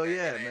that. Hell That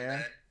yeah, ain't man.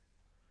 nothing.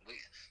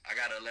 I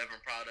got 11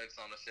 products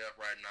on the shelf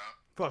right now.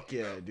 Fuck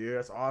yeah, dude.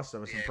 That's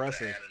awesome. It's Be able to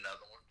impressive. add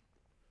another one.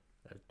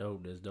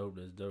 That's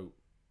dope.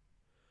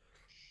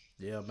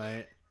 Yeah,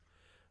 man.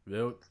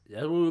 Well,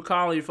 that's what we were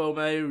calling you for,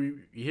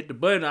 man. You hit the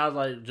button. I was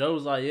like, Joe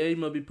was like, yeah, you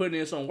must be putting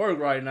in some work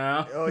right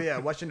now. Oh yeah,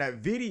 watching that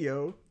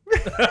video.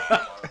 I'm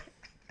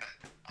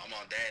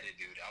on daddy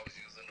duty. I was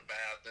using the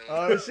bathroom.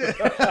 Oh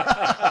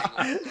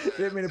shit.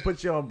 Didn't mean to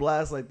put you on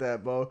blast like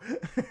that, Bo.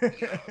 No,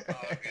 it's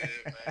all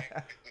good,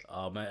 man.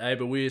 Oh man, hey,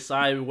 but we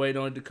excited. We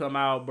waiting on it to come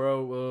out,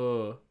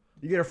 bro.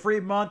 You get a free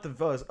month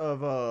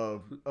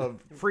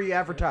of free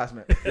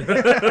advertisement. You already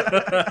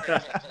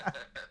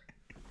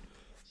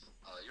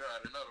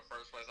know the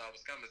first place I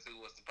was coming to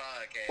was the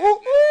podcast.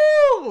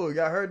 Ooh,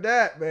 y'all heard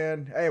that,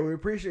 man. Hey, we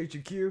appreciate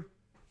you, Q.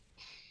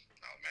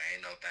 Oh man,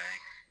 ain't no thing.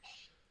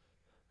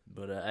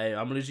 But hey,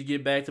 I'm gonna let you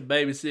get back to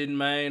babysitting,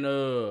 man.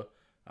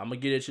 I'm gonna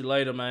get at you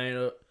later,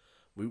 man.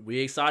 We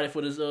excited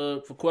for this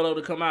for Quelo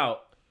to come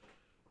out.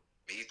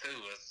 Me too.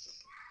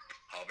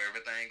 Hope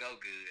everything go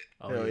good.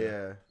 Oh, Hell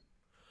yeah.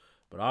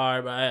 But all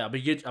right, man. Hey, I'll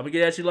be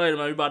get at you later,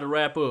 man. We about to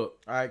wrap up.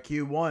 All right,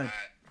 Q1.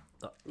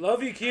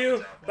 Love you,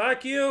 Q. Bye,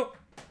 Q.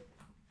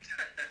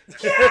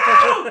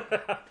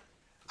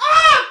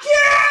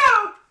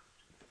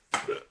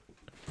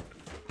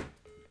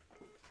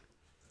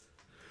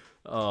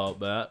 Oh,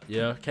 man.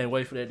 Yeah, can't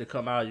wait for that to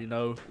come out,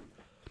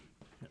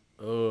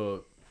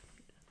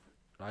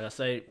 Like I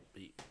say,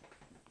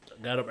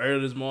 got up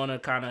early this morning,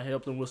 kind of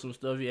helped him with some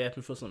stuff. He asked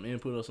me for some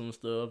input or some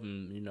stuff,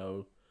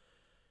 and,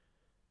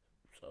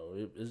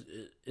 so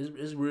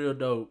it's real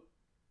dope.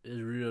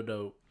 It's real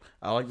dope.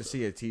 I like to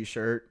see a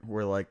T-shirt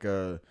where like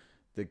the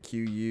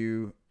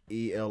QUELO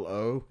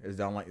is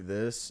down like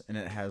this, and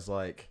it has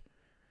like,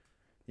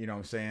 you know what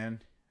I'm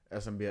saying?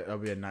 That'll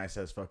be a nice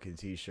ass fucking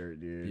T-shirt,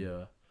 dude.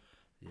 Yeah,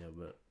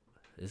 but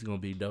it's gonna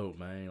be dope,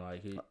 man.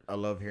 Like I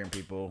love hearing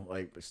people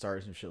like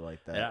start some shit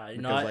like that. Yeah,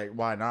 because like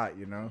why not?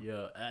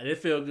 Yeah, and it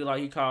felt good.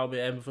 Like he called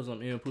me, asked me for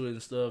some input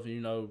and stuff.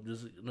 And,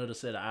 just another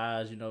set of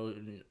eyes.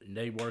 And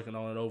they working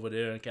on it over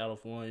there in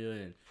California,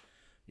 and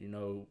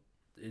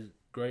it's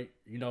great.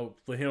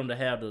 For him to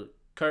have the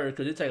courage,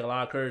 because it take a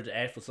lot of courage to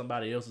ask for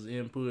somebody else's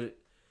input,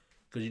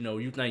 because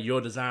you think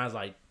your design's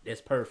like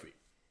that's perfect.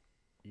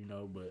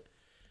 But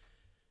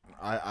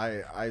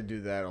I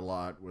do that a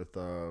lot with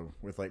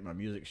like my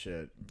music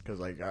shit, because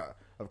like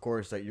of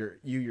course like you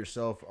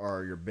yourself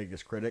are your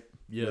biggest critic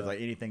with like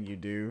anything you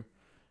do,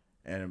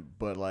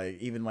 but like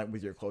even like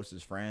with your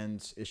closest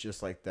friends, it's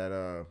just like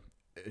that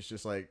it's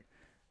just like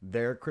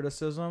their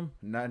criticism,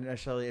 not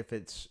necessarily if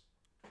it's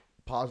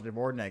positive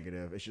or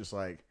negative, it's just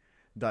like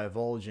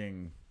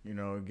divulging,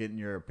 getting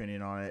your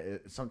opinion on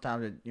it.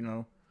 Sometimes it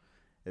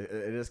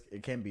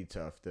can be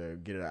tough to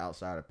get an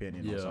outside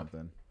opinion on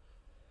something.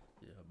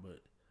 Yeah, but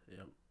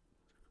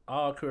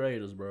all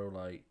creators, bro,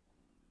 like,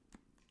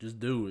 just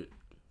do it.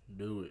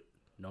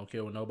 Don't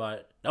care what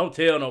nobody. Don't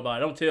tell nobody.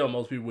 Don't tell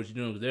most people what you're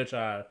doing, because they're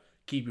trying to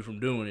keep you from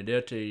doing it.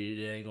 They'll tell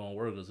you it ain't gonna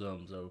work or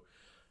something. So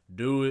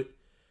do it.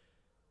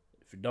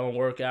 If it don't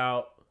work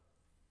out,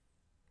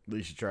 At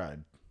least you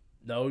tried.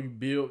 No,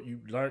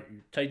 you learn,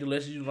 you take the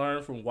lessons you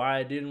learned from why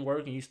it didn't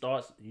work, and you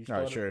start something new.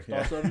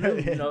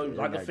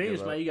 Like a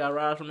phoenix, man, you gotta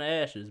rise from the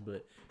ashes.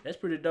 But that's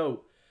pretty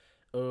dope.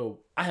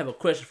 I have a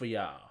question for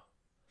y'all.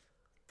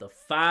 The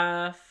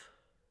 5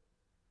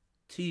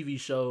 TV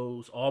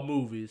shows or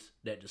movies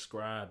that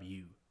describe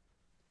you.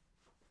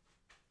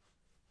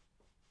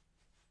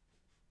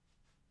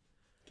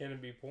 Can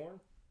it be porn?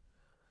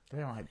 They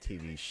don't have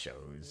TV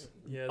shows.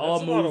 Yeah,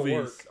 that's a lot of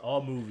work.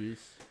 All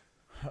movies.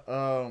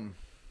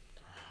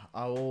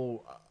 I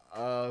will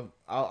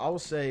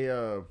say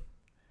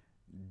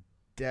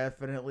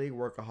definitely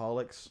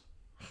Workaholics.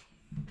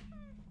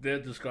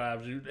 That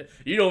describes you.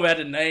 You don't have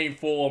to name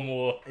 4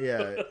 more.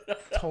 Yeah,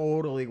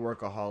 totally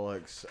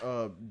Workaholics.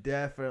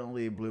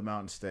 Definitely Blue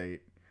Mountain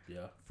State.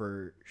 Yeah,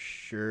 for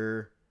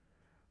sure.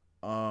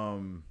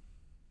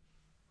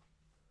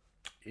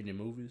 Any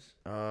movies?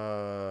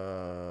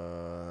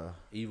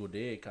 Evil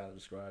Dead kind of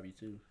describe you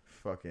too.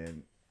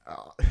 Fucking.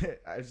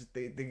 I just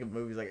think of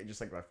movies like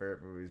just like my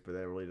favorite movies, but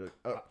they really do.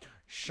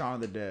 Shaun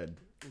of the Dead.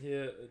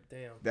 Yeah,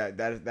 damn.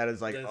 That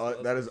is like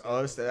that is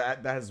us.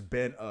 That has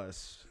been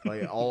us.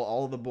 Like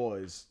all the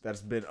boys.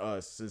 That's been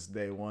us since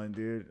day one,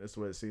 dude. That's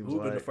what it seems like.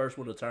 Who's been the first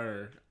one to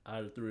turn out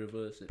of the 3 of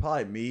us?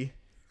 Probably me.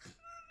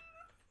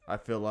 I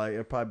feel like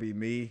it'll probably be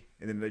me,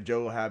 and then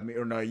Joe will have me,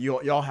 or no,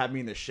 y'all have me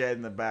in the shed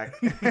in the back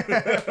with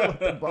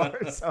the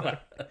bars on,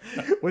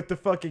 with the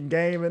fucking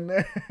game in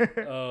there.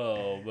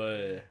 Oh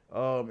man.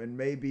 And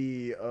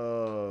maybe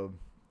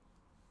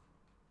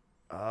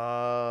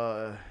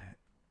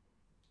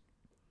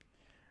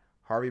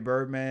Harvey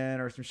Birdman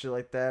or some shit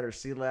like that, or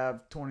C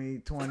Lab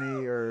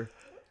 2020, or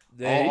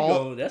there you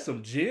go. That's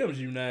some gems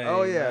you named.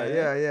 Oh yeah,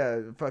 man.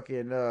 yeah.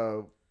 Fucking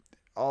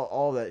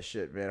all that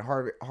shit, man.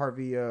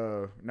 Harvey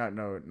not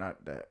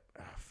that.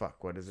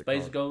 Fuck, what is it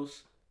Space called?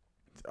 Ghost.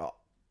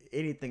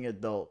 Anything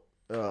Adult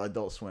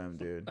Swim,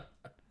 dude.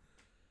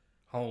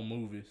 Home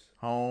movies.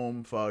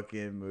 Home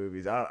fucking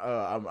movies.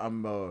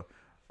 I'm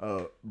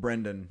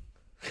Brendan.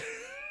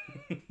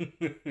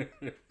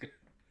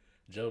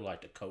 Joe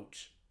like the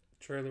coach.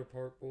 Trailer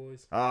Park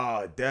Boys.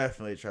 Oh,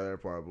 definitely Trailer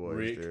Park Boys,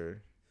 Rick.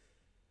 dude.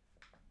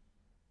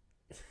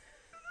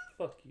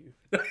 Fuck you.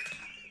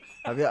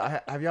 Have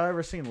y'all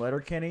ever seen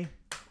Letterkenny?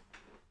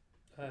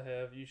 I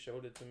have. You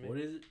showed it to me. What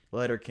is it?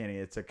 Letterkenny.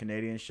 It's a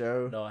Canadian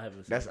show. No, I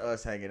haven't seen That's it.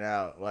 us hanging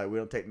out. Like, we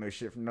don't take no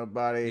shit from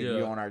nobody. Yeah.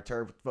 You on our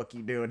turf. What the fuck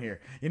you doing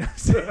here? You know what I'm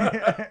saying?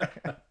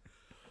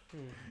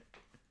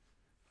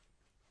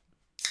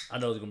 I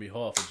know it's going to be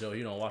hard for Joe.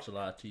 He don't watch a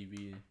lot of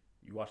TV.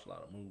 You watch a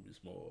lot of movies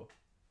more.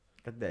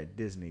 Got that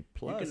Disney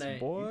Plus,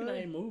 boy. You can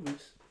name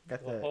movies.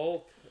 Got The that.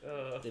 Hulk.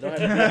 They don't have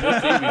to be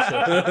just TV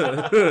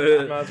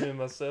shows. Reminds me of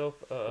myself.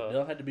 They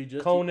don't have to be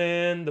just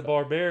Conan the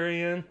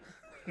Barbarian.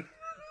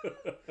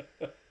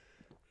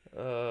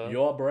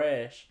 You're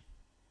brash.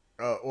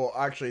 Well,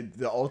 actually,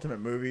 the ultimate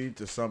movie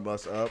to sum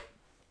us up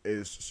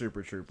is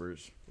Super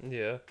Troopers.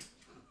 Yeah.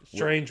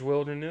 Strange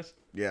Wilderness.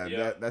 Yeah,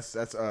 Yeah. that's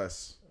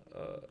us.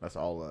 That's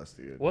all us,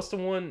 dude. What's the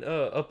one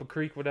up a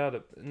creek without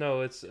a?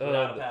 No, it's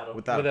Without a paddle.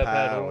 Without a Without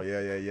paddle.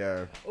 paddle.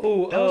 Yeah.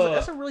 Oh,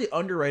 That's a really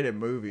underrated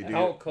movie, dude.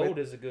 Out Cold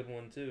is a good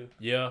one too.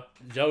 Yeah,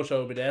 Joe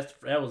showed me that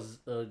was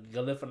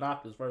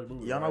Galifianakis' first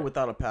movie. Y'all know right?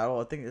 Without a Paddle?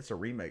 I think it's a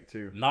remake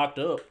too. Knocked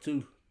Up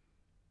too.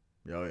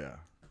 Oh yeah.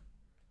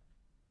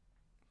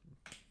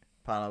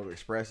 Pineapple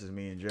Express is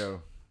me and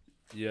Joe.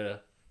 Yeah,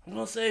 I'm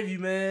gonna save you,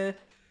 man.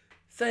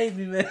 Save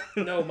me, man.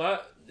 No,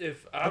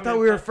 I thought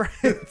we were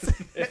friends.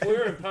 If we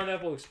were in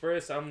Pineapple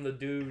Express, I'm the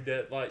dude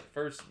that like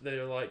first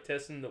they're like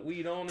testing the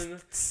weed on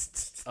and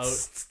Oh,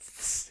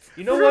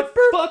 you know what?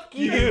 Fuck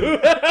you.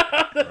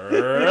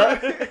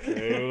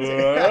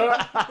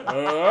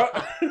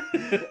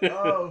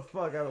 Oh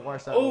fuck! I haven't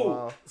watched that in a Oh,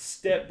 while.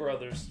 Step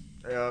Brothers.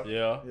 Yep.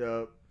 yeah.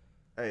 Yep.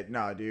 Hey,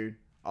 nah, dude.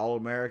 All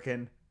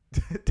American.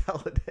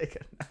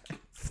 Talladega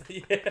Nights.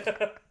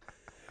 Yeah.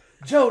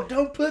 Joe,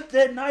 don't put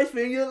that knife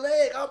in your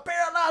leg. I'm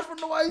paralyzed from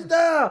the waist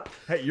down.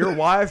 Hey, your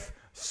wife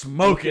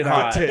smoking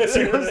hot tits.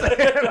 You know what I'm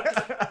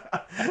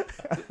saying?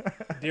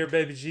 Dear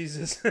baby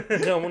Jesus,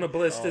 I want to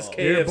bless this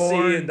KFC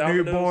Newborn, and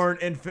Domino's. newborn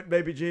infant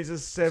baby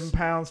Jesus, 7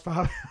 pounds, 5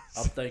 pounds.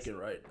 I'm thinking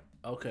right.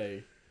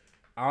 Okay.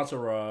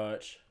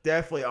 Entourage.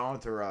 Definitely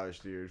Entourage,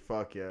 dude.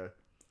 Fuck yeah.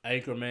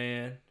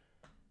 Anchorman.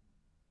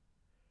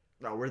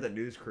 No, we're the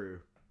news crew.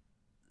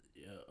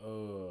 Yeah.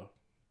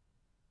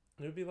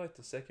 It would be like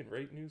the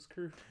second-rate news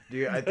crew.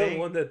 Dude, I The think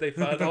one that they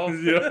fight off.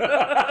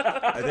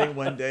 I think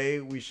one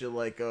day we should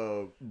like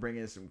bring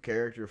in some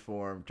character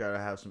form, try to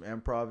have some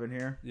improv in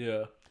here.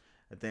 Yeah.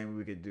 I think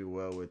we could do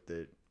well with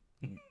it.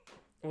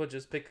 Well,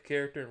 just pick a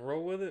character and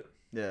roll with it.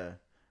 Yeah.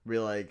 Be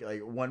like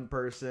one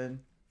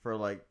person for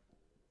like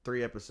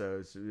 3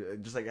 episodes.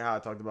 Just like how I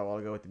talked about a while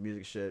ago with the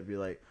music shit. Be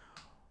like,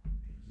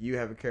 you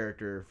have a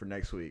character for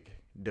next week.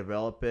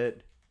 Develop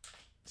it.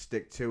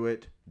 Stick to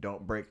it.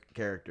 Don't break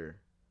character.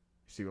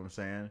 See what I'm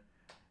saying?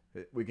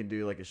 We can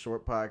do like a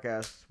short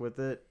podcast with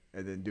it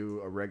and then do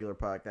a regular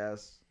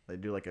podcast.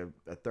 Like do like a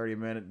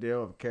 30-minute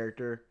deal of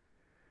character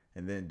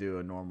and then do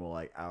a normal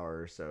like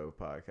hour or so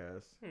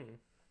podcast.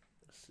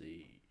 Let's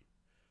see.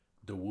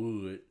 The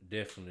Wood,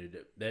 definitely.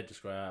 That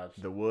describes.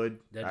 The Wood.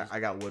 That I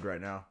got wood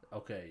right now.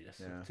 Okay, that's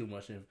Yeah. too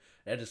much.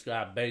 That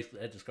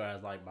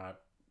describes like my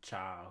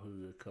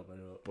childhood coming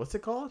up. What's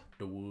it called?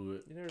 The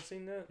Wood. You never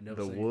seen that? You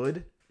never The seen it?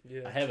 Wood.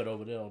 Yeah. I have it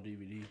over there on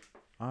DVD.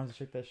 I'll have to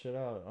check that shit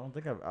out. I don't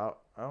think I've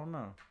out. I don't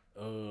know.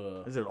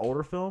 Uh, Is it an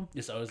older film?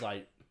 it's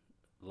like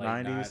late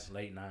 90s?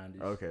 late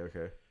 90s.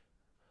 Okay.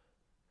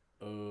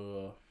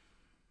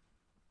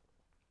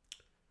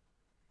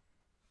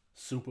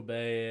 Super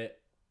Bad.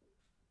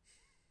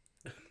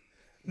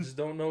 Just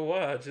don't know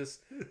why. I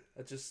just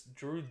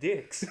drew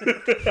dicks,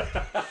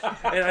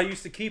 and I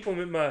used to keep them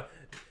in my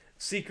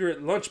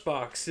secret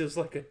lunchbox. It was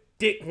like a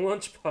dick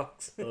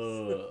lunchbox.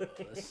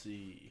 Let's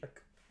see.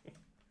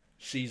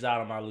 She's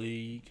Out of My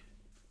League.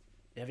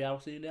 Have y'all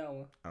seen that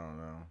one? I don't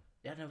know.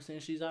 Y'all never seen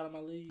She's Out of My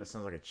League? That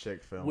sounds like a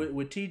chick film. With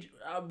with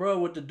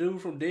the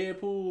dude from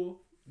Deadpool,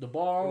 the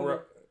bar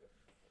owner.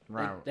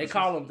 Right. They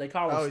call him. Oh,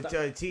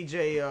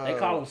 TJ. They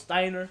call him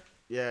Steiner.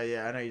 Yeah.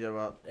 I know you're talking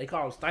about. They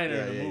call him Steiner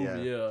in the Yeah,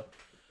 movie. Yeah.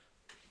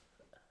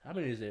 How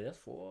many is there? That's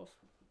 4.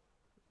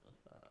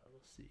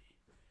 Let's see.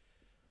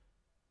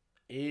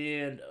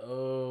 And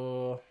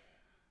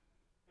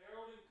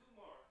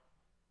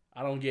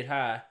I don't get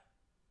high.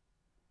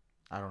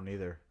 I don't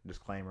either.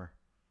 Disclaimer.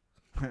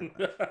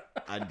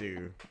 I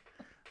do.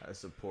 I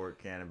support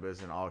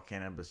cannabis and all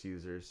cannabis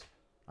users.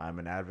 I'm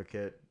an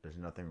advocate. There's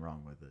nothing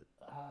wrong with it.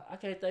 I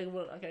can't think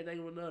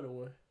of another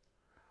one.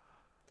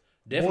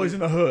 Boys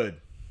in the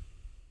Hood.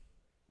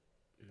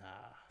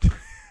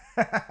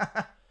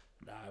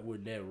 Nah, it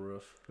wasn't that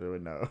rough.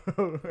 No,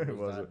 It it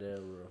was wasn't. not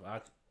that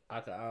rough. I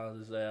can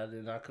honestly say I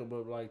did not come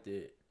up like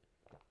that.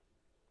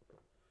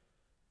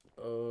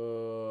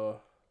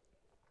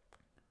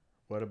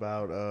 What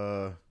about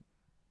oh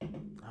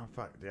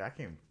fuck, dude, I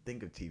can't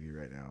think of TV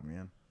right now,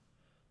 man.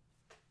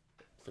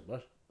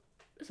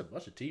 It's a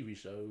bunch of TV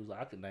shows.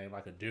 I could name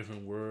like A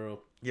Different World.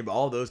 Yeah, but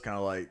all those kind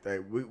of like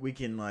we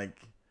can like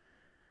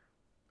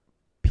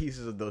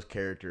pieces of those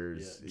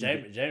characters. Yeah.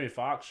 Jamie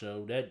Foxx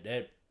show that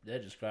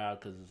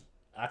described because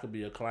I could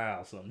be a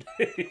clown some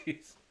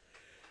days.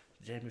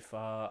 Jamie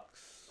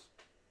Foxx,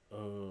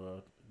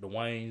 the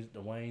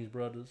Wayans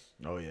brothers.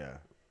 Oh yeah.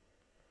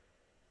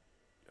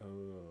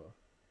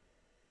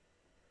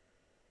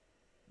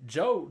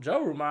 Joe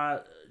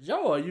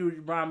you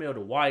remind me of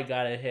the white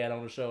guy that had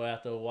on the show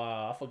after a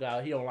while. I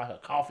forgot he on like a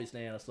coffee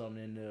stand or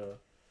something in there.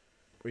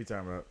 What are you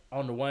talking about?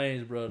 On the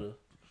Wayans brothers.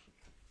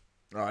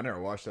 Oh, I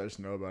never watched that. I just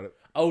know about it.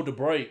 Oh, The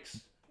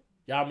Breaks.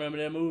 Y'all remember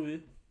that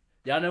movie?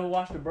 Y'all never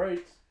watched The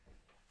Breaks?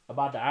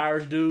 About the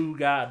Irish dude who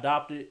got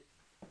adopted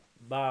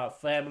by a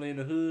family in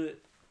the hood.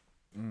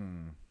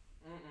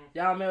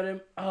 Y'all remember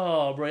them?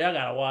 Oh, bro, y'all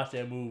gotta watch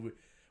that movie.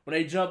 When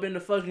they jump in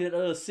the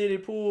fucking city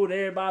pool and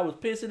everybody was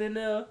pissing in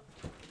there.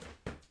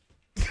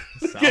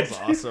 Sounds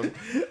awesome.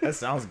 That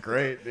sounds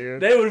great,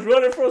 dude. They was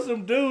running from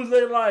some dudes.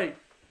 They like,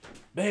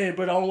 man,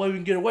 bro, the only way we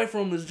can get away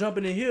from them is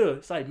jumping in here.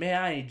 It's like,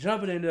 man, I ain't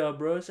jumping in there,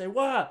 bro. Say,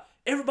 why?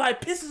 Everybody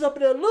pisses up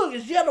in there. Look,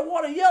 it's yellow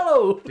water,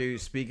 yellow. Dude,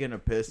 speaking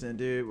of pissing,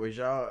 dude, was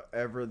y'all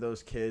ever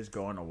those kids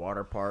going to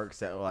water parks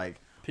that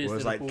like Pissed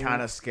was in the like pool?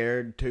 kind of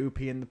scared to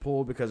pee in the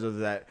pool because of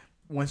that?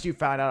 Once you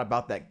found out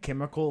about that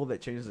chemical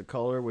that changes the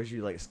color, was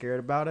you like scared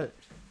about it?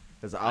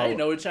 Cause I didn't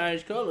know it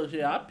changed colors.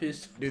 Yeah, I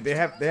pissed. Dude, they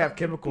have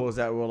chemicals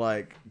that will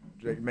like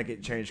make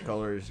it change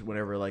colors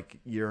whenever like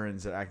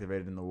urine's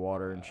activated in the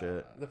water and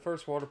shit. The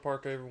first water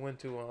park I ever went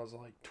to when I was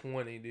like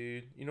 20,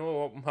 dude. You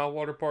know what my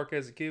water park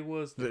as a kid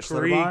was? The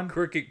Schlitterbahn?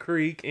 Cricket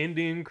Creek,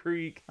 Indian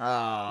Creek.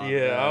 Oh,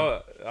 Yeah,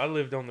 I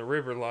lived on the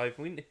river life.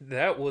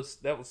 That was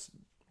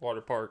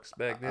water parks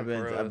back then. I've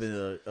been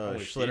to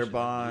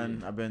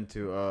Schlitterbahn. I've been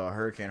to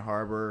Hurricane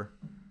Harbor.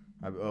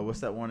 What's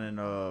that one in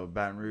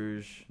Baton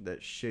Rouge? That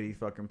shitty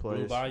fucking place.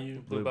 Blue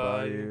Bayou.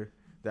 Bayou.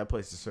 That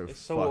place is so It's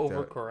so fucked up.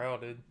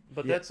 overcrowded.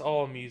 But Yeah. that's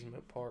all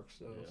amusement parks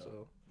though. Yeah.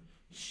 So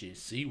Shit,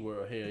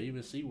 SeaWorld. Hell,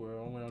 even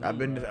SeaWorld. I've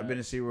been to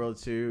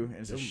SeaWorld too.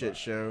 And it's a shit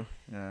show.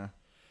 Yeah.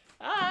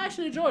 I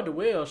actually enjoyed the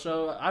whale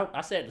show.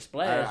 I sat the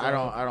splash.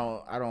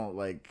 I don't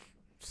like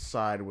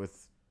side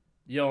with.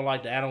 You don't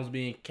like the animals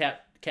being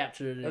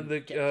captured and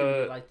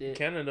captured like that.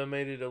 Canada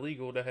made it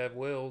illegal to have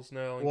whales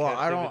now in Well,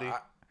 captivity.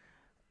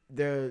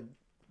 They're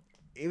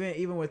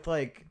even with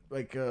like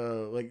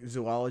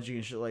zoology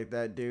and shit like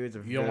that, dude.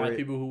 You don't like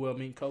people who wear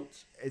mink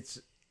coats? It's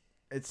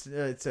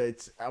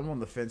I'm on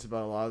the fence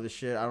about a lot of this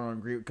shit. I don't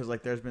agree because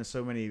like there's been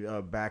so many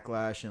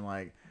backlash and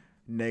like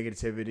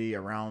negativity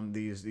around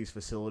these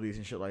facilities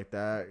and shit like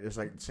that. It's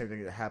like the same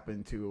thing that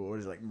happened to what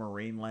is it, like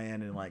Marine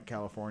Land in like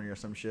California or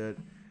some shit.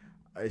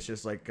 It's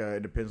just like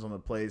it depends on the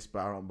place, but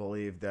I don't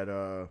believe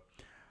that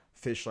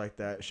fish like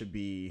that should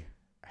be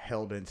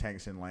held in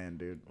tanks in land,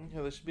 dude.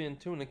 Yeah, they should be in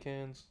tuna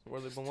cans where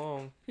they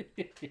belong.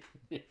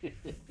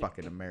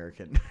 Fucking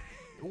American.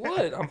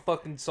 What? I'm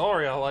fucking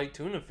sorry. I like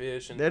tuna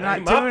fish, and They're it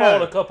ain't not my tuna.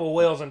 fault. A couple of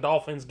whales and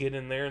dolphins get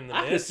in there in the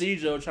I could nest. see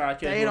Joe trying to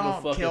catch They one of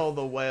don't the fucking kill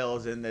the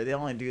whales in there. They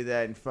only do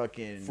that in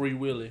fucking Free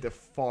Willy. the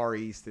Far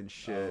East and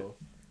shit. Oh.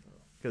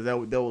 Because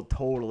they will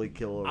totally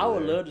kill over I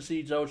would there. love to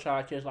see Joe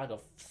try to catch like a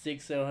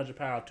 600-700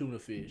 pound tuna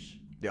fish.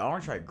 Dude, I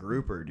want to try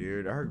grouper,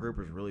 dude. I heard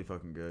grouper's really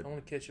fucking good. I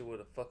want to catch it with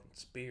a fucking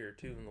spear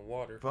too in the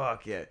water.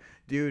 Fuck yeah,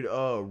 dude.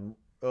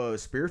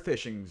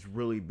 Spearfishing's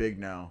really big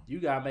now. You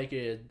gotta make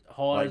it as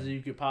hard as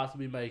you could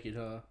possibly make it,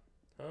 huh?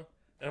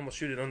 I'm gonna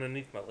shoot it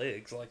underneath my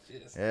legs like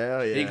this,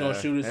 Hell yeah. He gonna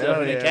shoot himself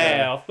Hell in the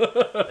yeah. calf.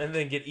 and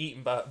then get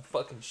eaten by a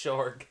fucking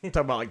shark.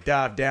 Talking about like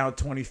dive down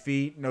 20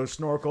 feet, no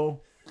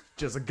snorkel,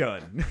 just a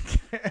gun.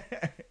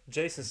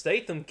 Jason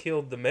Statham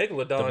killed the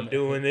megalodon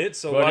doing it,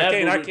 so Bro, why that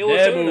can't I movie- kill a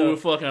That tuna? movie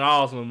was fucking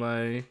awesome,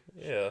 man.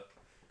 Yeah,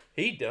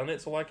 he done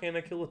it, so why can't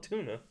I kill a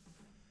tuna?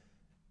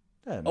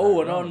 Yeah, Oh,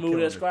 man, another I'm movie killing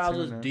that a describes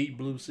us, tuna. Deep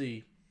Blue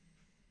Sea.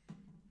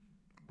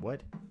 What?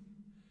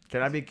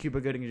 Can I be Cuba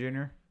Gooding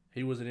Jr.?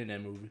 He wasn't in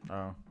that movie.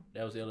 Oh.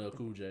 That was LL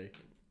Cool J.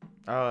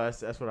 Oh,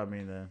 that's what I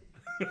mean then.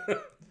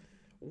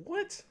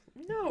 What?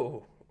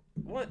 No.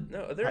 What?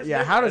 No.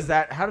 How does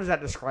that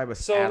describe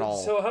us at all?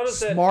 So how does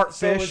that? Smart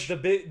so fish. is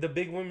the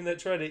big women that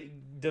try to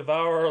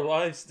devour our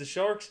lives the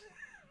sharks?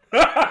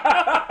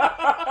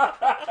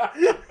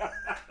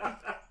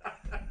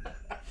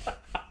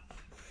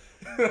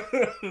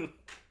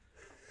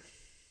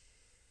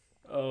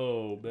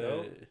 Oh, man.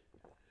 No?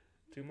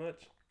 Too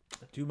much.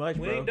 Too much,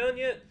 We bro. ain't done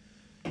yet.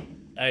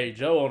 Hey,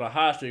 Joe on a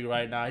hot streak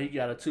right now. He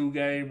got a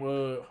 2-game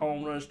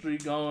home run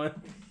streak going.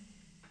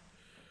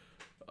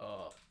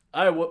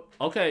 All right,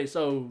 okay,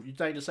 so you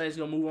think the Saints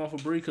gonna move on for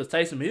Bree? Because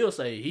Taysom Hill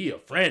say he a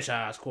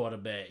franchise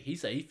quarterback. He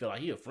say he feel like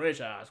he a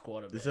franchise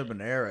quarterback. It's up in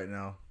the air right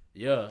now.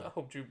 Yeah. I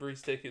hope Drew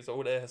Brees take his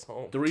old ass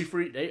home. All three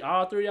of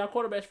y'all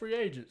quarterbacks free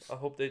agents. I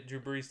hope that Drew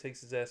Brees takes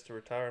his ass to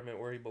retirement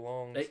where he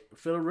belongs.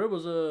 Phillip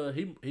Rivers,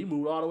 he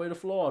moved all the way to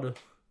Florida.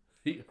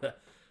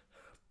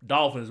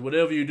 Dolphins,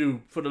 whatever you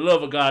do, for the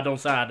love of God, don't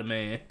sign the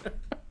man.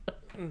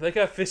 They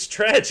got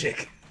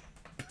Fitztragic.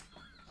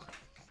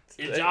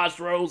 And Josh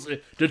Rosen,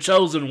 the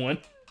chosen one.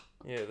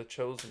 Yeah, the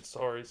chosen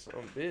sorry son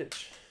of a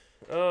bitch.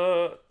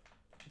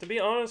 To be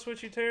honest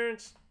with you,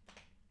 Terrence,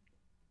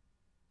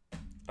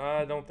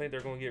 I don't think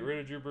they're going to get rid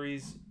of Drew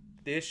Brees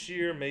this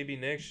year, maybe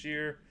next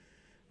year.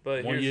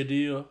 But 1 year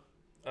deal.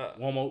 Uh,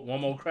 One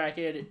more crack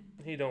at it.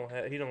 he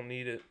don't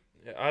need it.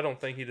 I don't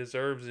think he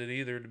deserves it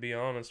either, to be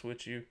honest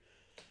with you.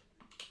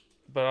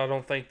 But I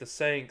don't think the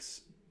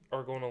Saints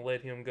are going to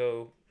let him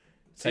go.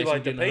 See, Taysom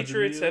like the getting 100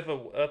 Patriots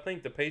million? I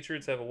think the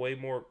Patriots have a way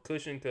more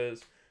cushion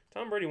because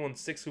Tom Brady won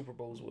 6 Super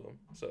Bowls with him.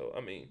 So, I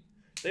mean,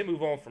 they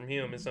move on from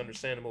him. It's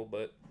understandable,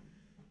 but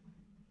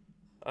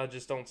I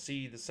just don't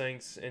see the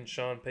Saints and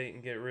Sean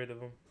Payton get rid of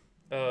him.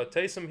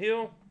 Taysom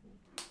Hill,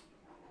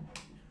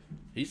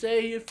 He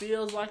said he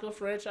feels like a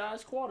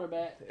franchise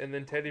quarterback. and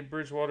then Teddy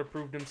Bridgewater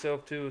proved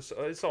himself too. So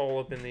it's all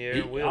up in the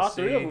air. We'll All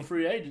see. three of them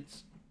free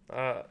agents.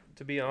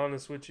 To be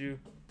honest with you,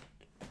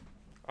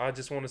 I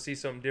just want to see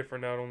something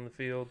different out on the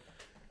field.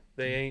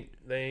 They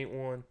ain't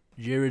won.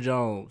 Jerry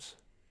Jones.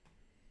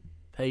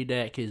 Pay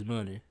Dak his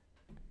money.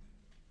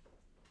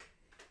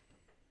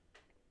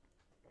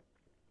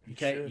 You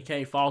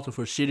can't fault him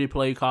for shitty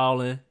play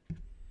calling.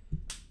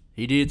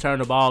 He did turn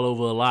the ball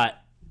over a lot,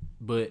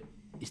 but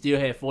he still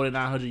had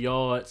 4,900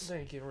 yards, They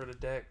ain't getting rid of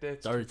Dak.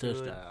 Dak's 30 too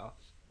good. touchdowns.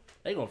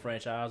 They gonna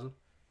franchise him.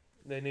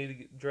 They need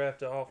to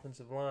draft an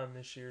offensive line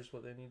this year is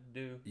what they need to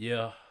do.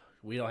 Yeah,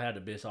 we don't have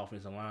the best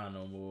offensive line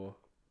no more.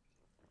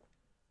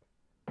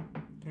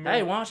 Remember,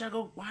 Hey, why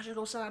don't you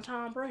go sign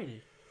Tom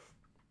Brady?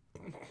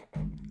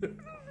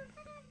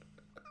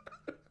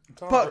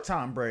 Fuck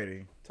Tom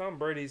Brady. Tom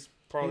Brady's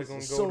probably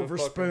going to go Silver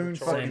to spoon,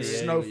 fucking fucking Chargers.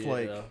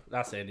 snowflake. Yeah.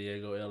 Not San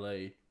Diego,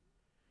 LA.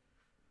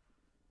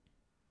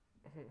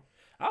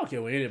 I don't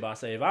care what anybody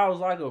say. If I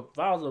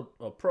was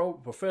a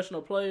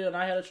professional player and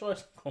I had a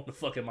choice, I'm going to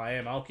fucking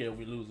Miami. I don't care if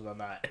we losing or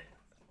not.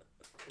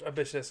 I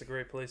bet you that's a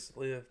great place to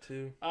live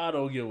too. I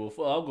don't give a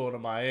fuck. I'm going to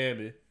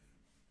Miami.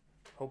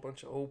 Whole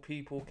bunch of old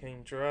people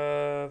can't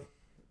drive,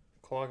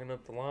 clogging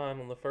up the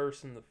line on the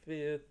 1st and the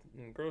 5th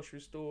in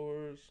grocery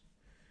stores.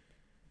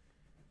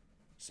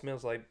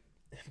 Smells like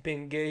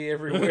being gay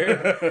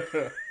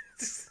everywhere.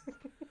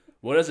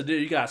 Well, that's the deal.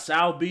 You got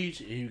South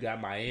Beach and you got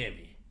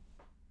Miami.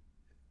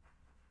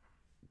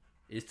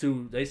 It's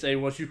two. They say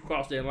once you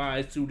cross that line,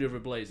 it's two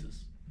different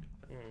places.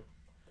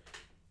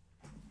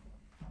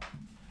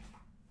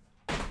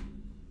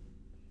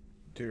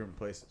 Two different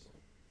places.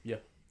 Yeah.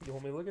 You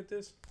want me to look at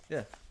this?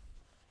 Yeah.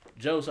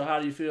 Joe, so how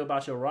do you feel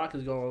about your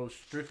Rockets going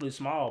strictly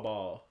small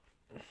ball?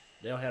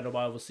 They don't have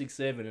nobody over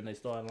 6'7" in their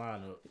starting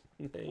lineup.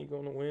 They ain't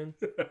going to win.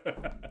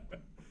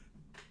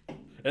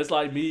 It's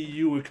like me,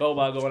 you, and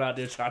Kobe going out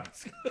there trying to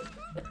score.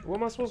 What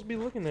am I supposed to be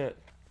looking at?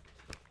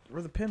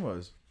 Where the pin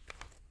was.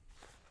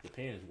 The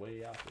pen is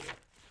way out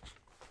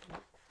there.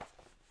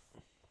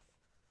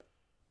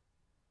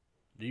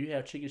 Do you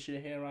have chicken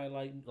shit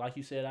handwriting like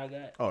you said I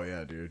got? Oh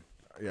yeah, dude.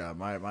 Yeah,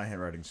 my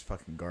handwriting's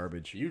fucking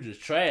garbage. You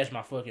just trashed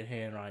my fucking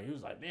handwriting. You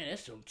was like, man,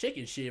 that's some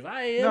chicken shit. If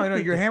I am. No,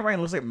 your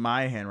handwriting looks like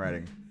my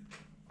handwriting.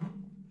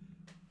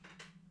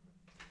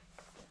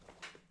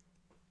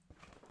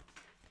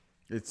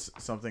 It's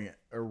something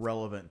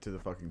irrelevant to the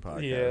fucking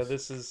podcast. Yeah,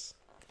 this is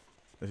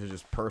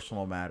just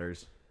personal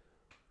matters.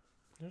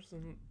 there's a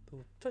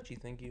little touchy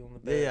thingy on the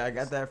back. Yeah, I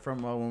got that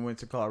from when we went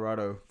to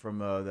Colorado from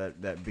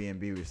that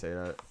B&B we stayed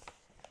at.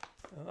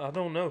 I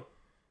don't know.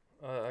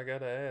 I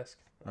gotta ask.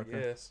 I Okay.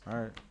 guess All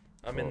right.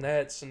 I'm in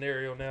that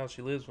scenario now.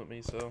 She lives with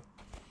me, so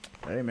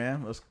Hey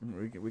man,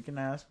 we can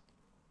ask.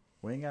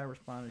 We ain't gotta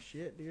respond to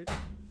shit, dude.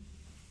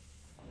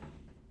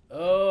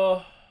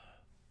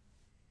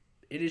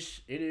 It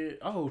is.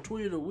 Oh,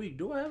 tweet of the week.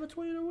 Do I have a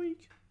tweet of the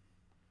week?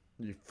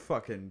 You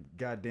fucking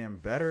goddamn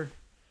better.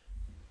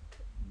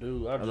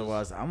 Dude,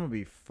 Otherwise, I'm gonna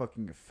be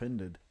fucking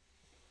offended.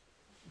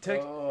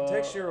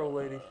 text your old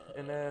lady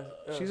and ask.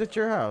 She's at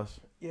your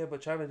house. Yeah,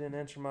 but China didn't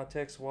answer my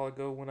text a while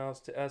ago when I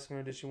was asking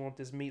her did she want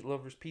this meat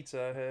lover's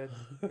pizza I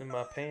had in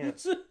my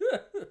pants.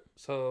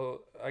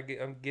 So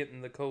I'm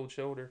getting the cold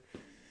shoulder.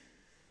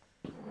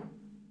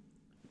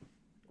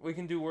 We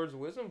can do words of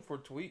wisdom for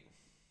tweet.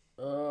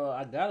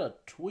 I got a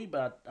tweet,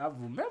 but I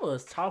remember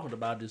us talking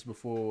about this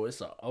before.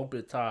 It's an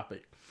open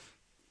topic.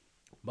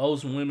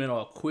 Most women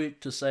are quick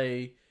to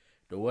say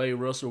the way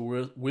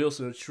Russell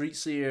Wilson treats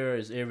Sierra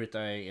is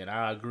everything, and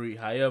I agree.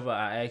 However,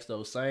 I asked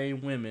those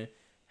same women,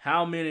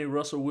 how many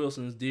Russell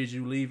Wilsons did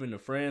you leave in the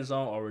friend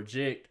zone or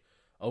reject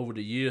over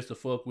the years to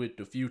fuck with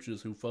the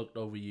futures who fucked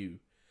over you?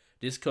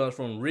 This comes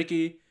from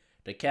Ricky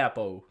the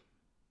Capo.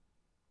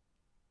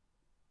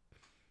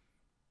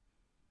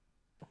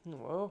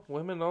 Well,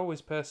 women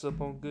always pass up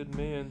on good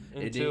men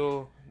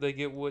until they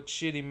get what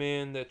shitty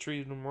men that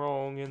treated them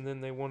wrong, and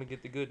then they want to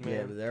get the good man.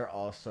 Yeah, but they're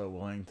also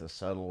willing to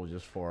settle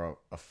just for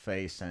a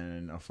face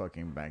and a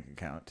fucking bank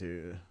account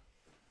too.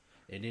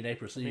 And then they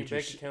proceed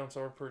bank accounts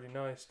are pretty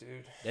nice,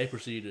 dude. They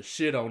proceed to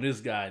shit on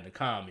this guy in the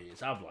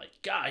comments. I'm like,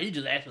 God, he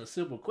just asked a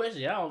simple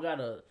question. I don't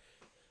gotta,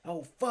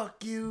 oh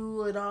fuck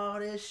you and all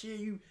that shit.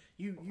 You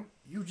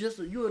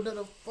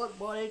another fuck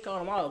boy. They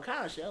call him all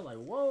kind of shit. I was like,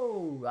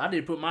 whoa. I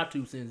didn't put my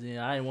 2 cents in.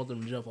 I didn't want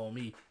them to jump on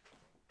me.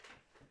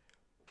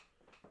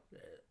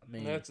 I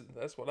mean,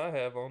 That's what I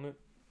have on it.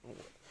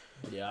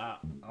 yeah.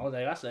 Only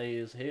thing I say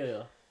is,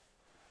 hell,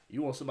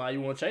 you want somebody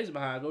you want to chase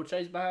behind, go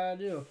chase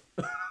behind them.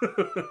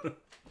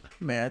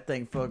 Man, I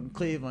think fucking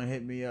Cleveland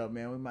hit me up,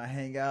 man. We might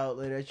hang out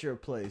later at your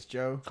place,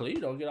 Joe.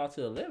 Cleveland don't get out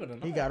till 11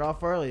 tonight. He got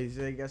off early. He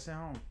said he got sent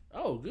home.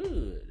 Oh,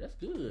 good. That's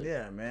good.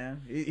 Yeah,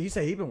 man. He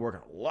said he been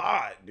working a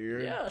lot,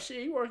 dude. Yeah,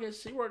 shit. He worked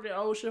that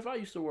old shift I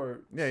used to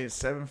work. Yeah, he's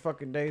 7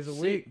 fucking days a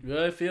week.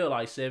 Yeah, it feel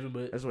like 7,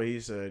 but That's what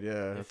he said,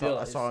 yeah.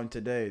 I saw him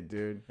today,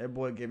 dude. That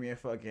boy gave me a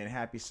fucking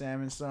happy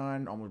salmon,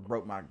 son. Almost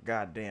broke my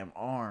goddamn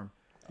arm.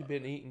 You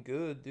been eating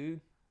good,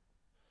 dude.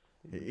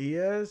 He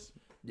is?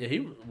 yeah,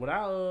 when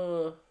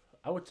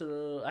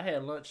I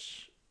had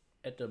lunch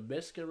at the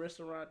Mexican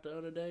restaurant the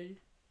other day,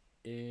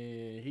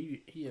 and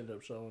he ended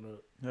up showing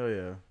up. Oh,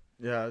 yeah.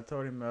 Yeah, I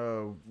told him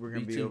we're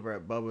going to be too. over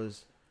at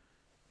Bubba's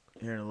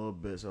here in a little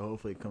bit, so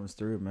hopefully it comes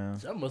through, man.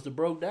 Something must have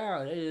broke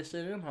down. They just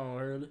sent him home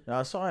early. Now,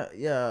 I saw it,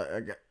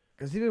 yeah,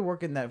 because he been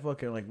working that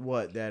fucking, like,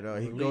 what, that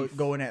he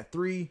go in at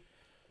 3,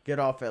 get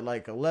off at,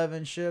 like,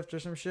 11 shift or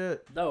some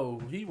shit?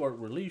 No, he worked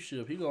relief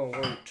shift. He gonna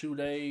work 2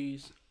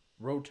 days,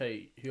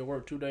 rotate. He'll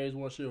work 2 days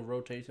one shift,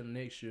 rotate to the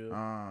next shift.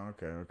 Oh,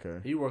 okay.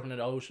 He working at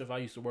the old shift I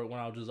used to work when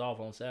I was just off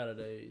on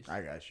Saturdays.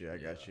 I got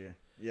you.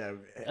 Yeah,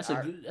 That's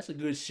a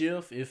good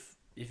shift if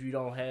you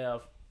don't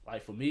have,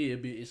 like, for me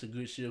it's a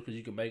good shift because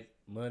you can make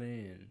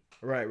money and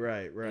right.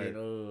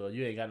 And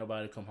you ain't got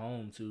nobody to come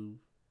home to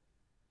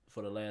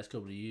for the last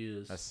couple of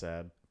years. That's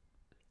sad.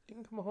 You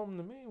can come home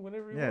to me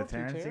whenever you want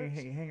Terrence, to,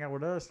 Terrence. you hang out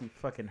with us, you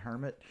fucking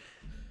hermit.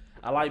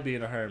 I like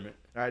being a hermit.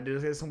 All right, dude,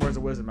 let's get some words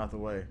of wisdom out the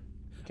way.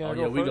 Can I Oh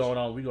go yeah, we first?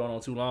 going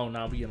on too long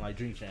now. We getting like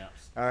drink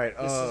champs. All right,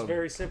 This is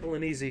very simple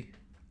and easy.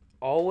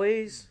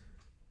 Always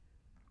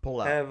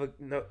pull out. have a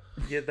no.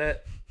 Get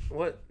that?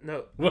 What?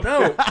 No.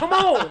 No. Come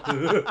on.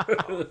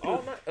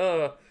 All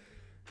night,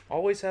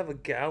 always have a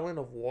gallon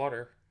of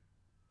water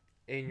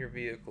in your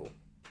vehicle,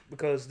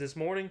 because this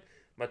morning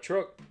my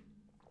truck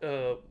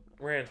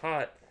ran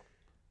hot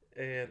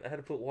and I had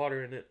to put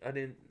water in it. I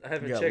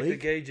haven't checked the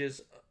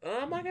gauges.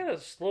 I got a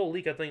slow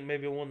leak. I think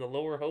maybe on one of the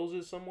lower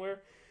hoses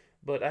somewhere.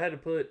 But I had to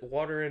put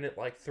water in it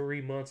like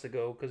 3 months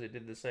ago because it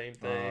did the same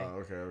thing. Oh,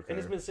 okay. And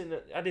it's been sitting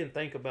there. I didn't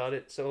think about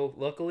it. So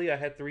luckily I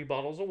had 3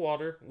 bottles of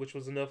water, which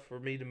was enough for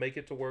me to make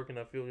it to work, and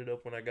I filled it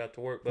up when I got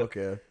to work. But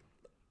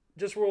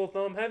just rule of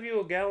thumb, have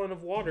you a gallon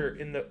of water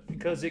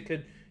because it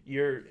could,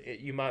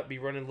 you might be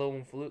running low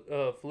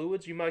on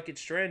fluids. You might get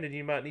stranded.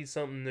 You might need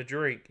something to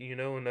drink,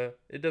 and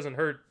it doesn't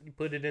hurt. You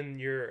put it in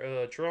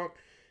your trunk.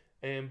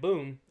 And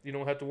boom, you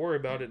don't have to worry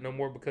about it no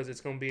more because it's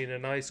going to be in a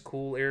nice,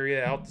 cool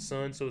area out the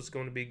sun, so it's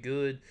going to be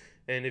good.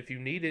 And if you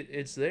need it,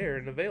 it's there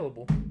and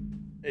available.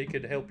 It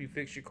could help you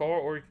fix your car,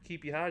 or it could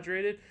keep you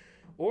hydrated,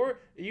 or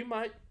you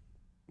might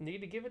need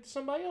to give it to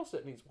somebody else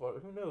that needs water.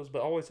 Who knows?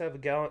 But always have a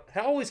gallon.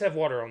 Always have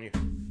water on you.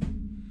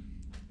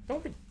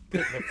 Don't be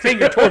putting a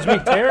finger towards me,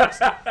 Terrence.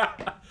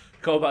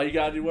 Kobe, you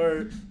got any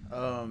words?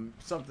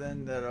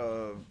 Something that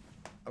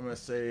I'm gonna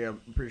say,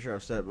 I'm pretty sure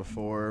I've said it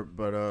before,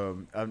 but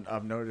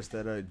I've noticed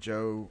that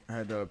Joe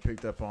had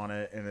picked up on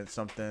it, and it's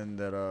something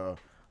that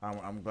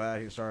I'm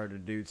glad he started to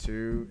do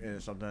too, and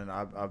it's something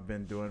I've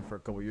been doing for a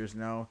couple years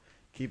now.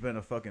 Keeping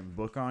a fucking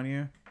book on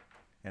you,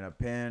 and a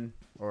pen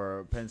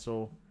or a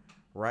pencil,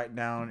 write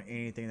down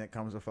anything that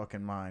comes to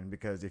fucking mind,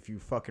 because if you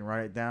fucking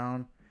write it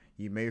down,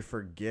 you may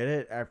forget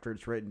it after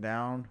it's written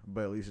down,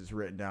 but at least it's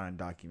written down and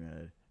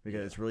documented,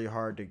 because it's really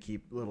hard to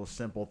keep little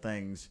simple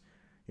things,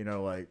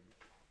 like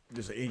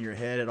just in your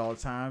head at all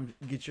times.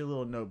 Get your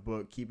little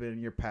notebook, keep it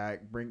in your pack,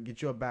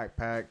 get you a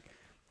backpack,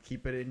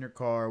 keep it in your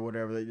car,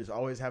 whatever. They just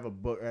always have a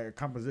book, a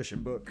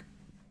composition book.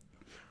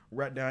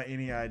 Write down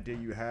any idea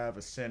you have,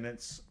 a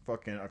sentence,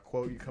 fucking a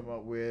quote you come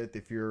up with.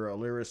 If you're a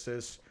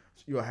lyricist,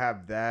 you'll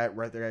have that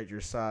right there at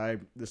your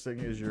side. This thing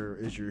is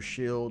your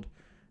shield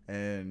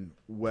and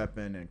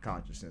weapon and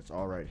consciousness,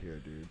 all right here,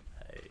 dude.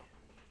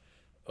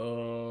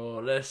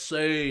 Let's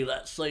see.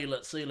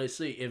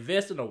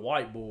 Invest in a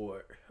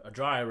whiteboard, a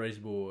dry erase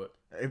board.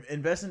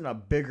 Invest in a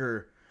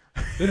bigger.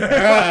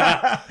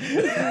 that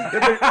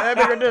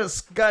bigger than a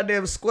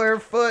goddamn square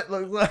foot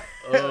looks like.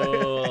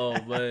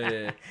 Oh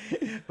man.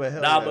 But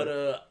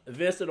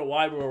invest in a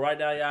whiteboard. Write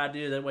down your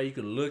idea. That way you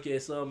can look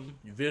at something,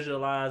 you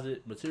visualize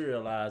it,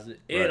 materialize it,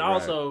 and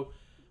also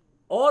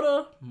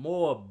order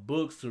more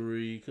books to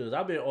read, because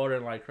I've been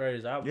ordering like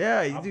crazy.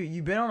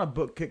 You've been on a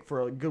book kick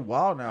for a good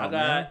while now. I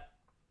got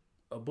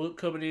a book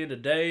coming in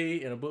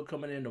today and a book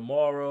coming in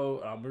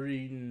tomorrow. I'm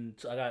reading.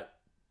 I got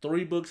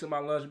 3 books in my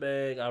lunch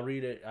bag. I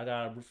read it. I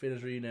gotta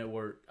finish reading at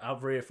work.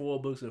 I've read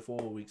 4 books in 4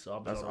 weeks.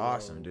 So that's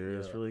awesome, dude.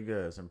 It's really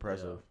good. It's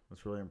impressive.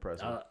 It's really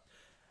impressive.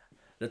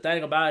 The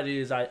thing about it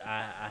is,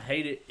 I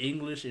hated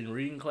English in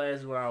reading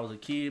classes when I was a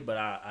kid, but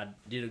I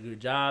did a good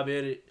job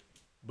at it.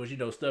 But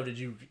stuff that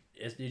you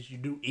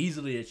do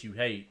easily that you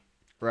hate.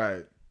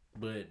 Right.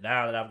 But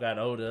now that I've gotten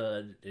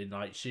older and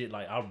like shit,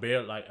 like I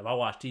barely, like if I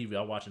watch TV,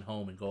 I'm watching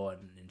Home and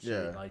Garden and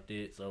shit like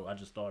that. So I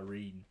just started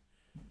reading.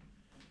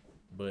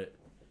 But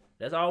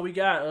that's all we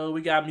got.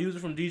 We got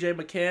music from DJ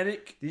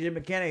Mekhanik. DJ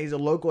Mekhanik, he's a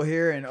local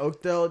here in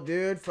Oakdale,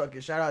 dude.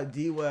 Fucking shout out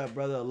D-Web,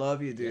 brother. I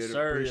love you, dude. Yes,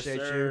 sir. Appreciate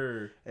yes,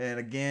 sir. you. And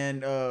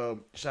again,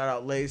 shout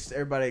out Lace.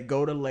 Everybody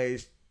go to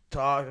Lace.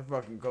 Talk to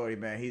fucking Cody,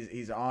 man.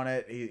 He's on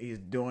it. He's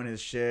doing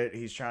his shit.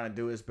 He's trying to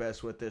do his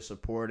best with this.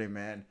 Support him,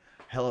 man.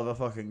 Hell of a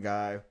fucking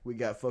guy. We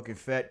got fucking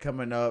Fett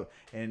coming up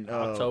in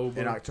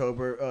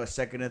October,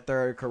 2nd and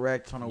 3rd,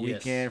 correct, on a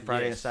weekend,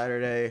 Friday and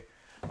Saturday.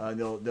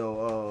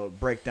 They'll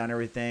break down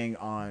everything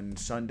on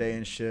Sunday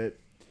and shit.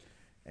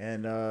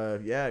 And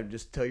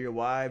just tell your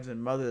wives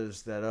and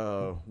mothers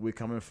that we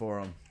coming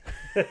for them.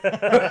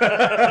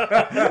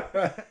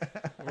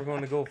 We're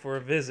going to go for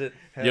a visit.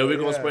 We're going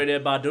to spray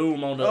that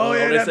Badume on the...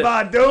 that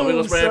Badume, we're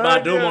going to spray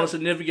that Badume on a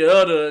significant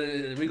other.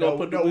 We're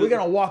going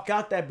to walk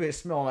out that bitch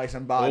smelling like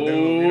some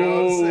Badume. You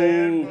know what I'm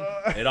saying?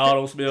 It all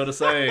don't smell the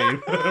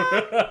same.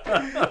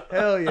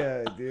 Hell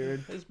yeah,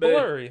 dude. It's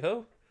blurry,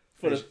 huh?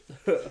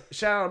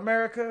 Shout out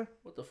America.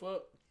 What the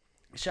fuck?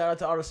 Shout out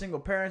to all the single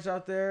parents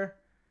out there.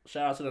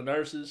 Shout out to the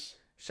nurses.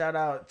 Shout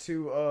out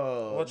to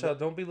Watch out!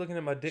 Don't be looking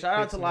at my dick. Shout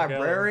out pics to in my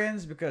gallery.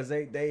 librarians because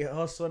they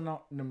hustling on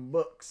them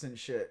books and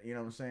shit. You know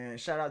what I'm saying?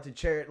 Shout out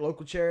to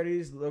local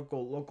charities,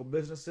 local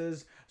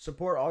businesses.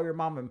 Support all your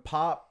mom and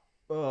pop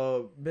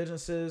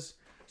businesses.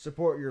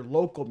 Support your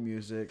local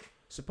music.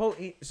 Support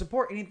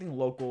anything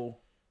local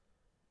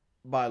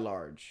by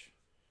large.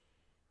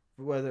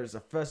 Whether it's a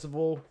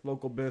festival,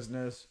 local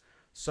business,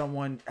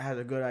 someone has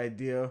a good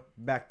idea,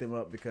 back them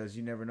up because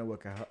you never know what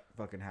can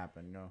fucking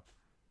happen. You know.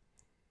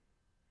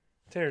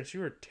 Terrence,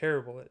 you are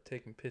terrible at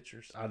taking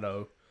pictures. I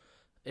know.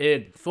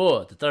 And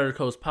for the Third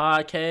Coast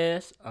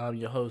Podcast, I'm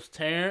your host,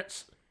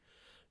 Terrence,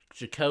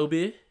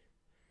 Jacoby,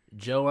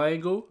 Joe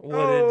Angle.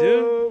 What it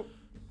do?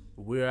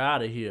 We're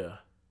out of here.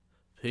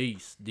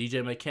 Peace.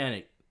 DJ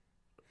Mekhanik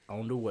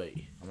on the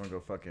way. I'm gonna go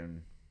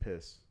fucking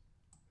piss.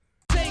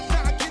 Take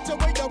time, get your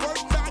way to work,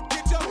 side,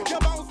 get your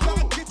bones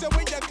slide, get your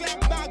way to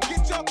clap, now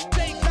get your.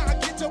 Take time,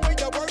 get your way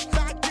to work,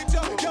 side, get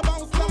your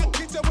bones slide,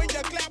 get your way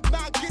to clap,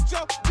 now get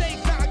your.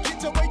 Take time,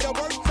 get your way to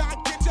work, side,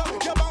 get your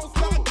bones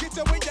slide, get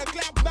your way to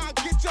clap, now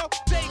get your.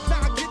 Take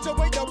time, get your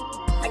way to.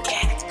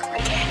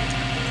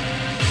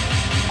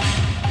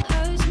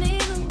 Hurts me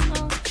the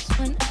most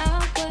when I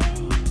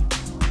wait.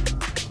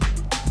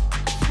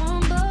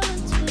 Fumble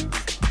and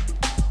twist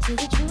till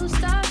the truth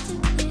starts to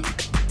click.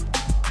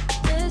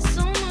 There's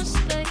so much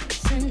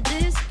space in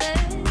this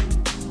bed.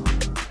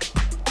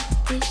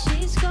 These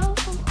sheets go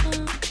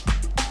from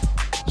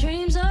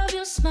dreams of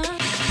your smile. I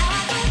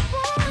don't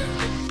wanna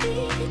be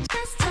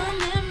just a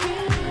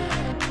memory,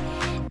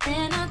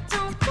 and I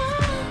don't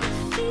wanna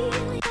feel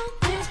your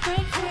things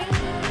break free.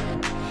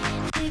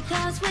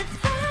 Because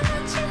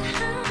without you,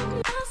 I'm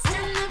lost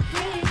in the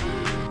breeze.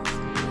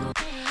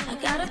 I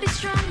gotta be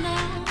strong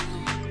now.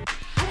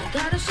 I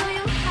gotta show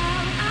you how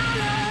I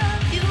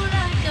love you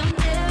like I'm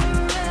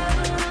never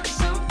ever loved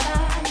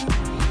somebody.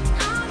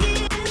 I'll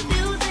give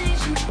you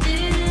things you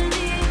didn't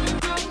even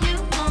know you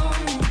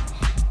wanted.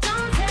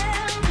 Don't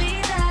tell me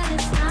that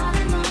it's not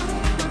enough.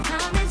 My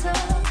time is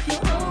up,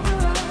 you're over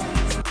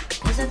us.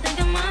 'Cause I think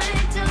I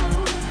might do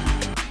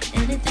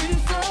anything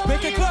for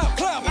Make it you. clap,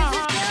 clap. If you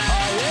just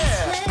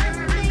let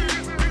me.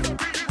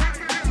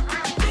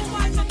 If you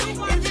just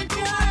let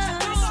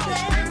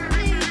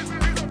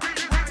me.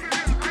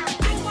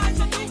 If you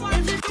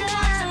just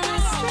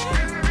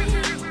let me.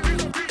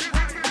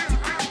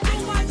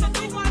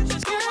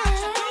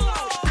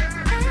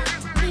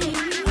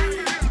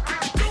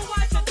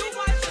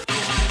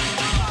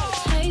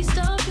 Taste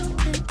of your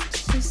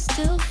lips is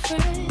still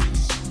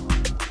fresh,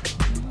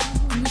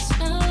 and the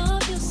smell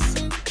of your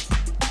scent.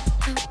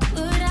 How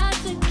could I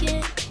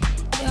forget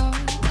your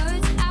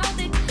words? How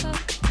they cut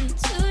me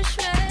to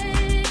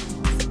shreds.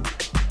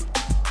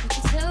 To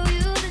tell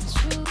you the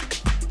truth,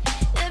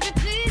 every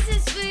piece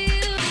is for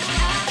you.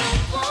 I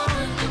don't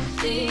wanna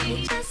be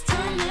just a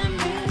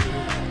memory,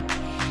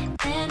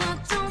 and I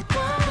don't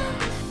wanna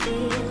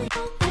feel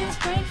your things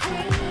break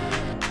free.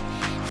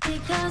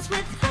 Because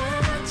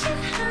without you,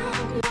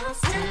 I'm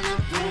lost in the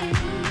breeze.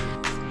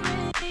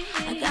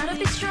 I gotta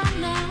be strong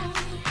now.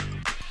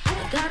 I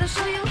gotta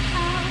show you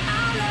how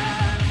I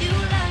love you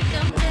like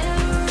I'm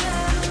never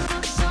ever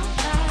loved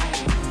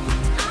somebody.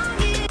 I'll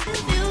give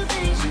you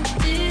things you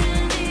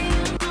didn't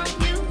even know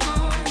you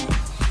wanted.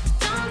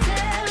 Don't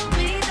tell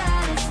me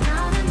that it's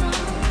not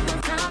enough. My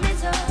time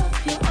is up,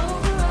 you're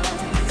over us.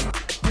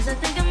 'Cause I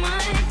think I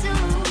might do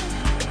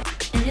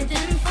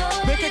anything for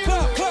Make you. it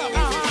clap, clap.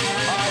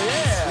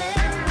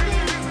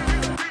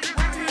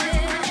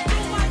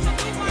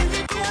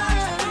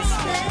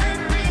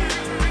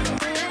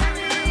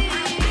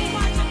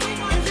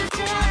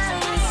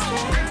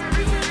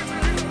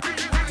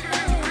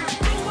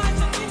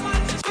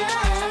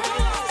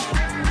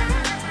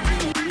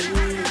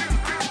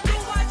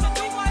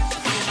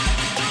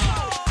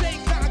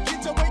 Take time,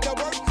 get your way to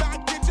work,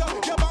 side, get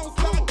your bones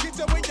slide, get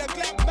your way to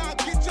clap, now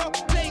get your.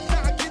 Take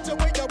time, get your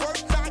way to work,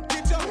 side,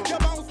 get your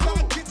bones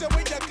slide, get your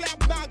way to clap,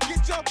 now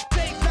get your.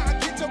 Take time,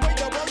 get your way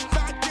to work,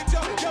 side, get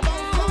your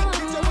bones slide,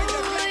 get your way to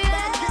clap,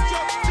 now get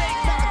your. Take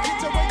time,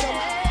 get your way to.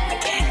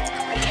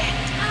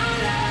 I'll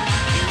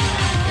love you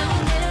like I'm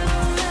never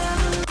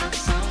ever loved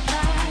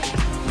somebody.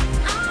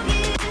 I'll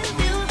give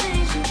you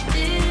things you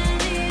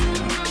didn't even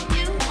know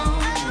you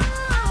wanted.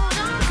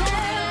 Don't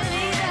tell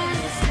me that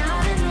it's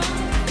not enough.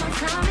 My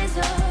time is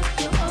up,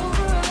 you're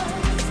over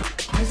us.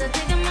 'Cause I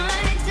think I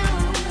might do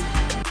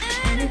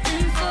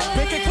anything for you.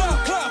 Make it clap,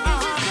 clap. If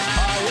you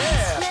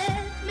just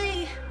let me.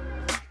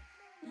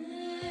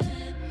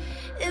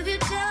 If you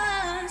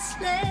just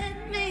let